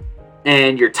aim,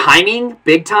 and your timing,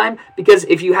 big time. Because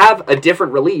if you have a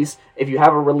different release, if you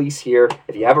have a release here,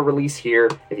 if you have a release here,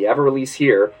 if you have a release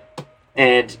here,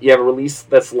 and you have a release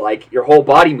that's like your whole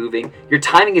body moving, your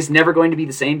timing is never going to be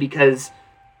the same because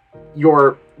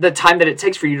the time that it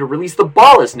takes for you to release the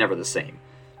ball is never the same.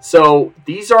 So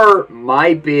these are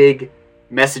my big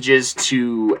messages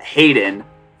to Hayden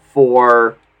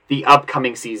for the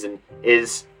upcoming season,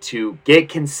 is to get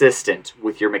consistent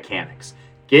with your mechanics.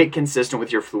 Get consistent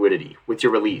with your fluidity, with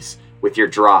your release, with your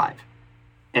drive.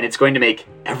 And it's going to make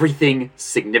everything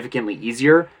significantly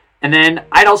easier. And then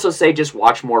I'd also say just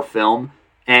watch more film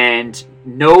and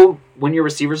know when your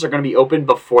receivers are going to be open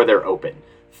before they're open.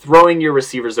 Throwing your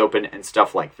receivers open and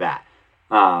stuff like that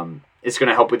is going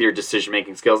to help with your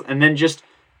decision-making skills. And then just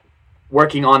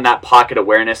working on that pocket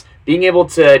awareness, being able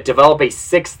to develop a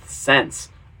sixth sense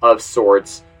of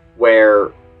sorts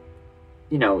where,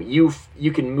 you know, you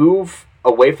can move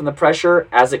away from the pressure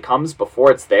as it comes before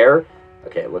it's there.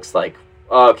 Okay, it looks like,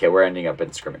 okay, we're ending up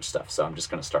in scrimmage stuff, so I'm just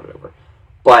going to start it over.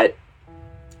 But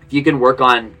if you can work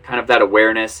on kind of that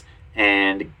awareness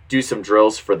and do some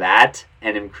drills for that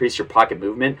and increase your pocket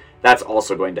movement, that's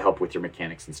also going to help with your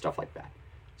mechanics and stuff like that.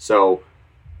 So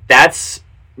that's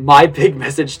my big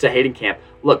message to Hayden Camp.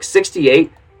 Look,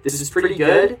 68, this is pretty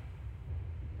good,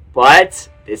 but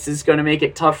this is going to make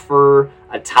it tough for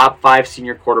a top 5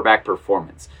 senior quarterback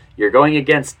performance. You're going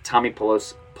against Tommy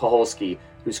Polsky,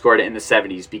 who scored it in the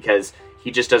 70s, because he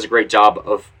just does a great job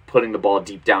of putting the ball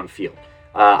deep downfield.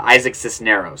 Isaac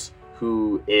Cisneros,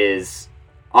 who is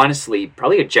honestly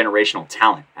probably a generational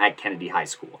talent at Kennedy High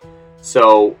School.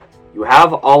 So you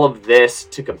have all of this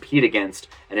to compete against,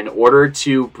 and in order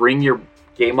to bring your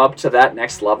game up to that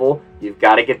next level, you've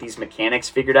got to get these mechanics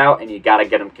figured out, and you got to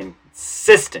get them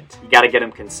consistent.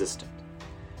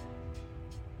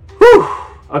 Whew.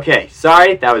 Okay,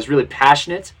 sorry, that was really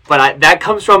passionate, but that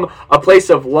comes from a place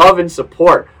of love and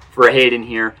support for Hayden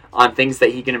here on things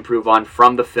that he can improve on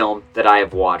from the film that I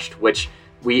have watched, which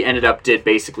we ended up did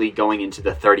basically going into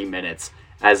the 30 minutes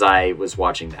as I was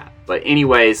watching that. But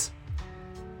anyways,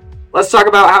 let's talk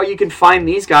about how you can find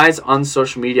these guys on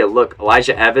social media. Look,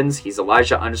 Elijah Evans, he's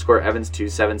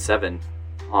Elijah_Evans277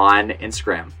 on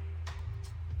Instagram.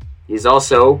 He's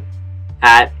also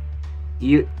at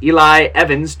Eli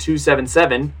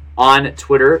Evans277 on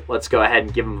Twitter. Let's go ahead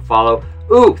and give him a follow.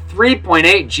 Ooh,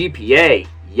 3.8 GPA.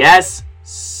 Yes,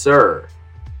 sir.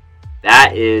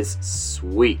 That is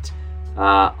sweet.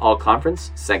 All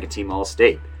conference, second team all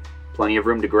state. Plenty of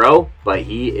room to grow, but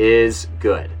he is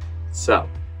good. So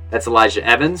that's Elijah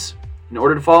Evans. In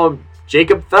order to follow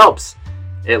Jacob Phelps,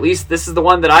 at least this is the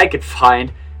one that I could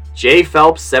find,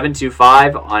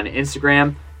 jphelps725 on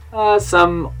Instagram.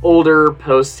 Some older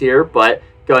posts here, but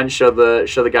go ahead and show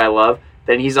the guy love.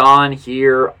 Then he's on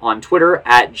here on Twitter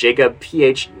at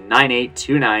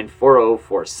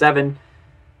JacobPH98294047.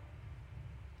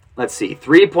 Let's see,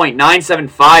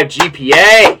 3.975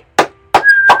 GPA.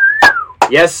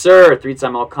 Yes, sir.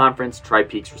 3-time All-Conference,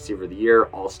 Tri-Peaks Receiver of the Year,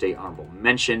 All-State Honorable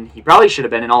Mention. He probably should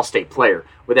have been an All-State player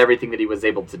with everything that he was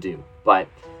able to do, but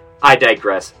I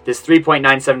digress. This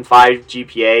 3.975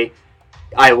 GPA,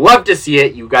 I love to see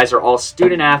it. You guys are all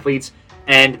student athletes,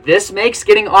 and this makes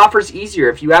getting offers easier.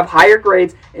 If you have higher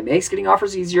grades, it makes getting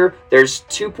offers easier. There's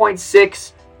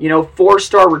 2.6,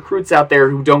 4-star recruits out there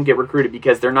who don't get recruited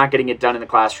because they're not getting it done in the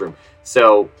classroom.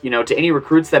 So, to any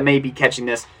recruits that may be catching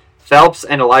this, Phelps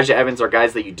and Elijah Evans are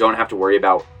guys that you don't have to worry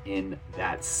about in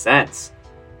that sense.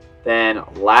 Then,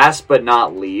 last but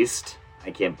not least,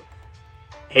 Hayden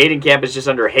Camp is just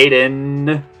under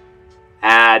Hayden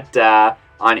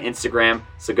on Instagram,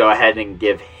 so go ahead and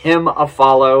give him a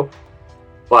follow.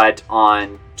 But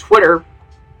on Twitter,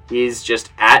 he's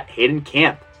just at Hayden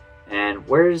Camp. And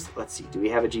let's see, do we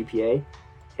have a GPA?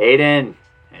 Hayden,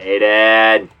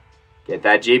 get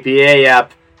that GPA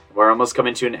up. We're almost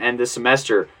coming to an end this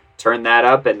semester. Turn that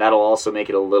up, and that'll also make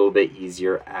it a little bit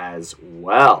easier as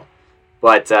well.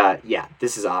 But yeah,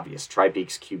 this is obvious.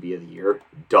 Tri-Peaks QB of the Year,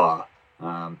 duh.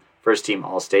 First team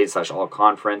All-State /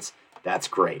 All-Conference, that's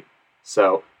great.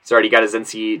 So he's already got his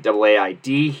NCAA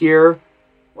ID here.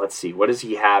 Let's see, what does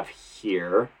he have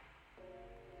here?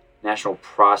 National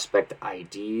Prospect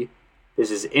ID. This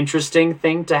is an interesting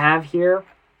thing to have here.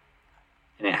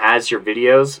 And it has your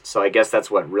videos, so I guess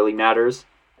that's what really matters.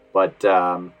 But,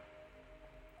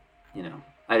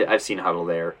 I've seen Huddle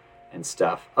there and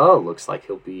stuff. Oh, looks like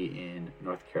he'll be in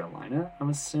North Carolina, I'm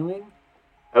assuming.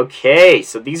 Okay,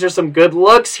 so these are some good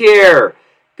looks here.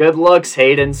 Good looks,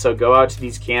 Hayden. So go out to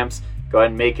these camps. Go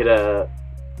ahead and make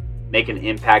an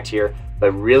impact here.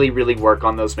 But really, really work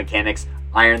on those mechanics.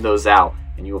 Iron those out,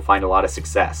 and you will find a lot of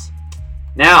success.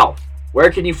 Now,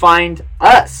 where can you find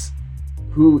us,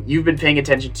 who you've been paying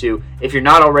attention to? If you're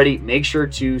not already, make sure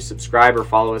to subscribe or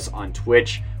follow us on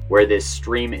Twitch, where this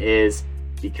stream is.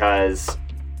 because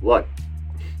look,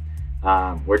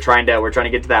 we're trying to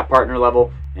get to that partner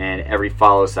level, and every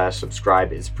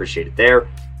follow/subscribe is appreciated there.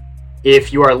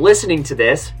 If you are listening to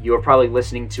this, you are probably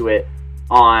listening to it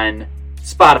on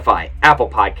Spotify, Apple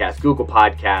Podcasts, Google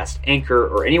Podcasts, Anchor,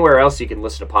 or anywhere else you can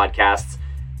listen to podcasts.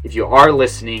 If you are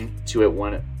listening to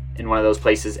it in one of those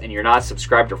places and you're not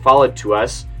subscribed or followed to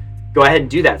us, go ahead and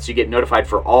do that so you get notified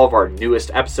for all of our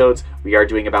newest episodes. We are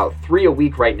doing about 3 a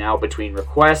week right now between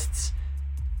requests.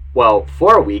 Well,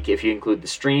 4 a week if you include the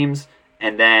streams,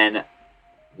 and then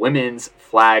women's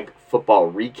flag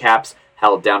football recaps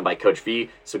held down by Coach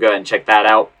V. So go ahead and check that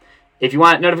out. If you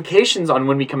want notifications on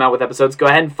when we come out with episodes, go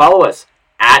ahead and follow us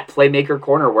at Playmaker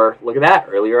Corner, where, look at that,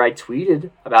 earlier I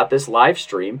tweeted about this live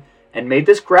stream and made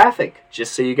this graphic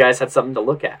just so you guys had something to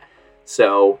look at.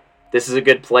 So this is a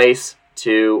good place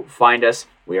to find us.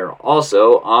 We are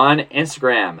also on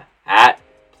Instagram at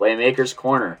Playmakers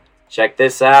Corner. Check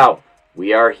this out.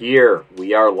 We are here.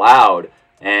 We are loud.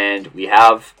 And we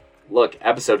have, look,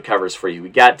 episode covers for you. We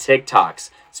got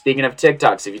TikToks. Speaking of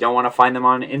TikToks, if you don't want to find them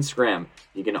on Instagram,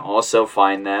 you can also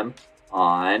find them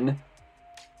on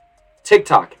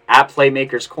TikTok at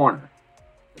Playmakers Corner.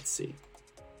 Let's see.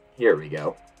 Here we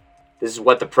go. This is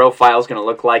what the profile is going to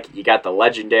look like. You got the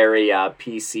legendary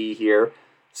PC here.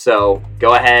 So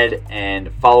go ahead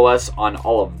and follow us on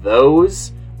all of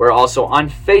those. We're also on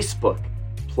Facebook,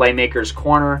 Playmakers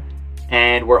Corner.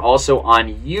 And we're also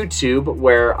on YouTube,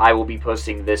 where I will be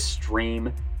posting this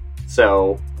stream.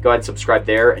 So go ahead and subscribe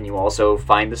there, and you also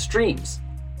find the streams.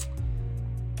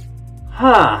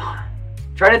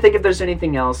 Trying to think if there's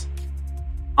anything else.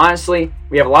 Honestly,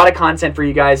 we have a lot of content for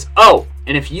you guys. Oh,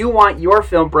 and if you want your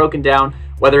film broken down,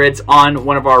 whether it's on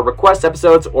one of our request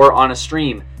episodes or on a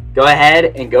stream, go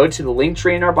ahead and go to the link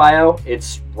tree in our bio.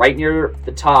 It's right near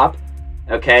the top,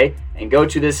 okay? And go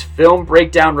to this film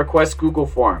breakdown request Google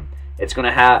form. It's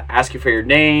going to ask you for your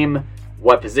name,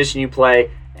 what position you play,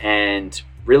 and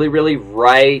really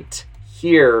right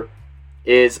here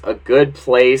is a good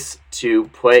place to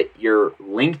put your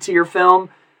link to your film.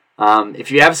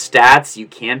 If you have stats, you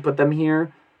can put them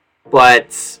here,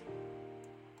 but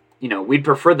we'd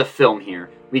prefer the film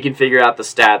here. We can figure out the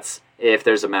stats if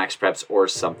there's a Max Preps or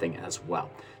something as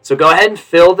well. So go ahead and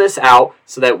fill this out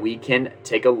so that we can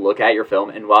take a look at your film.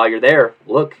 And while you're there,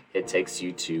 look, it takes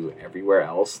you to everywhere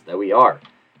else that we are.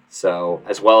 So,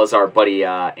 as well as our buddy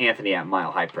Anthony at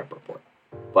Mile High Prep Report.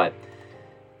 But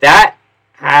that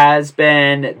has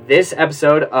been this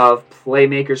episode of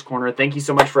Playmakers Corner. Thank you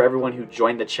so much for everyone who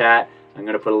joined the chat. I'm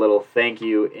going to put a little thank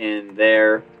you in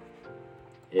there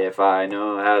if I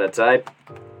know how to type.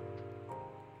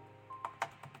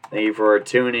 Thank you for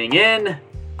tuning in.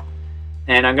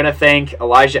 And I'm going to thank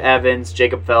Elijah Evans,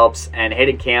 Jacob Phelps, and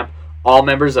Hayden Camp, all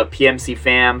members of PMC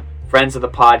Fam, friends of the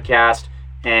podcast,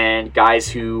 and guys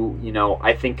who,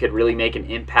 I think could really make an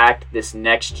impact this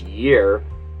next year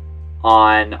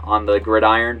on the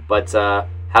gridiron, but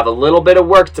have a little bit of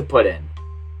work to put in,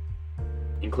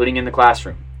 including in the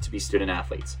classroom, to be student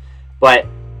athletes. But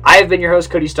I have been your host,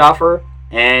 Cody Stauffer,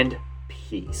 and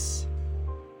peace.